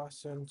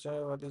पैसेंजर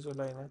वाली जो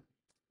लाइन है,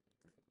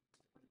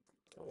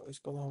 तो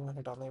इसको तो हमें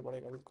हटाना ही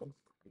पड़ेगा बिल्कुल।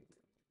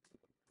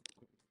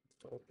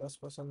 तो बस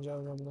पैसेंजर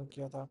हमने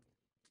किया था,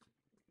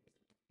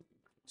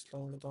 इस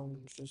लाइन को तो हम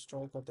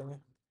डिस्ट्रॉय कर देंगे।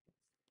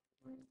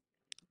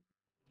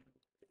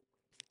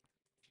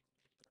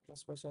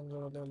 बस पैसेंजर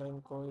वाले लाइन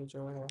को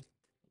जो है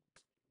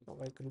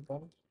व्हीकल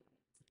बंद,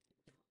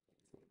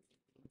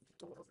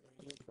 तो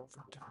ये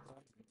प्रॉफिट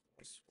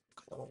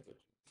खत्म हो गया।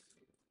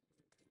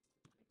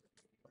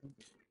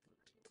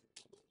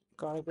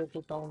 कार्गो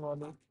टू टाउन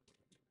वाली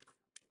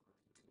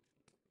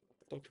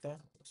देखते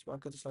हैं, उस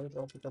बाकी तो सारी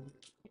प्रॉफिटेबल।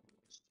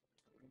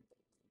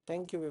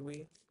 थैंक यू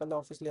बेबी, कल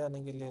ऑफिस ले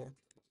आने के लिए।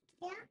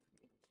 क्या?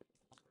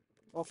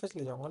 ऑफिस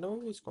ले जाऊंगा ना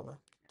बेबी इसको मैं।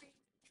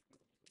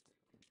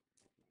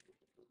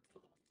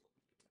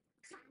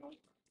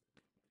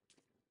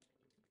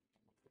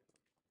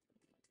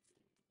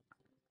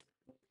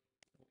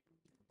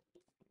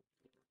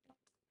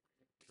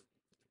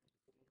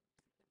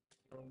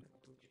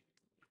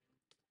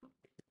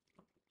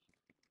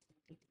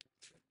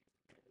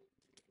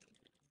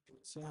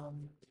 से हम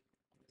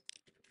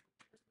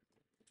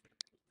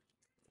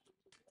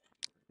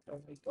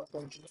अभी क्या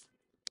करेंगे?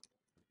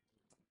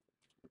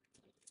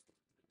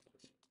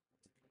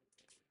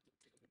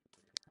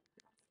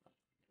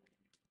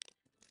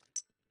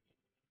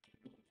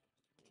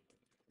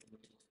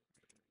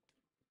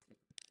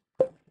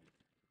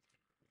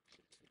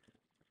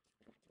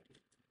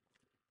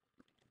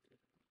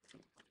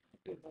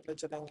 ले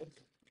चलेंगे,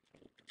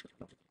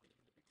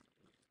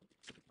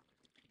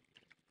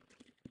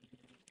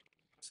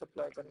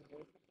 सप्लाई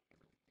करेंगे।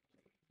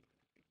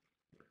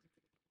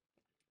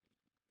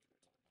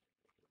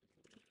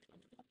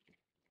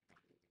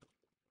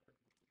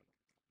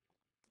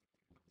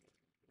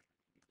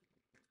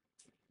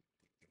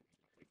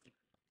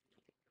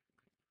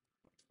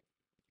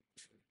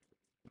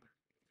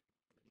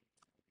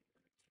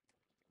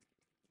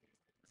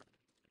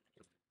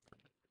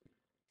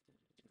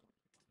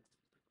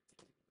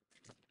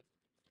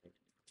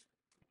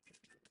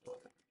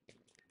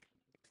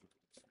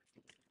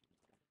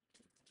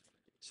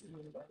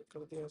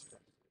 कर दिया इसको।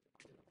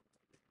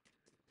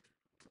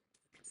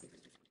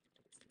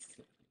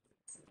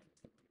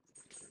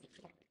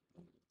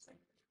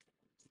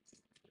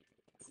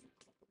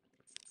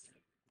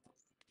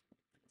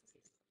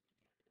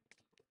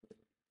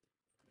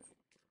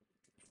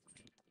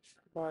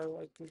 बाय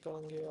बाय क्यों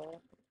करेंगे यार।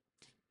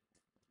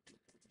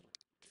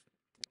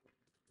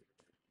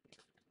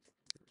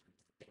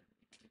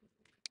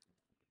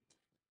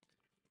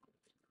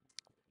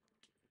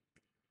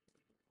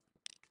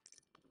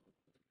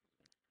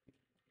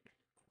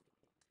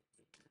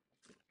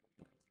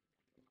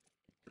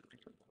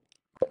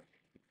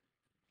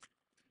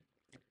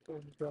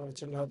 तो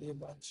चला दिए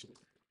बात।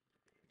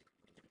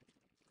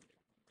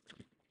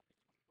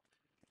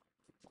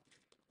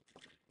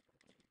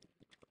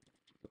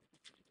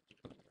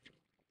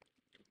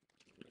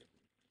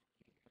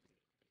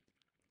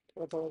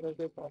 थोड़ा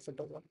करके प्रॉफिट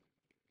होगा।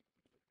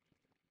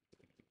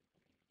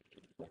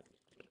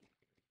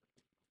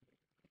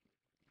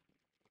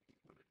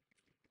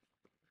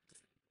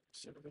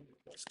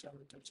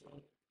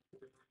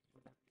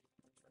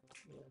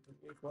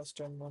 फर्स्ट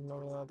टाइम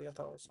बना दिया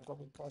था उसको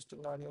भी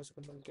कॉस्टिंग आ रही है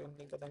उसको मेंटेन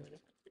नहीं करेंगे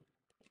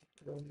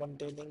तो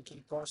मेंटेनिंग की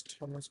कॉस्ट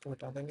हम उसको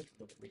हटा देंगे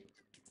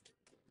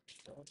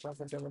तो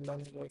प्रॉफिटेबल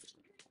लाएंगे।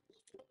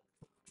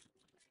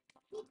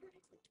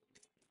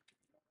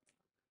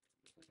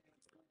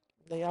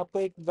 नहीं आपको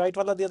एक वाइट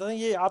वाला दिया था ना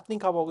ये आप नहीं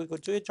खा पाओगे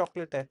कुछ ये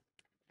चॉकलेट है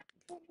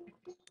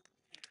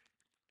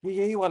ये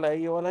यही वाला है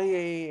ये वाला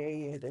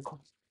यही है देखो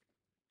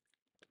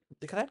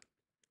दिख रहा है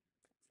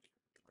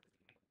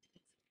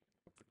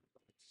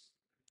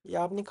ये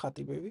आप नहीं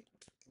खाती बेबी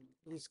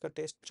इसका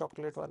टेस्ट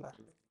चॉकलेट वाला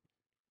है।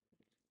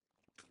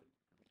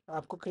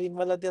 आपको क्रीम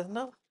वाला दिया था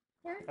ना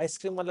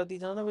आइसक्रीम वाला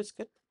दिया था ना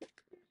बिस्किट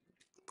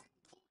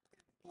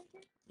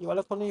ये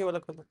वाला खोलो ये वाला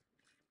खोलो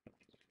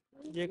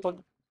ये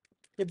खोल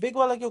ये बिग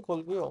वाला क्यों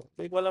खोल रही हो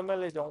बिग वाला मैं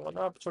ले जाऊंगा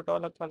ना आप छोटा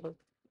वाला खा लो।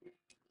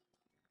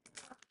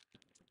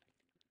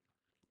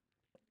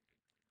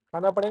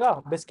 खाना पड़ेगा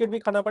बिस्किट भी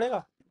खाना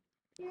पड़ेगा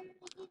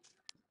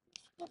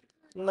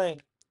नहीं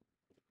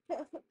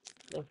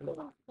नहीं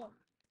खिलाऊंगा।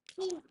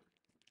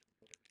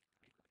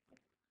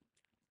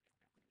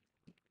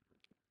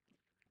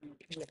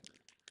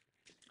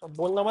 अब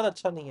बोलना मत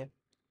अच्छा नहीं है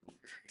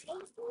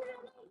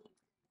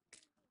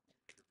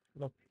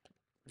लो।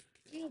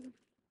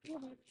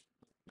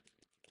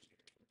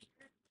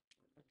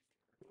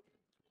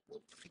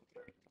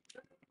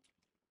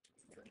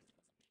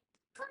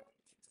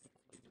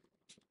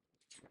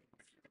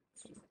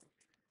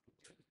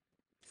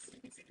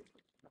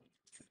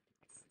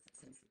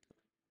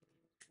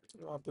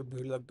 वहाँ पे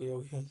भीड़ लग गई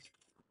होगी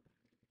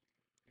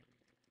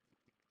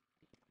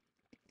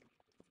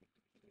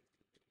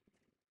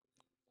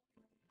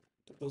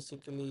तो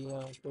बेसिकली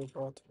यहाँ पे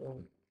बहुत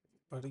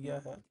बढ़ गया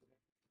है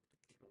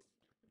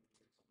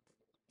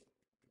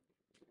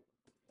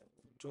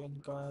जो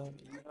इनका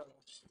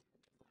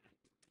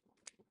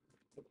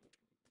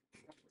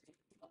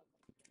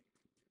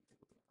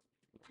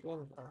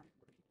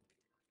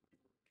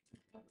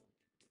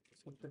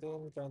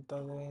सेक्रेन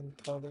पैंतालीन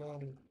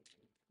थर्डीन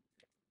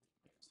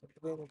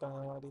सेक्रेन कहाँ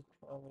है हमारी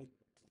हाँ भाई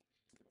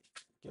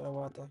क्या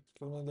बात है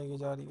क्यों नहीं लेके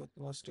जा रही है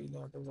इतना स्टील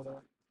यहाँ पे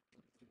बड़ा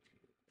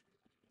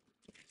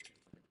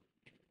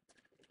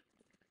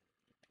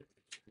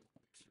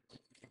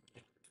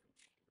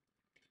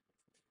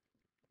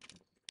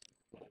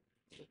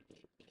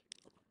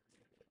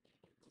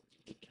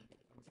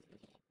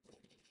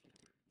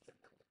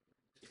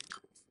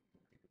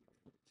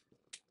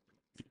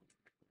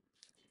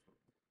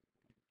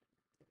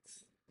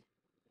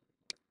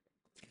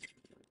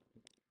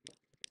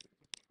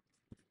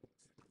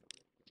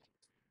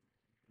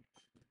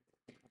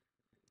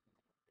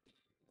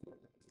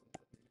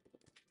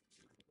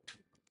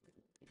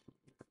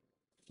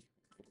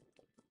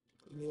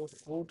ये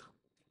फूड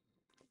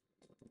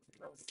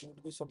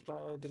भी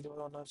सप्लाई डिलीवर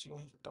होना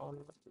चाहिए टाउन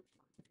में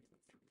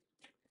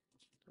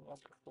तो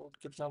आपका फूड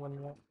कितना बन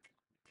रहा है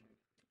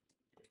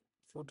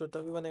फूड तो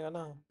तभी बनेगा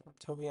ना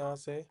जब यहाँ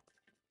से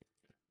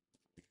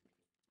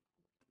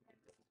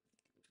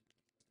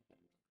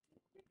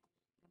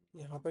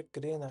यहाँ पे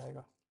क्रेन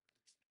आएगा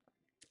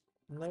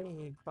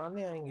नहीं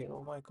पानी आएंगे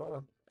ओ माय गॉड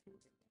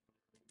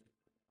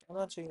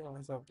आना चाहिए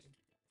भाई साहब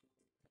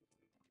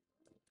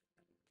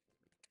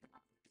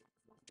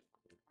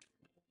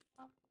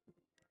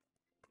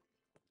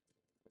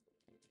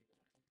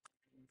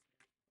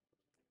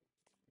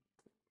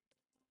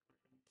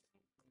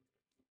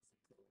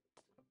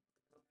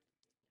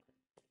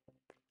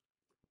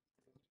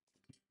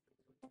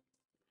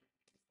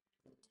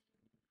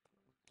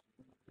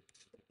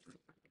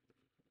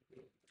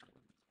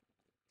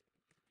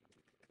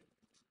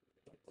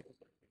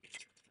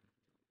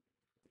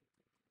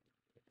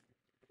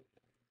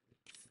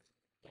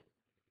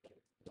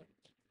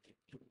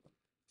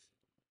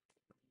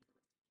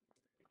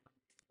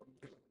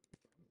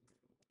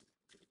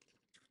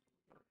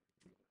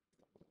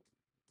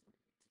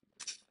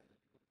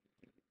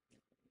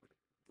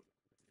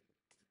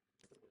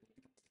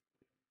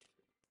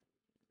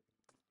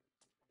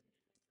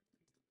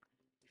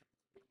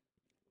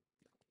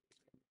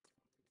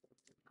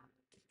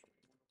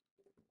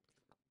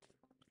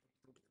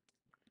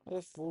अरे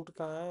फूड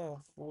कहाँ है,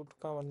 फूड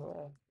कहाँ बन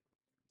रहा है?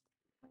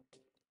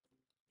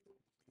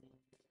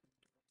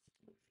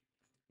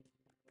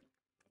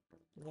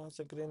 यहाँ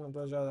से ग्रीन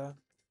उधर जा रहा है,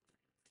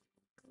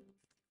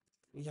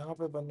 यहाँ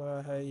पे बन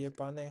रहा है ये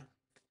पाने।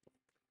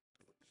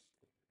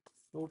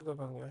 फूड का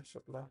कहाँ गया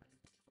सप्लाई?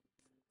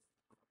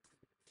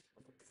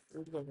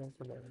 फूड का कहाँ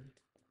खुला है?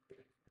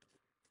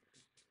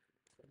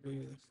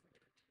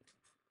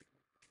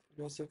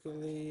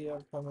 बेसिकली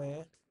अब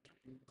हमें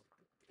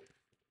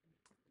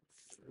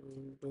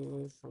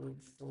food food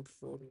food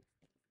food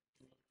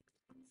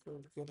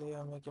food के लिए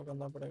हमें क्या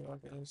करना पड़ेगा,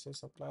 कहीं से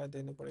सप्लाई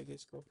देनी पड़ेगी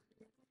इसको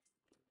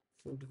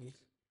फूड की।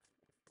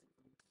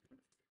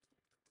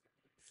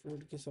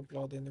 फूड की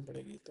सप्लाई देनी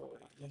पड़ेगी, तो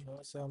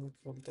यहाँ से हम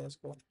खोलते हैं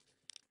इसको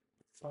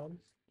फार्म।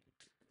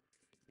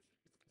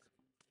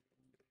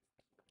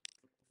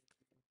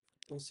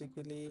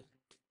 बेसिकली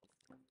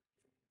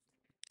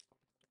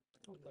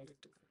तो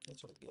नेगेटिव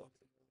चल गया।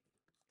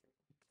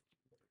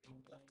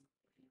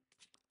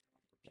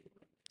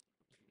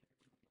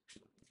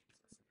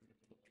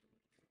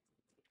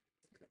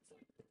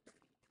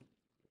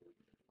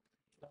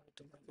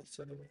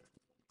 चलेगा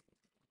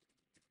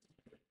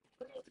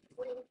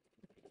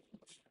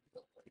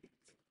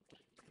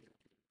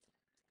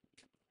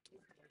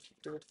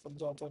डेट फुल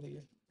जाता रही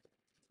है।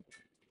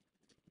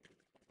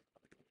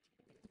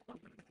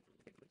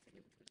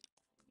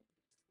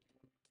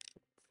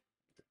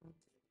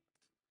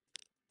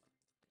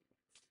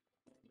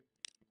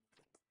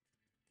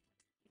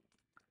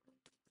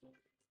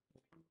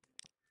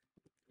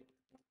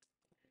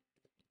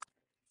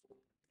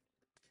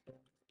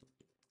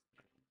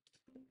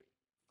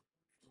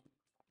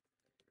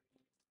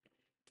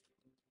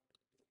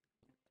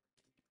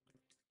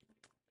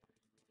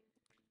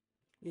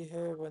 ये है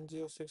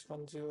 106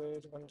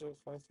 108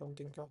 105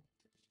 समथिंग का।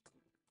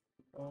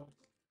 और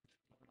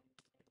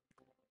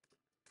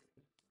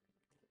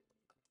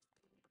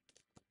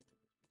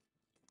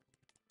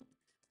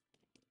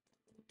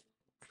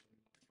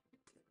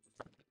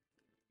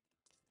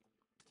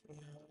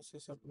यहाँ से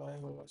सप्लाई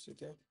होगा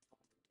सीधे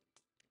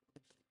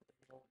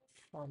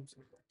फार्म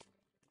से।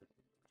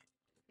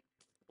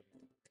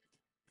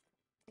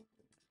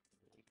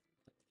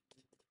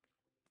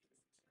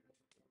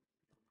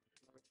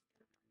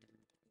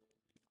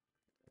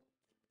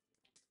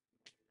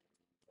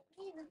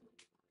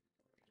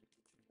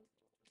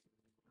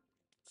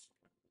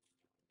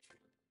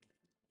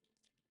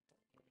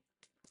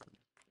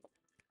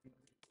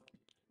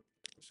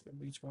 उसके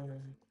बीच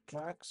में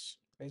ट्रैक्स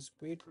हाई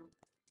स्पीड।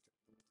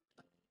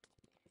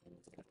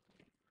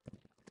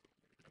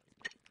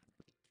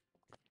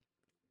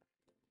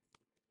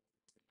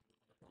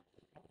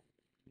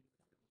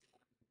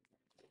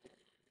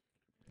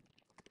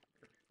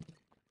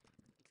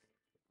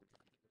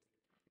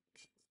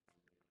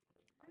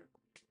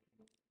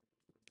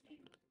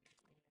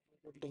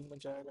 बिल्डिंग में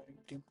जाएगा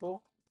एक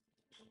डिपो।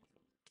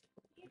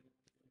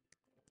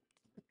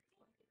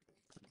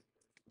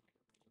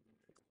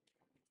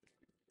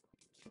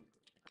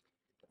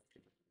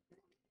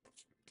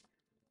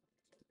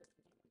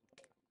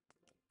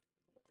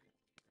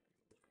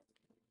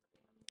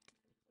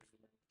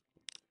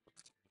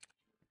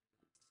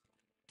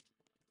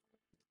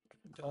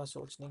 ज़्यादा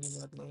सोचने की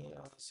बात नहीं है,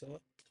 यहाँ से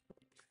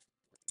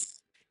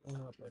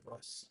यहाँ पे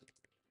बस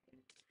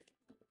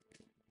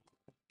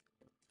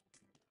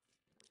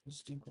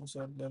इस डिपो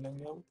से ले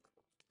लेंगे हम।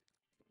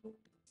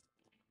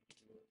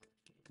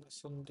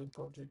 लसन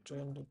डिपो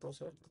ट्रेन डिपो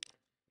से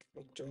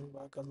एक ट्रेन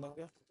बाय कर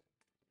लेंगे।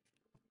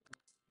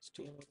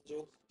 Steam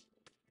engine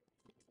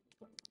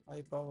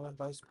high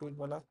power high speed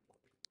वाला।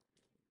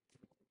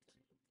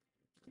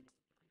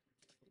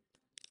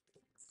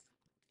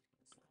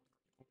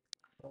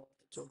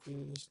 जो कि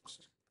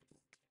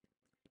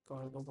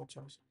कार्गो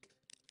पहुँचा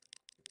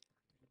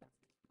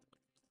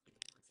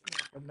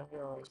कर लेंगे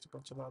और इसको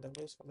चला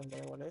देंगे इस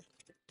नए वाले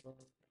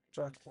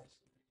ट्रैक को।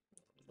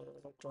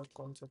 ट्रैक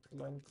कौन सा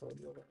लाइन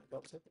खोली होगा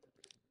हिसाब से।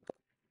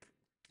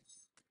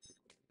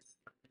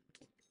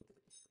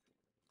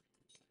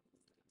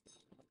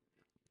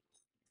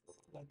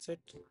 That's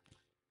it।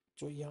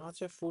 जो यहाँ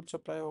से फूड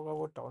सप्लाई होगा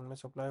वो टाउन में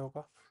सप्लाई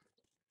होगा।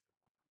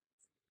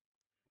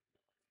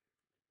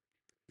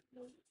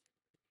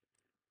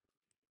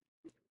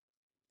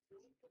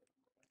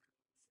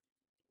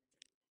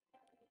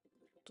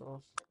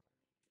 तो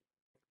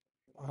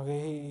आगे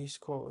ही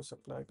इसको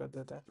सप्लाई कर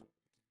देते हैं।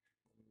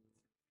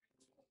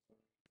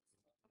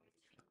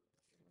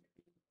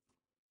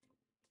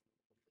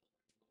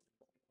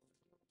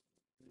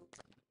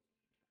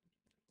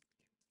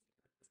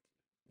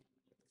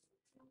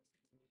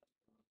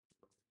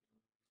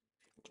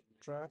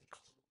 ट्रैक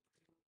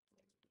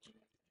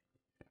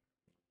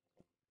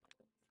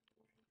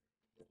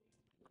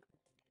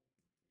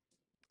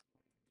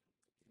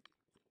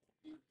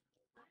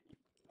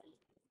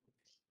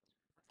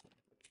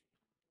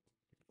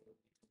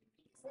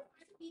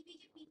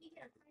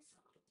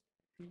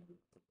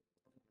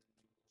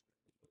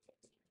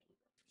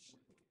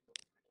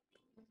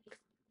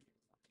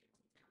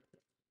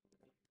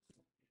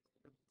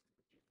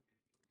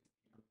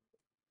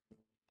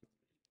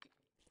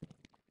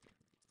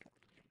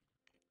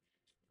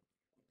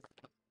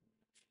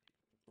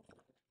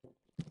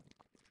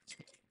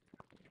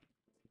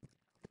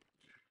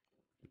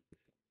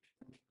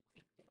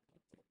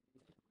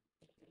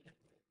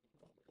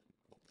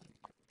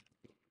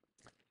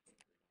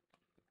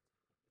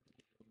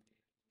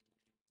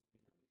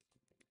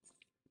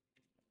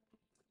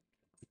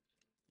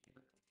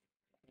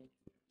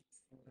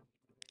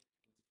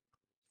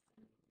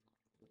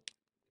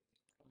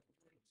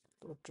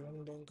तो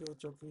ट्रेन लेंगे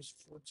जो कि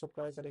फूड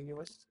सप्लाई करेगी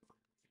बस।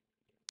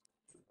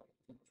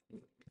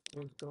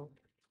 एक तो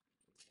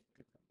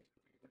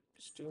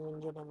स्टीम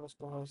इंजन हम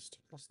उसको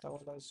सस्ता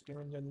वाला स्टीम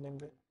इंजन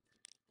देंगे,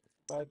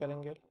 सप्लाई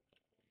करेंगे।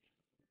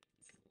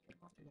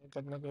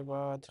 करने के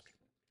बाद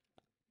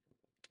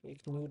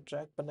एक न्यू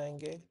ट्रैक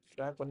बनाएंगे,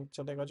 ट्रैक बन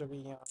चलेगा जो कि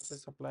यहाँ से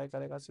सप्लाई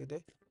करेगा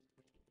सीधे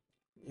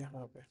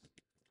यहाँ पे।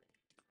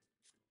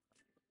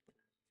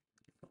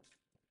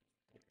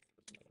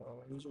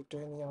 और ये जो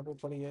ट्रेन यहाँ पे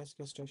पड़ी है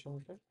इसके स्टेशन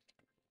पे,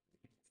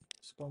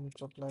 इसको हम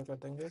सप्लाई कर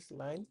देंगे इस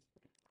लाइन।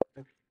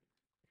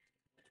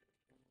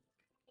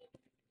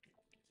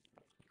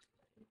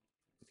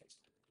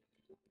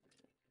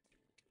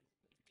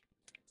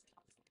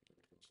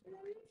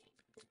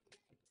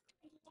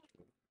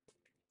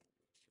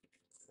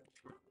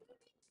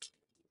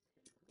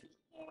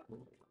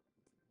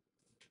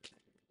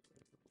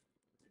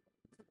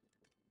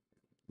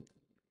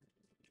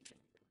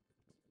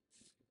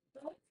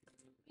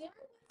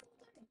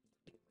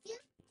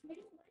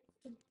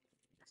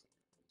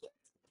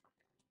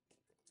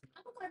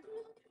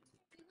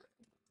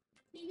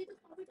 टीवी तो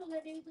कॉपी तो गए,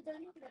 टीवी तो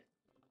जाने पड़ा।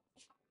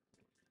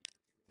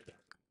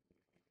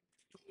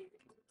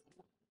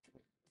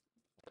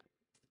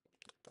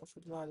 तो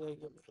फिर आ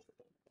जाएगी।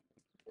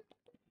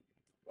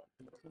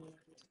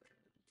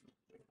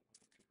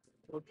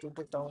 Go to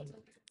the town.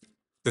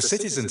 The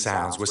cities and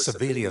towns were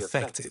severely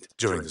affected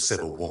during the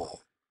Civil War.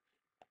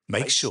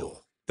 Make sure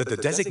that the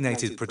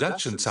designated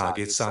production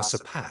targets are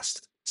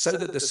surpassed so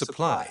that the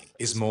supply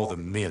is more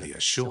than merely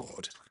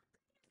assured.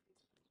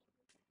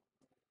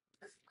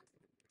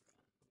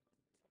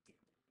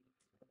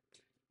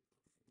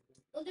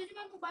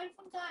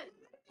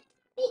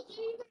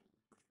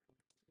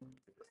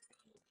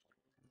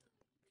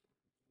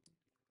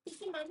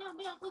 मैंने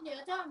अभी आपको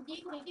दिया था, हम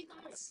देख रही थी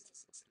कहाँ।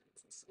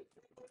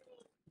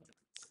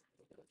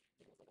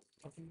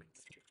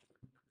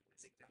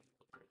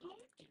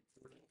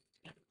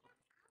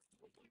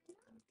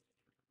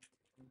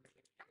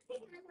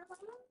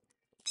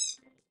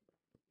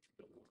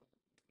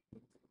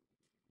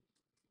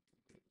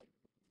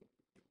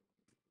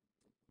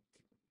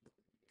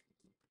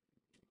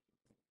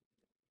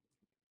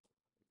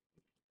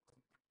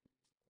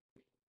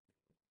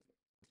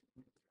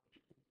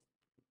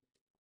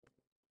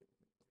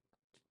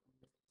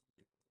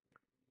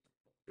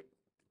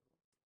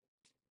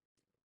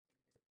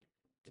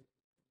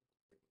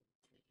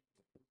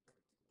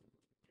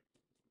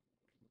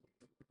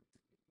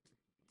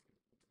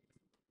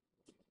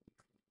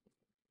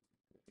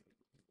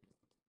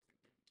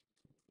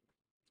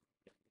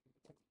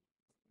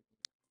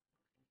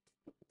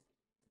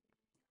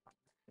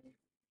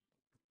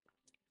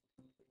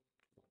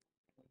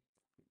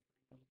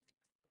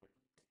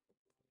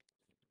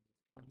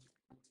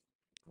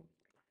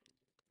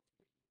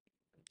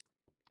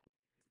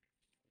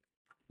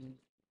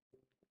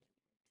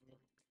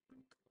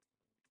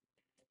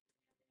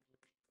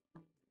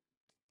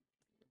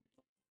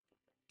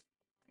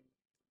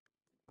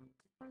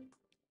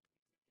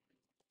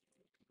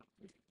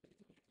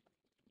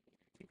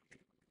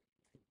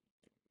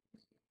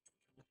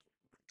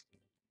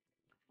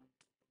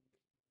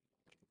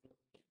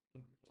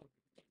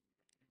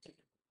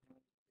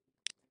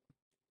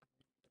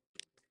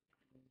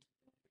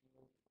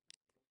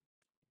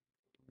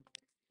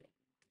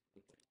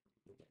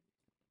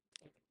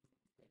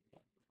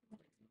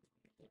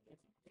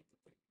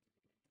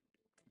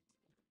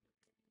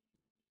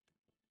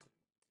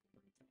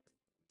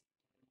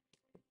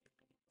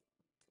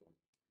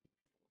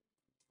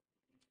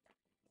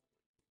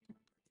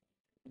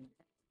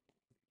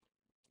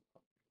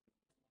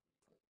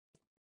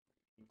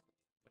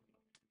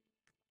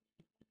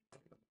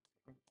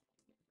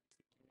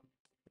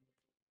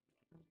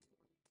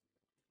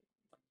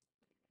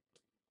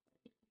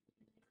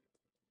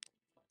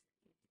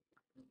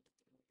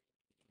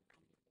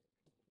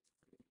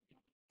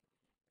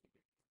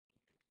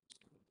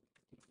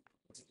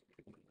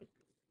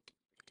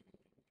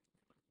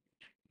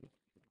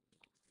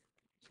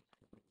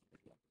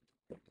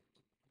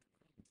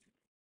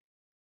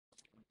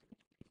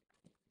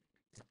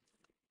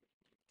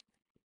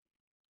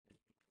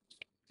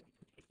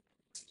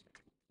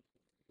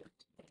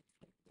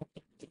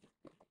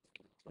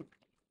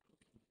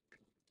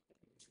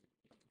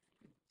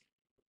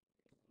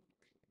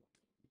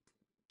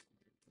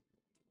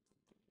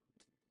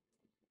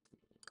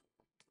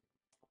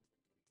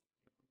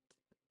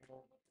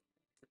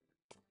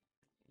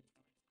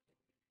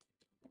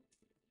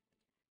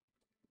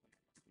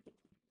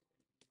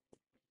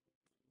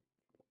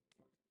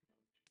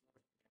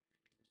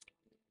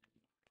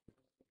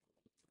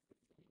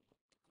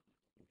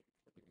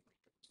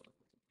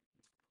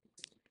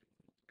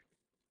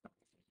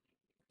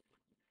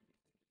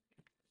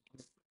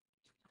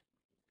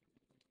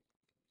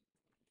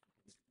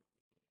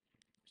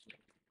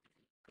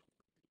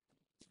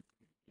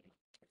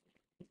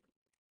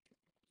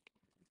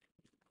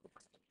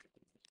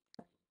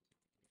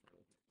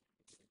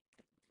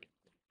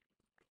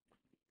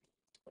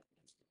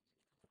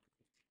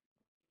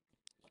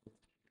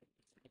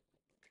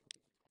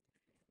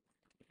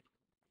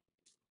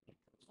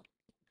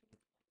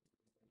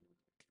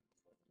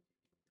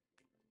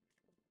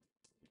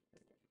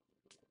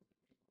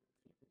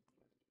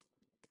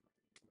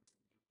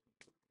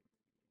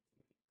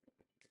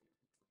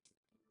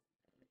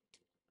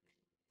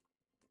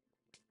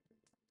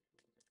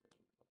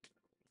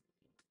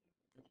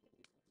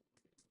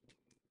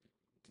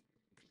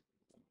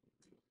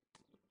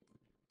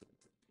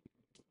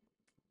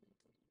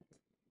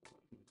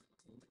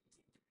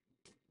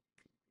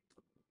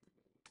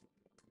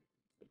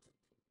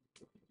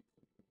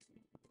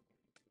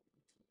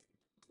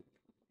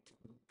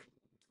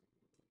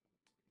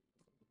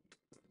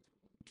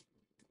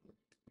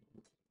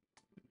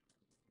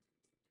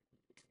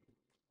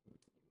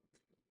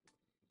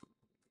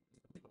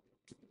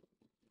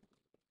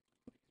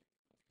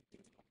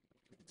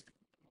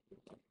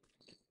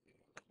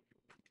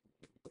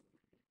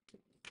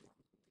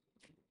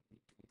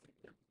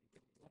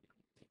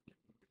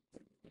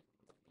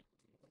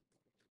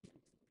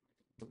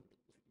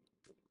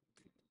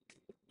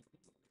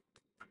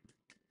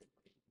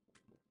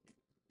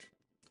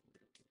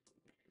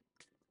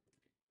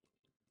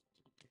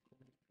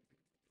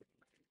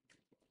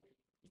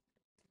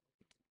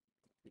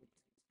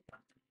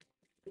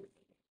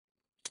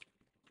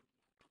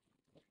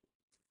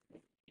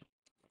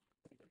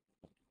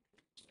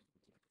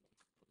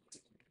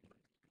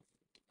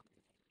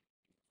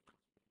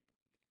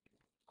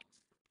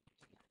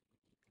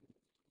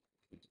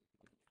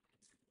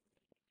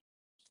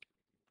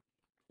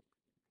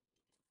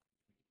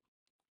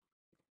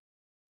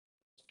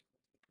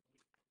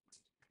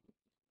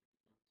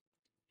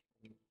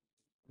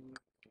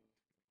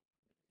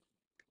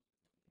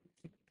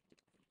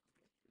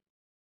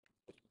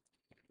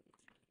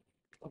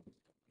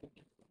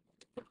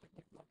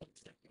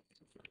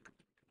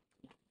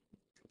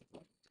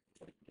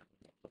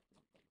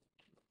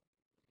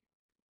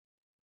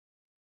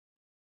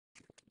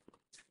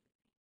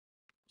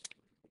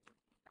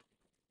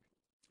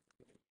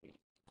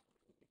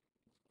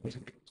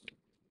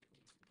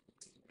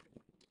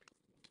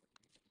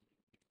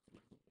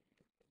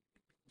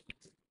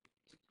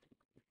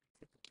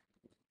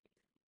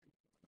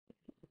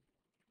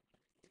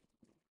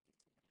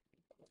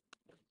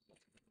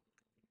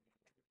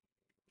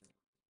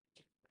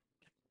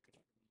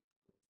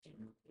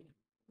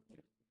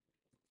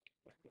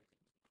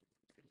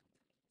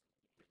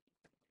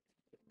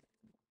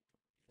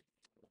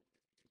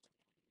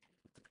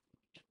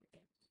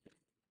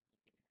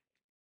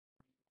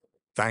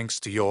 Thanks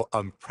to your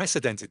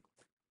unprecedented,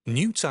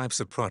 new types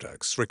of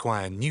products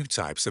require new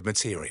types of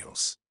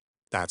materials.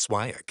 That's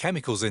why a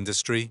chemicals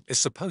industry is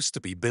supposed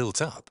to be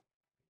built up.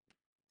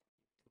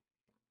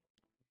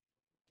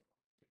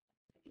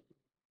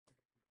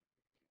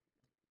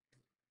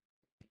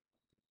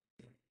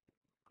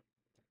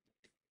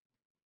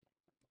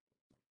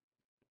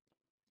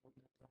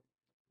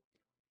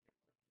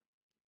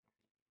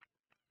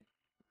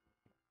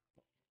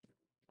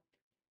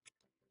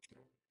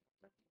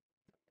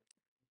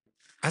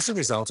 As a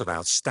result of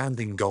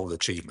outstanding goal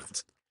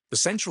achievement, the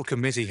Central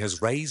Committee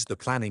has raised the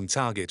planning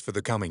target for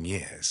the coming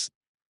years.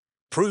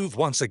 Prove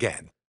once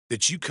again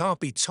that you can't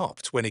be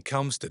topped when it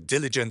comes to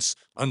diligence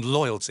and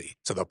loyalty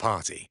to the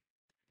party.